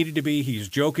when he needed to be. He's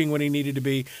joking when he needed to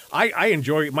be. I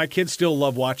enjoy it. My kids still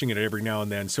love watching it every now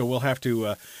and then, so we'll have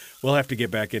to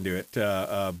get back into it.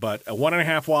 But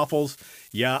 1.5 waffles,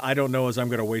 yeah, I don't know as I'm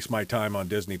going to waste my time on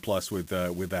Disney Plus with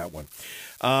that one.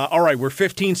 All right, we're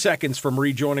 15 seconds from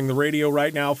rejoining the radio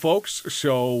right now, folks.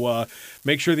 So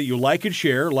make sure that you like and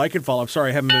share, like and follow. I'm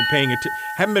sorry, I haven't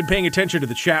been paying attention to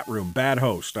the chat room. Bad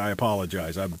host. I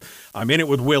apologize. I'm in it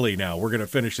with Willie now. We're going to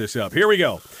finish this up. Here we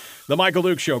go. The Michael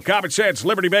Duke Show. Common sense,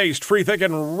 liberty-based,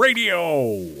 free-thinking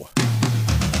radio.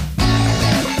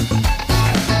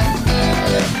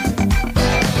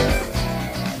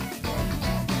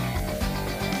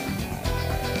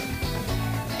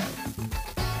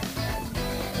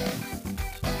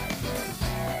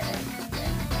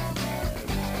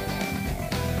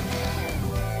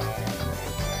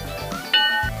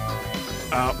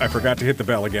 I forgot to hit the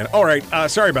bell again. All right,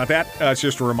 sorry about that. It's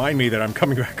just to remind me that I'm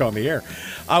coming back on the air.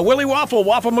 Willie Waffle,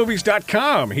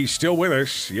 wafflemovies.com. He's still with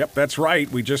us. Yep, that's right.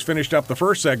 We just finished up the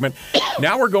first segment.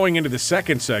 Now we're going into the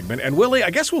second segment. And Willie,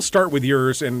 I guess we'll start with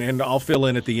yours, and I'll fill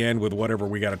in at the end with whatever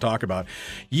we got to talk about.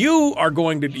 You are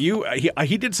going to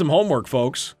he did some homework,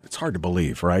 folks. It's hard to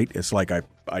believe, right? It's like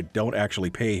I don't actually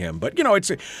pay him. But,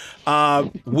 it's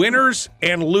winners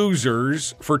and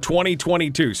losers for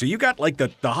 2022. So you got like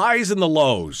the highs and the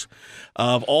lows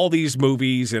of all these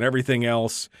movies and everything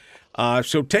else.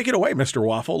 So take it away, Mr.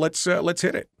 Waffle. Let's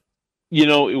hit it.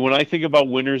 When I think about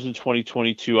winners in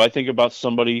 2022, I think about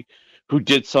somebody who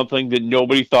did something that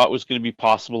nobody thought was going to be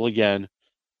possible again.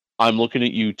 I'm looking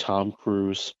at you, Tom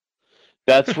Cruise.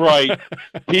 That's right.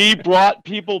 He brought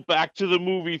people back to the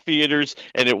movie theaters,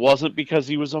 and it wasn't because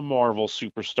he was a Marvel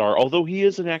superstar, although he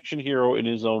is an action hero in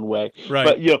his own way. Right.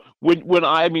 But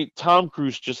when Tom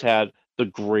Cruise just had the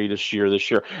greatest year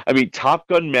this year. I mean, Top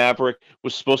Gun Maverick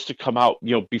was supposed to come out,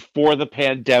 before the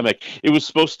pandemic. It was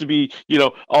supposed to be,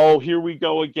 oh, here we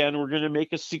go again. We're going to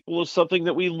make a sequel of something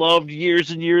that we loved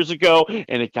years and years ago.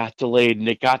 And it got delayed and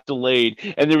it got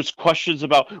delayed. And there was questions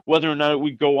about whether or not it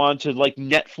would go on to like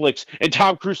Netflix. And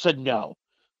Tom Cruise said, no,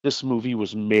 this movie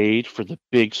was made for the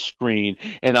big screen.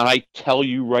 And I tell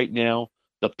you right now,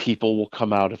 the people will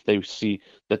come out if they see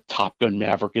that Top Gun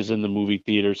Maverick is in the movie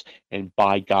theaters, and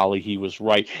by golly, he was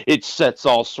right. It sets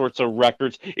all sorts of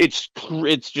records. It's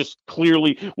just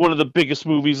clearly one of the biggest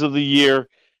movies of the year,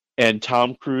 and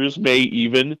Tom Cruise may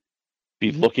even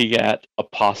be looking at a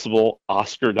possible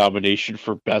Oscar nomination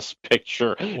for Best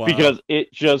Picture. Wow. Because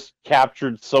it just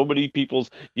captured so many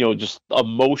people's, just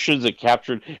emotions. It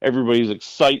captured everybody's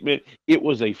excitement. It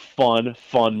was a fun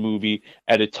movie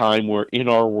at a time where in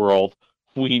our world,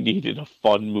 we needed a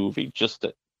fun movie just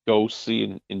to go see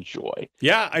and enjoy.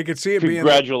 Yeah, I could see it.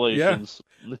 Congratulations.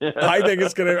 Yeah. I think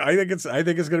it's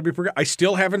gonna be. I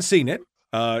still haven't seen it,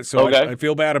 so okay. I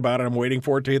feel bad about it. I'm waiting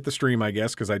for it to hit the stream, I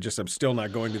guess, because I'm still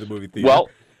not going to the movie theater. Well,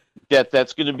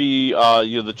 that's going to be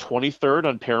the 23rd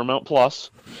on Paramount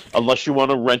Plus. Unless you want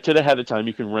to rent it ahead of time,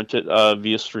 you can rent it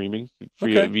via streaming,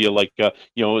 via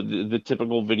the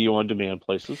typical video on demand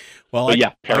places. Well,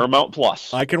 Paramount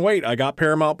Plus. I can wait. I got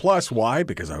Paramount Plus. Why?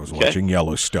 Because I was watching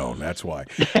Yellowstone. That's why.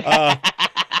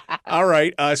 All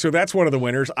right, so that's one of the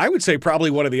winners. I would say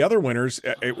probably one of the other winners,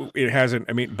 it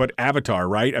hasn't, but Avatar,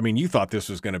 right? You thought this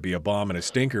was going to be a bomb and a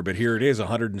stinker, but here it is,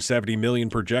 $170 million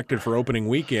projected for opening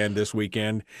weekend this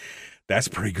weekend. That's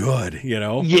pretty good,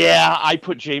 Yeah, I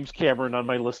put James Cameron on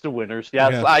my list of winners.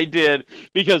 Yes, yeah. I did.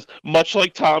 Because much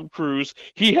like Tom Cruise,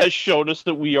 he has shown us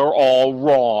that we are all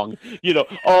wrong.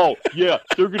 Oh, yeah,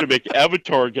 they're going to make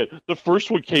Avatar again. The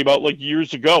first one came out like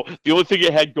years ago. The only thing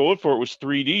it had going for it was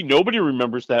 3D. Nobody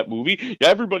remembers that movie.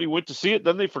 Everybody went to see it,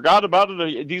 then they forgot about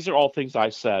it. These are all things I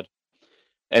said.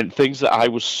 And things that I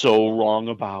was so wrong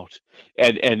about.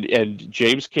 And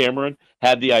James Cameron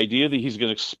had the idea that he's going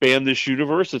to expand this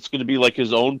universe. It's going to be like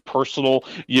his own personal,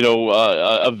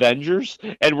 Avengers.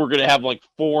 And we're going to have like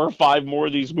 4 or 5 more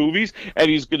of these movies. And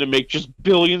he's going to make just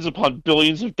billions upon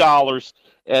billions of dollars.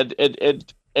 And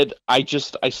I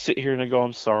sit here and I go,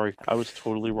 I'm sorry. I was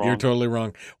totally wrong. You're totally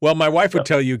wrong. Well, my wife would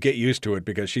tell you get used to it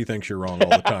because she thinks you're wrong all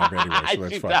the time anyway,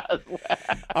 so that's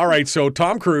fine. All right, so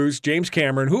Tom Cruise, James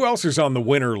Cameron. Who else is on the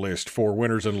winner list for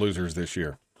winners and losers this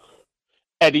year?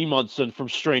 Eddie Munson from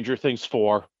Stranger Things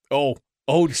 4. Oh,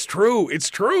 it's true. It's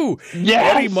true.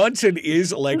 Yes! Eddie Munson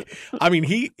is like,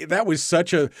 that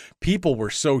was people were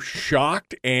so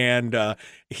shocked, and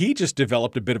he just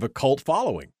developed a bit of a cult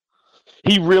following.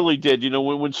 He really did.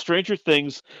 When Stranger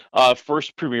Things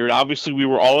first premiered, obviously we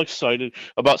were all excited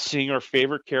about seeing our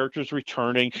favorite characters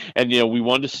returning, and we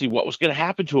wanted to see what was going to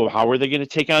happen to them. How are they going to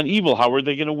take on evil? How are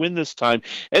they going to win this time?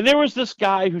 And there was this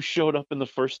guy who showed up in the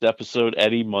first episode,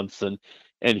 Eddie Munson,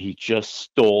 and he just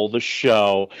stole the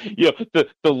show. The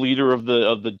leader of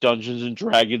the Dungeons and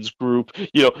Dragons group.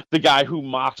 The guy who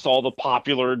mocks all the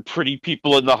popular and pretty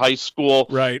people in the high school.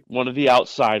 Right. One of the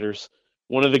outsiders.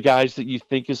 One of the guys that you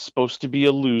think is supposed to be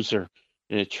a loser.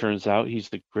 And it turns out he's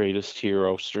the greatest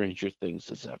hero Stranger Things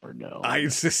has ever known.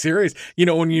 It's just serious.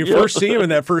 When you first see him in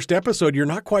that first episode, you're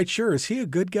not quite sure, is he a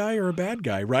good guy or a bad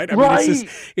guy, right? I mean,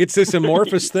 it's this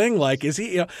amorphous thing, like, is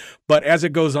he? But as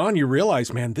it goes on, you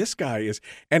realize, man, this guy is,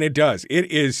 and it does.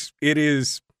 It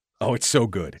is. Oh, it's so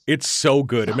good. It's so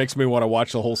good. It makes me want to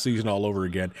watch the whole season all over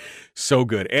again. So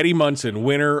good. Eddie Munson,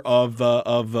 winner of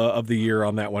the year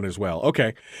on that one as well.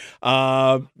 Okay.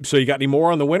 So you got any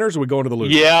more on the winners, or we go into the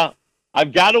losers? Yeah,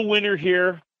 I've got a winner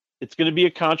here. It's going to be a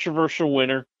controversial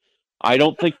winner. I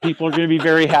don't think people are going to be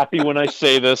very happy when I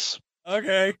say this.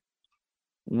 Okay.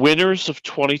 Winners of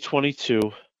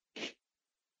 2022,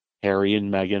 Harry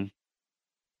and Meghan.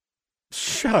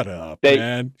 Shut up,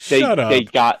 man. Shut up.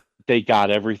 They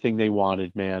got everything they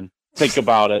wanted, man. Think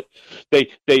about it.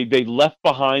 They left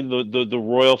behind the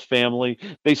royal family.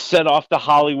 They set off to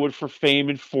Hollywood for fame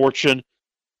and fortune,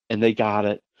 and they got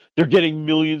it. They're getting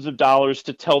millions of dollars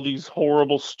to tell these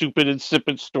horrible, stupid,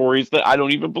 insipid stories that I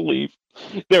don't even believe.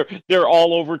 They're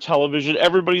all over television.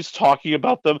 Everybody's talking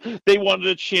about them. They wanted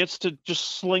a chance to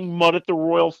just sling mud at the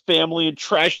royal family and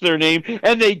trash their name,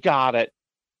 and they got it.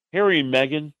 Harry and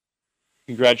Meghan,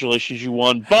 congratulations, you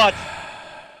won. But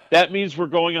that means we're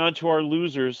going on to our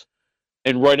losers.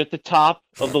 And right at the top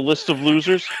of the list of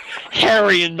losers,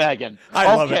 Harry and Meghan.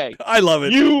 I love it. I love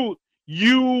it.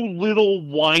 You little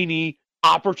whiny,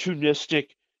 opportunistic,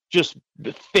 just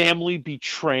family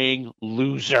betraying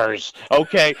losers.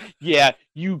 Okay? Yeah,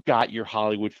 you got your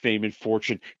Hollywood fame and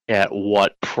fortune. At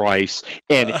what price?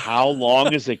 And how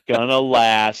long is it gonna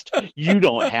last? You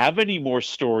don't have any more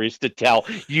stories to tell.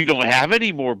 You don't have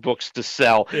any more books to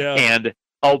sell. Yeah. And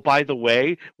oh, by the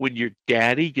way, when your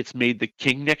daddy gets made the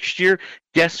king next year,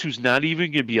 guess who's not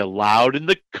even going to be allowed in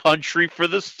the country for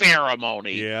the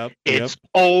ceremony? Yep. It's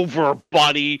over,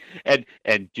 buddy. And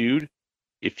dude,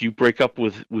 if you break up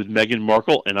with Meghan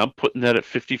Markle, and I'm putting that at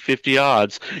 50-50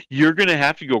 odds, you're going to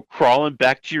have to go crawling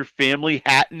back to your family,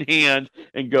 hat in hand,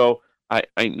 and go,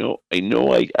 I know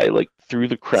I like threw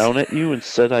the crown at you and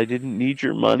said I didn't need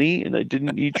your money and I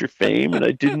didn't need your fame and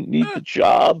I didn't need the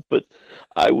job, but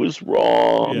I was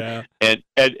wrong. Yeah. And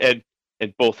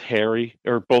both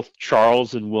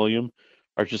Charles and William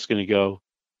are just going to go,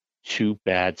 too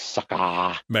bad,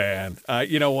 sucker. Man,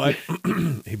 you know what?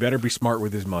 He better be smart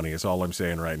with his money. Is all I'm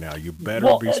saying right now. You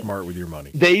better be smart with your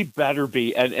money. They better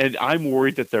be, and I'm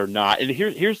worried that they're not. And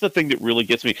here's the thing that really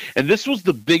gets me. And this was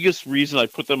the biggest reason I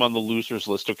put them on the losers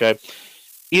list. Okay,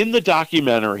 in the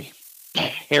documentary,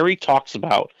 Harry talks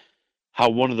about how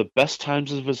one of the best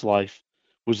times of his life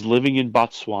was living in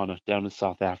Botswana, down in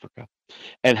South Africa,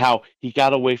 and how he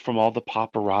got away from all the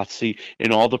paparazzi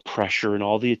and all the pressure and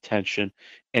all the attention,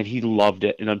 and he loved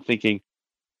it. And I'm thinking,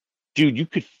 dude, you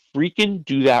could freaking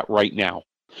do that right now.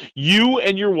 You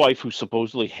and your wife, who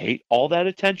supposedly hate all that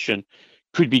attention,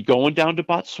 could be going down to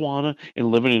Botswana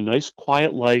and living a nice,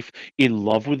 quiet life, in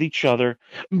love with each other.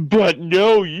 But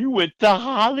no, you went to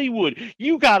Hollywood.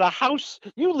 You got a house.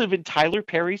 You live in Tyler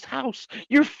Perry's house.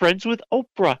 You're friends with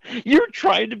Oprah. You're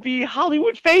trying to be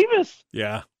Hollywood famous.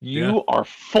 Yeah. You are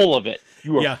full of it.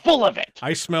 You are full of it.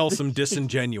 I smell some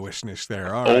disingenuousness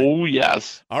there. All right. Oh,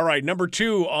 yes. All right. Number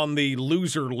 2 on the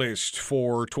loser list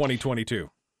for 2022.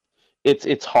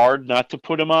 It's hard not to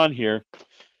put him on here.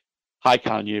 Hi,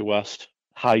 Kanye West.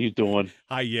 How you doing?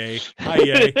 Hi, Ye. Hi,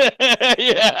 Ye.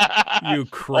 Yeah. You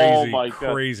crazy, Oh, my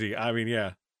God. crazy. I mean,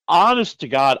 yeah. Honest to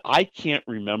God, I can't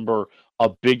remember a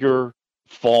bigger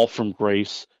fall from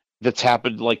grace that's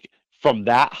happened like from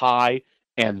that high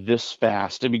and this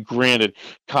fast. I mean, granted,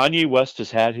 Kanye West has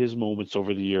had his moments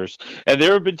over the years, and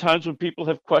there have been times when people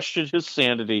have questioned his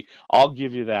sanity. I'll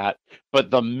give you that. But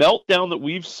the meltdown that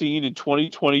we've seen in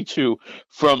 2022,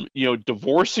 from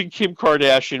divorcing Kim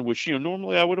Kardashian, which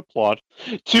normally I would applaud,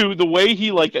 to the way he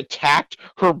attacked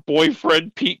her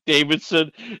boyfriend Pete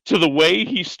Davidson, to the way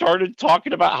he started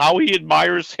talking about how he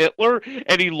admires Hitler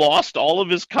and he lost all of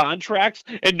his contracts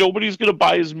and nobody's going to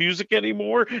buy his music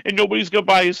anymore and nobody's going to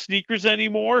buy his sneakers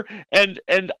anymore. And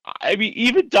I mean,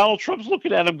 even Donald Trump's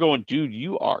looking at him going, dude,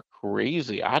 you are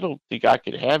crazy. I don't think I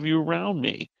could have you around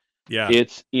me. Yeah,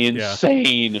 it's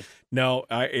insane. No,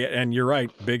 and you're right.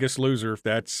 Biggest loser.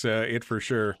 That's it for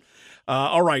sure.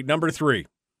 All right, number 3.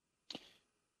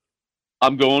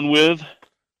 I'm going with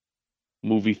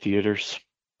movie theaters.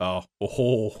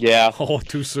 Oh, yeah. Oh,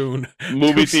 too soon.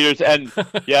 Movie theaters, and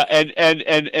yeah,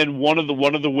 and one of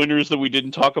the winners that we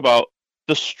didn't talk about,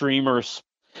 the streamers.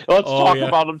 Let's talk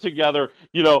about them together.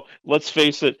 Let's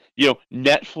face it.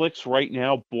 Netflix right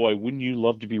now, boy, wouldn't you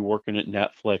love to be working at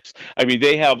Netflix? I mean,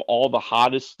 they have all the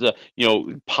hottest,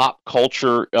 pop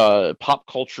culture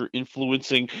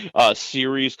influencing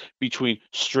series between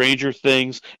Stranger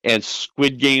Things and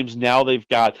Squid Games. Now they've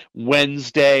got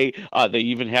Wednesday. They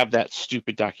even have that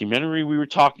stupid documentary we were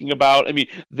talking about. I mean,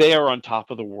 they are on top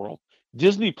of the world.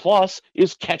 Disney Plus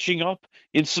is catching up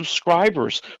in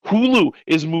subscribers. Hulu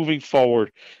is moving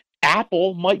forward.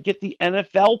 Apple might get the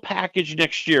NFL package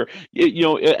next year.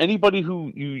 Anybody who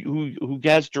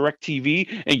has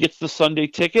DirecTV and gets the Sunday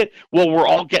ticket, well, we're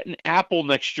all getting Apple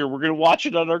next year. We're going to watch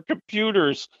it on our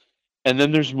computers. And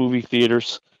then there's movie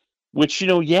theaters, which,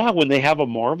 when they have a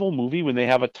Marvel movie, when they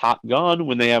have a Top Gun,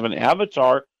 when they have an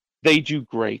Avatar, they do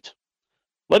great.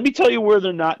 Let me tell you where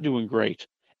they're not doing great.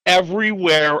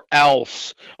 Everywhere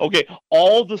else. Okay,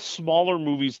 all the smaller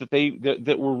movies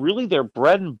that were really their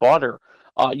bread and butter,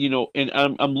 and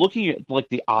I'm looking at like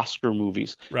the Oscar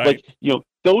movies. Right. Like,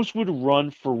 those would run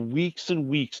for weeks and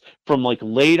weeks from like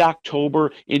late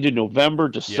October into November,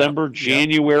 December,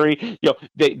 January.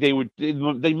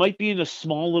 They might be in a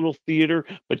small little theater,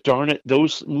 but darn it,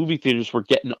 those movie theaters were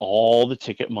getting all the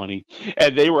ticket money,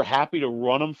 and they were happy to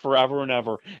run them forever and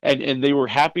ever. And they were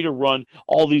happy to run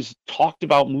all these talked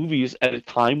about movies at a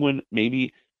time when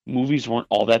maybe movies weren't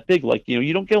all that big. Like,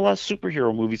 you don't get a lot of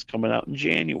superhero movies coming out in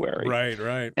January.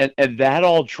 Right. And that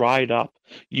all dried up.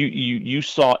 You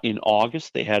saw in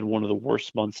August they had one of the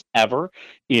worst months ever.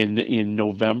 In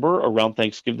November around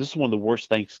Thanksgiving, this is one of the worst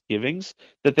Thanksgivings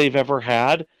that they've ever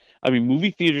had. I mean,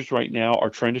 movie theaters right now are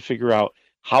trying to figure out,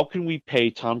 how can we pay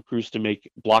Tom Cruise to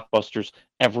make blockbusters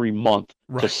every month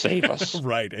to save us?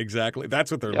 Right, exactly.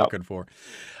 That's what they're looking for.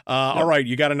 All right,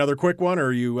 you got another quick one, or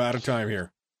are you out of time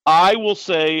here? I will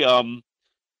say, of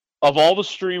all the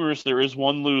streamers, there is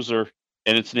one loser,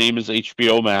 and its name is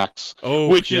HBO Max,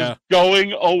 which is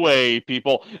going away,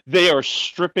 people. They are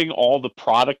stripping all the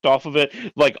product off of it,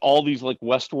 like all these like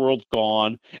Westworld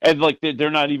gone, and like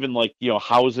they're not even like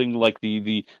housing like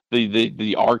the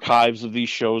archives of these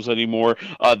shows anymore.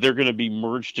 They're going to be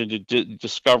merged into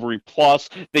Discovery Plus.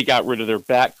 They got rid of their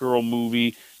Batgirl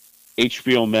movie.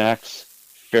 HBO Max,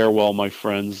 farewell, my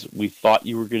friends. We thought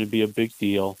you were going to be a big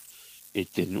deal.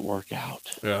 It didn't work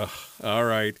out. All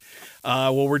right.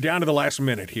 Well, we're down to the last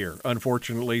minute here,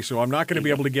 unfortunately, so I'm not going to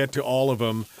be able to get to all of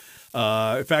them.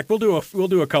 In fact, we'll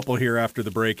do a couple here after the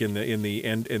break in the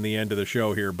end of the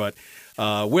show here. But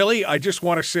Willie, I just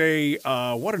want to say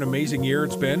what an amazing year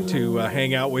it's been to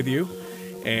hang out with you,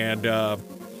 and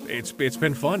it's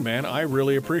been fun, man. I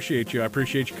really appreciate you. I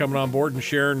appreciate you coming on board and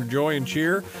sharing the joy and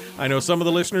cheer. I know some of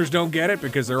the listeners don't get it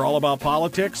because they're all about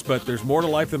politics, but there's more to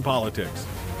life than politics.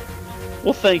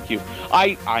 Well, thank you.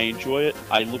 I enjoy it.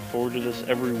 I look forward to this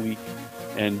every week.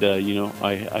 And,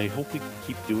 I hope we can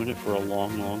keep doing it for a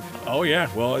long, long time. Oh, yeah.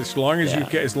 Well, as long as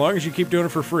you keep doing it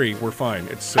for free, we're fine.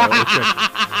 It's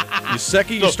the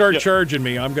second you start charging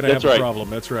me, I'm going to have a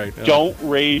problem. That's right. Don't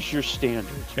raise your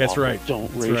standards. That's right.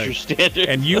 Don't raise your standards.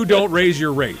 And you don't raise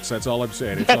your rates. That's all I'm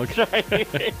saying. That's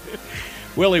right.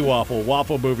 Willie Waffle,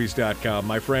 wafflemovies.com.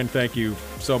 My friend, thank you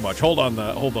so much. Hold on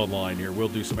the line here. We'll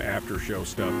do some after show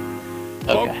stuff.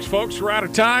 Okay. Folks, we're out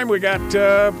of time. We got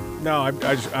I'm out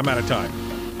of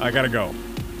time. I gotta go.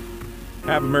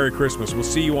 Have a Merry Christmas. We'll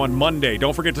see you on Monday.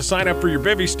 Don't forget to sign up for your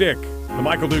bivvy stick. The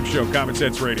Michael Duke Show, Common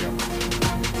Sense Radio.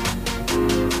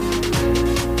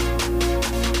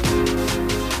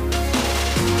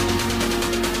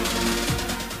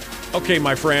 Okay,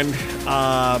 my friend.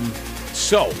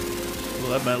 So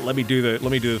let me do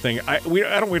the thing. I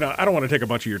don't want to take a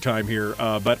bunch of your time here,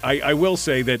 but I will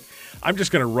say that I'm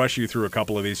just going to rush you through a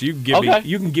couple of these. You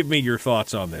can give me your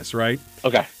thoughts on this, right?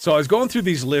 Okay. So I was going through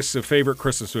these lists of favorite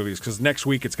Christmas movies because next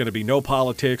week it's going to be no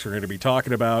politics. We're going to be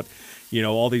talking about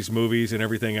all these movies and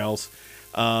everything else.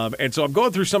 And so I'm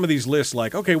going through some of these lists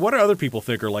like, okay, what do other people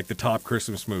think are like the top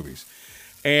Christmas movies?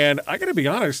 And I got to be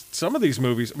honest, some of these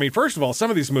movies, I mean, first of all,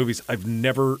 some of these movies I've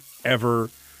never,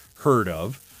 ever heard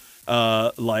of.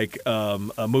 Like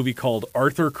a movie called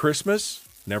Arthur Christmas.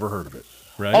 Never heard of it.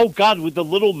 Right? Oh, God, with the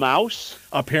little mouse?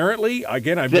 Apparently.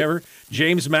 Again, never.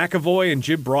 James McAvoy and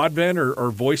Jim Broadbent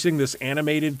are voicing this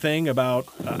animated thing about,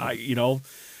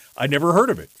 I never heard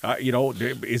of it.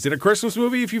 Is it a Christmas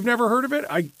movie if you've never heard of it?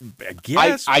 I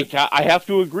guess. I have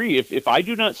to agree. If I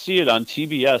do not see it on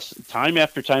TBS time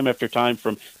after time after time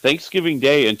from Thanksgiving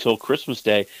Day until Christmas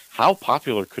Day, how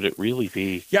popular could it really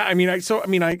be? Yeah,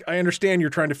 I understand you're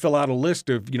trying to fill out a list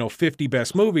of 50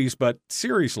 best movies, but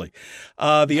seriously,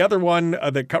 the other one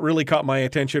that really caught my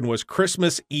attention was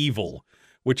Christmas Evil,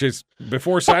 which is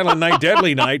before Silent Night,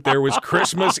 Deadly Night. There was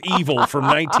Christmas Evil from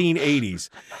 1980s.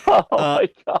 My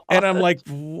God. And I'm like,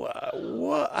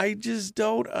 what? I just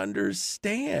don't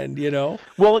understand,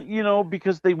 Well,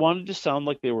 because they wanted to sound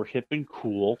like they were hip and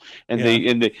cool, and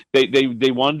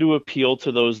they wanted to appeal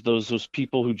to those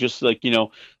people who just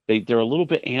they're a little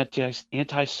bit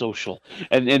antisocial,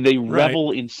 and they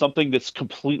revel in something that's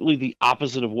completely the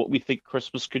opposite of what we think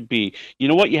Christmas could be. You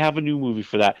know what? You have a new movie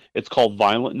for that. It's called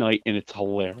Violent Night, and it's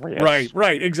hilarious.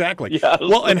 Right, exactly. Yes.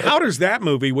 Well, and how does that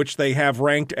movie, which they have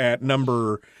ranked at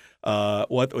number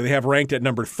they have ranked at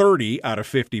number 30 out of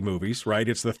 50 movies, right?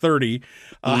 It's the 30.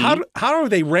 How are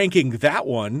they ranking that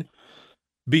one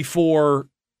before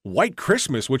White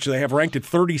Christmas, which they have ranked at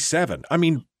 37? I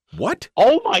mean, what?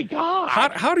 Oh my God!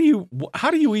 How do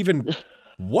you even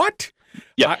what?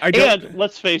 Yeah, and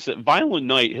let's face it, Violent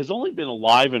Night has only been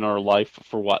alive in our life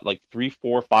for like 3,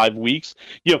 4, 5 weeks.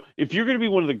 If you're going to be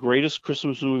one of the greatest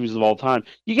Christmas movies of all time,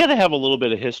 you got to have a little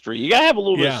bit of history. You got to have a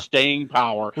little bit of staying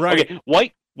power. Right.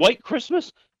 Okay, White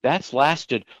Christmas, that's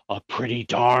lasted a pretty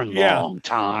darn long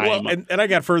time. Well, and I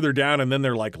got further down, and then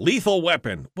they're like Lethal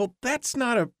Weapon. Well, that's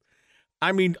not a.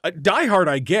 I mean, Die Hard,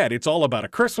 I get. It's all about a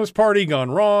Christmas party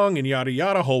gone wrong and yada,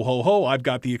 yada, ho, ho, ho. I've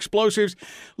got the explosives.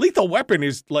 Lethal Weapon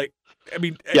is like,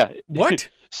 what?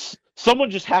 Someone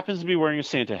just happens to be wearing a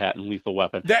Santa hat in Lethal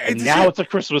Weapon, and now it's a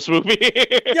Christmas movie.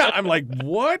 Yeah, I'm like,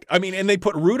 what? I mean, and they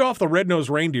put Rudolph the Red-Nosed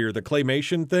Reindeer, the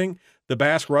claymation thing, the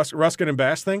Ruskin and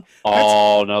Bass thing.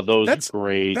 Now those are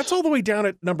great. That's all the way down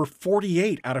at number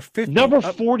 48 out of 50. Number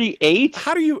 48?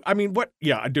 How do you? I mean, what?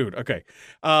 Yeah, dude. Okay.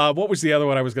 What was the other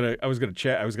one I was gonna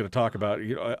talk about?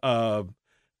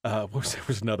 What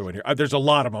was another one here? There's a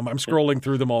lot of them. I'm scrolling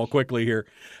through them all quickly here.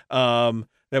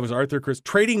 That was Arthur Chris.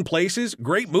 Trading Places,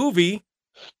 great movie.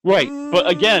 Right, but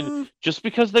again, just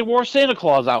because they wore a Santa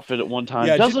Claus outfit at one time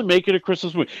doesn't make it a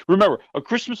Christmas movie. Remember, a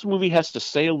Christmas movie has to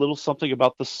say a little something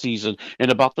about the season and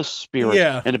about the spirit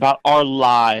and about our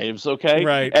lives, okay?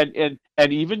 Right.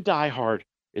 And even Die Hard,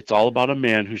 it's all about a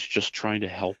man who's just trying to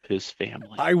help his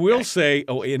family. I will say,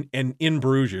 in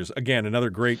Bruges, again, another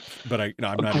great, but I'm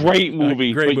not great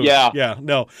movie. Great movie. Yeah.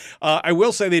 No. I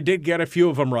will say they did get a few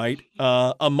of them right.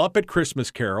 A Muppet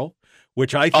Christmas Carol,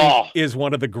 which I think is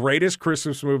one of the greatest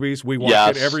Christmas movies. We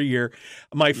watch it every year.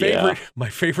 My favorite.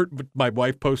 My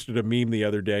wife posted a meme the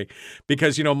other day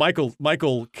because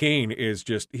Michael Caine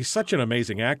he's such an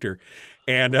amazing actor,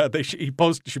 and she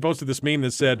posted this meme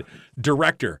that said,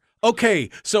 "Director. Okay,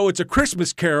 so it's a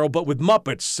Christmas Carol, but with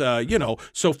Muppets,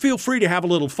 so feel free to have a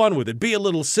little fun with it. Be a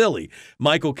little silly."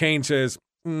 Michael Caine says,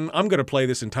 I'm going to play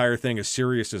this entire thing as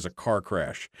serious as a car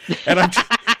crash. And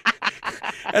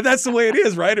and that's the way it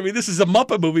is, right? I mean, this is a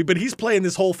Muppet movie, but he's playing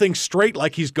this whole thing straight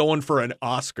like he's going for an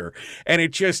Oscar. And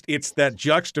it's that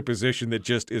juxtaposition that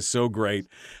just is so great.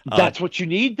 That's what you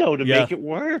need, though, to make it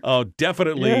work. Oh,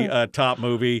 definitely a top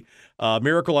movie.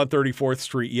 Miracle on 34th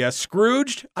Street, yes.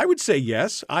 Scrooged, I would say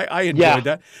yes. I enjoyed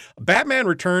that. Batman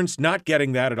Returns, not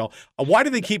getting that at all. Why do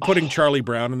they keep putting Charlie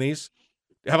Brown in these?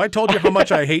 Have I told you how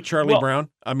much I hate Charlie Brown?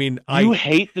 I mean, you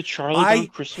hate the Charlie Brown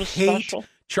Christmas special?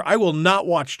 I will not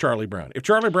watch Charlie Brown. If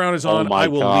Charlie Brown is on, I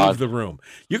will leave the room.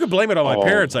 You can blame it on my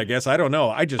parents, I guess. I don't know.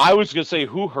 I was going to say,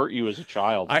 who hurt you as a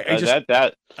child?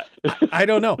 I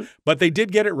don't know. But they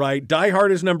did get it right. Die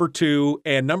Hard is number 2,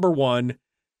 and number 1,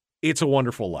 It's a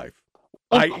Wonderful Life.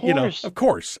 Of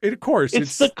course.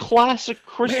 It's the classic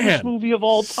Christmas movie of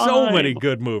all time. So many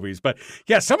good movies. But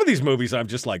yeah, some of these movies I'm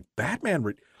just like, Batman,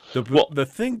 the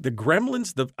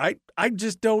Gremlins, I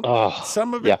just don't,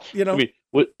 some of it, I mean,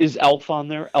 what is Elf on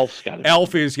there? Elf's got it.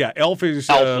 Elf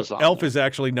is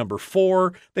actually number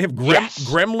 4. They have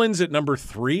Gremlins at number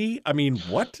 3. I mean,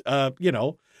 what?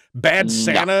 Bad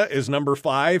Santa is number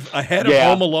 5, ahead of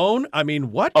Home Alone. I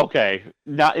mean, what? Okay,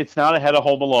 it's not ahead of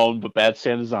Home Alone, but Bad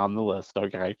Santa's on the list.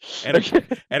 Okay, and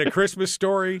a Christmas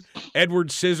Story, Edward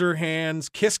Scissorhands,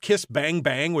 Kiss Kiss Bang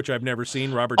Bang, which I've never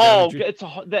seen. Robert Downey Jr.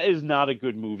 That is not a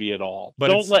good movie at all. But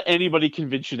don't let anybody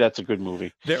convince you that's a good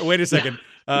movie. Wait a second.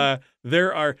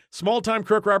 There are small-time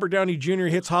crook Robert Downey Jr.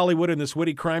 hits Hollywood in this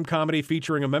witty crime comedy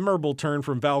featuring a memorable turn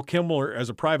from Val Kilmer as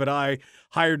a private eye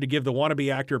hired to give the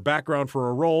wannabe actor background for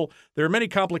a role. There are many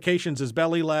complications as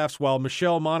Belly laughs while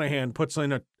Michelle Monaghan puts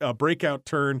in a breakout about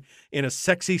turn in a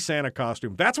sexy Santa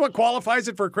costume. That's what qualifies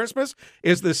it for Christmas,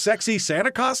 is the sexy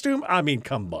Santa costume? I mean,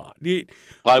 come on.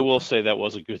 I will say that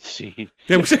was a good scene.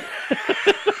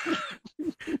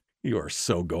 You are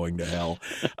so going to hell.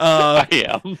 I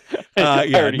am.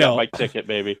 I already no. got my ticket,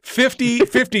 baby.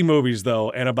 50 movies, though,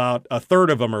 and about a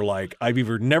third of them are like, I've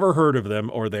either never heard of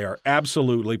them or they are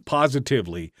absolutely,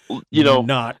 positively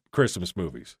not Christmas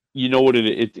movies. You know what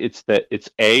it's that it's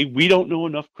A, we don't know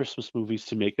enough Christmas movies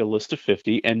to make a list of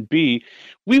 50, and B,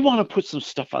 we want to put some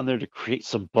stuff on there to create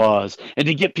some buzz and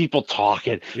to get people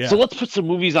talking. Yeah. So let's put some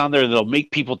movies on there that'll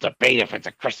make people debate if it's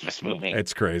a Christmas movie.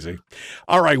 It's crazy.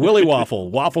 All right, Willie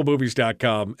Waffle,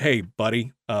 wafflemovies.com. Hey,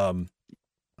 buddy,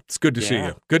 it's good to see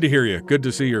you. Good to hear you. Good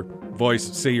to see your voice,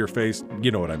 see your face.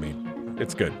 You know what I mean.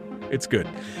 It's good. It's good.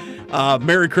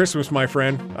 Merry Christmas, my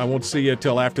friend. I won't see you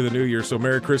till after the New Year, so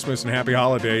Merry Christmas and Happy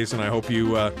Holidays, and I hope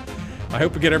you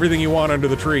get everything you want under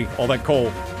the tree, all that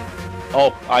coal.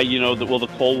 Oh, the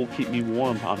coal will keep me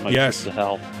warm on my trip to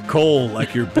hell. Coal,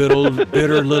 like your bitter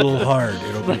little heart.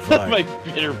 It'll be fine. My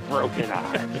bitter, broken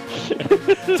heart.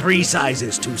 3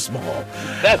 sizes too small.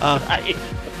 That's right.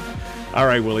 All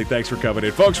right, Willie, thanks for coming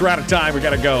in. Folks, we're out of time. We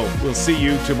got to go. We'll see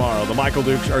you tomorrow. The Michael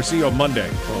Duke Show, or see you on Monday.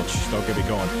 Oh, don't get me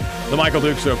going. The Michael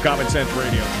Duke Show, Common Sense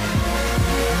Radio.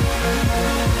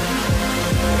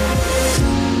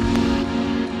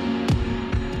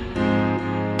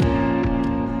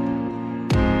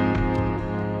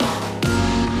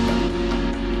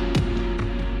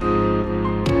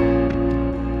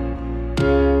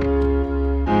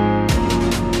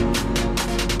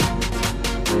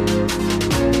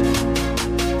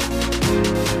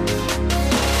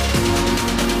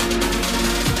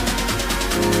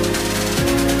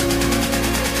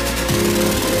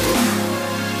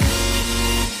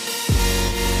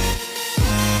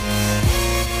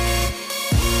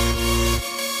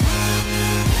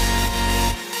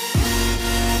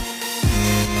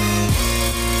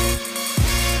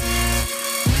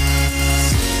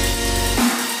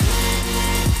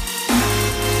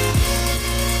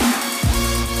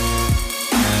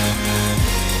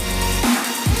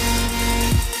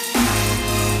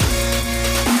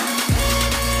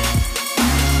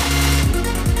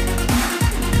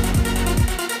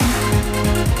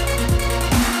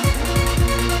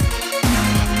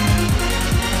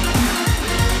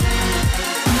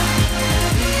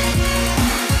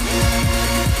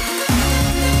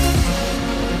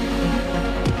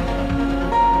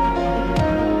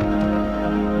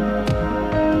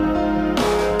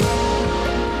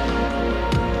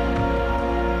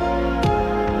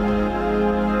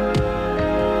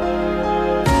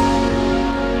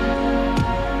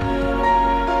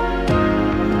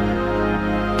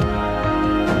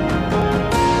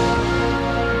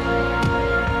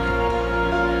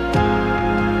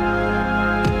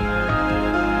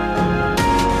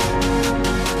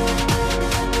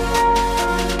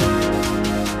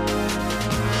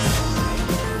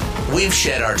 We've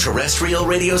shed our terrestrial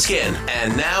radio skin,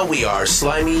 and now we are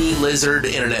slimy lizard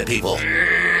internet people.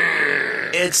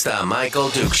 It's the Michael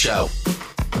Duke Show.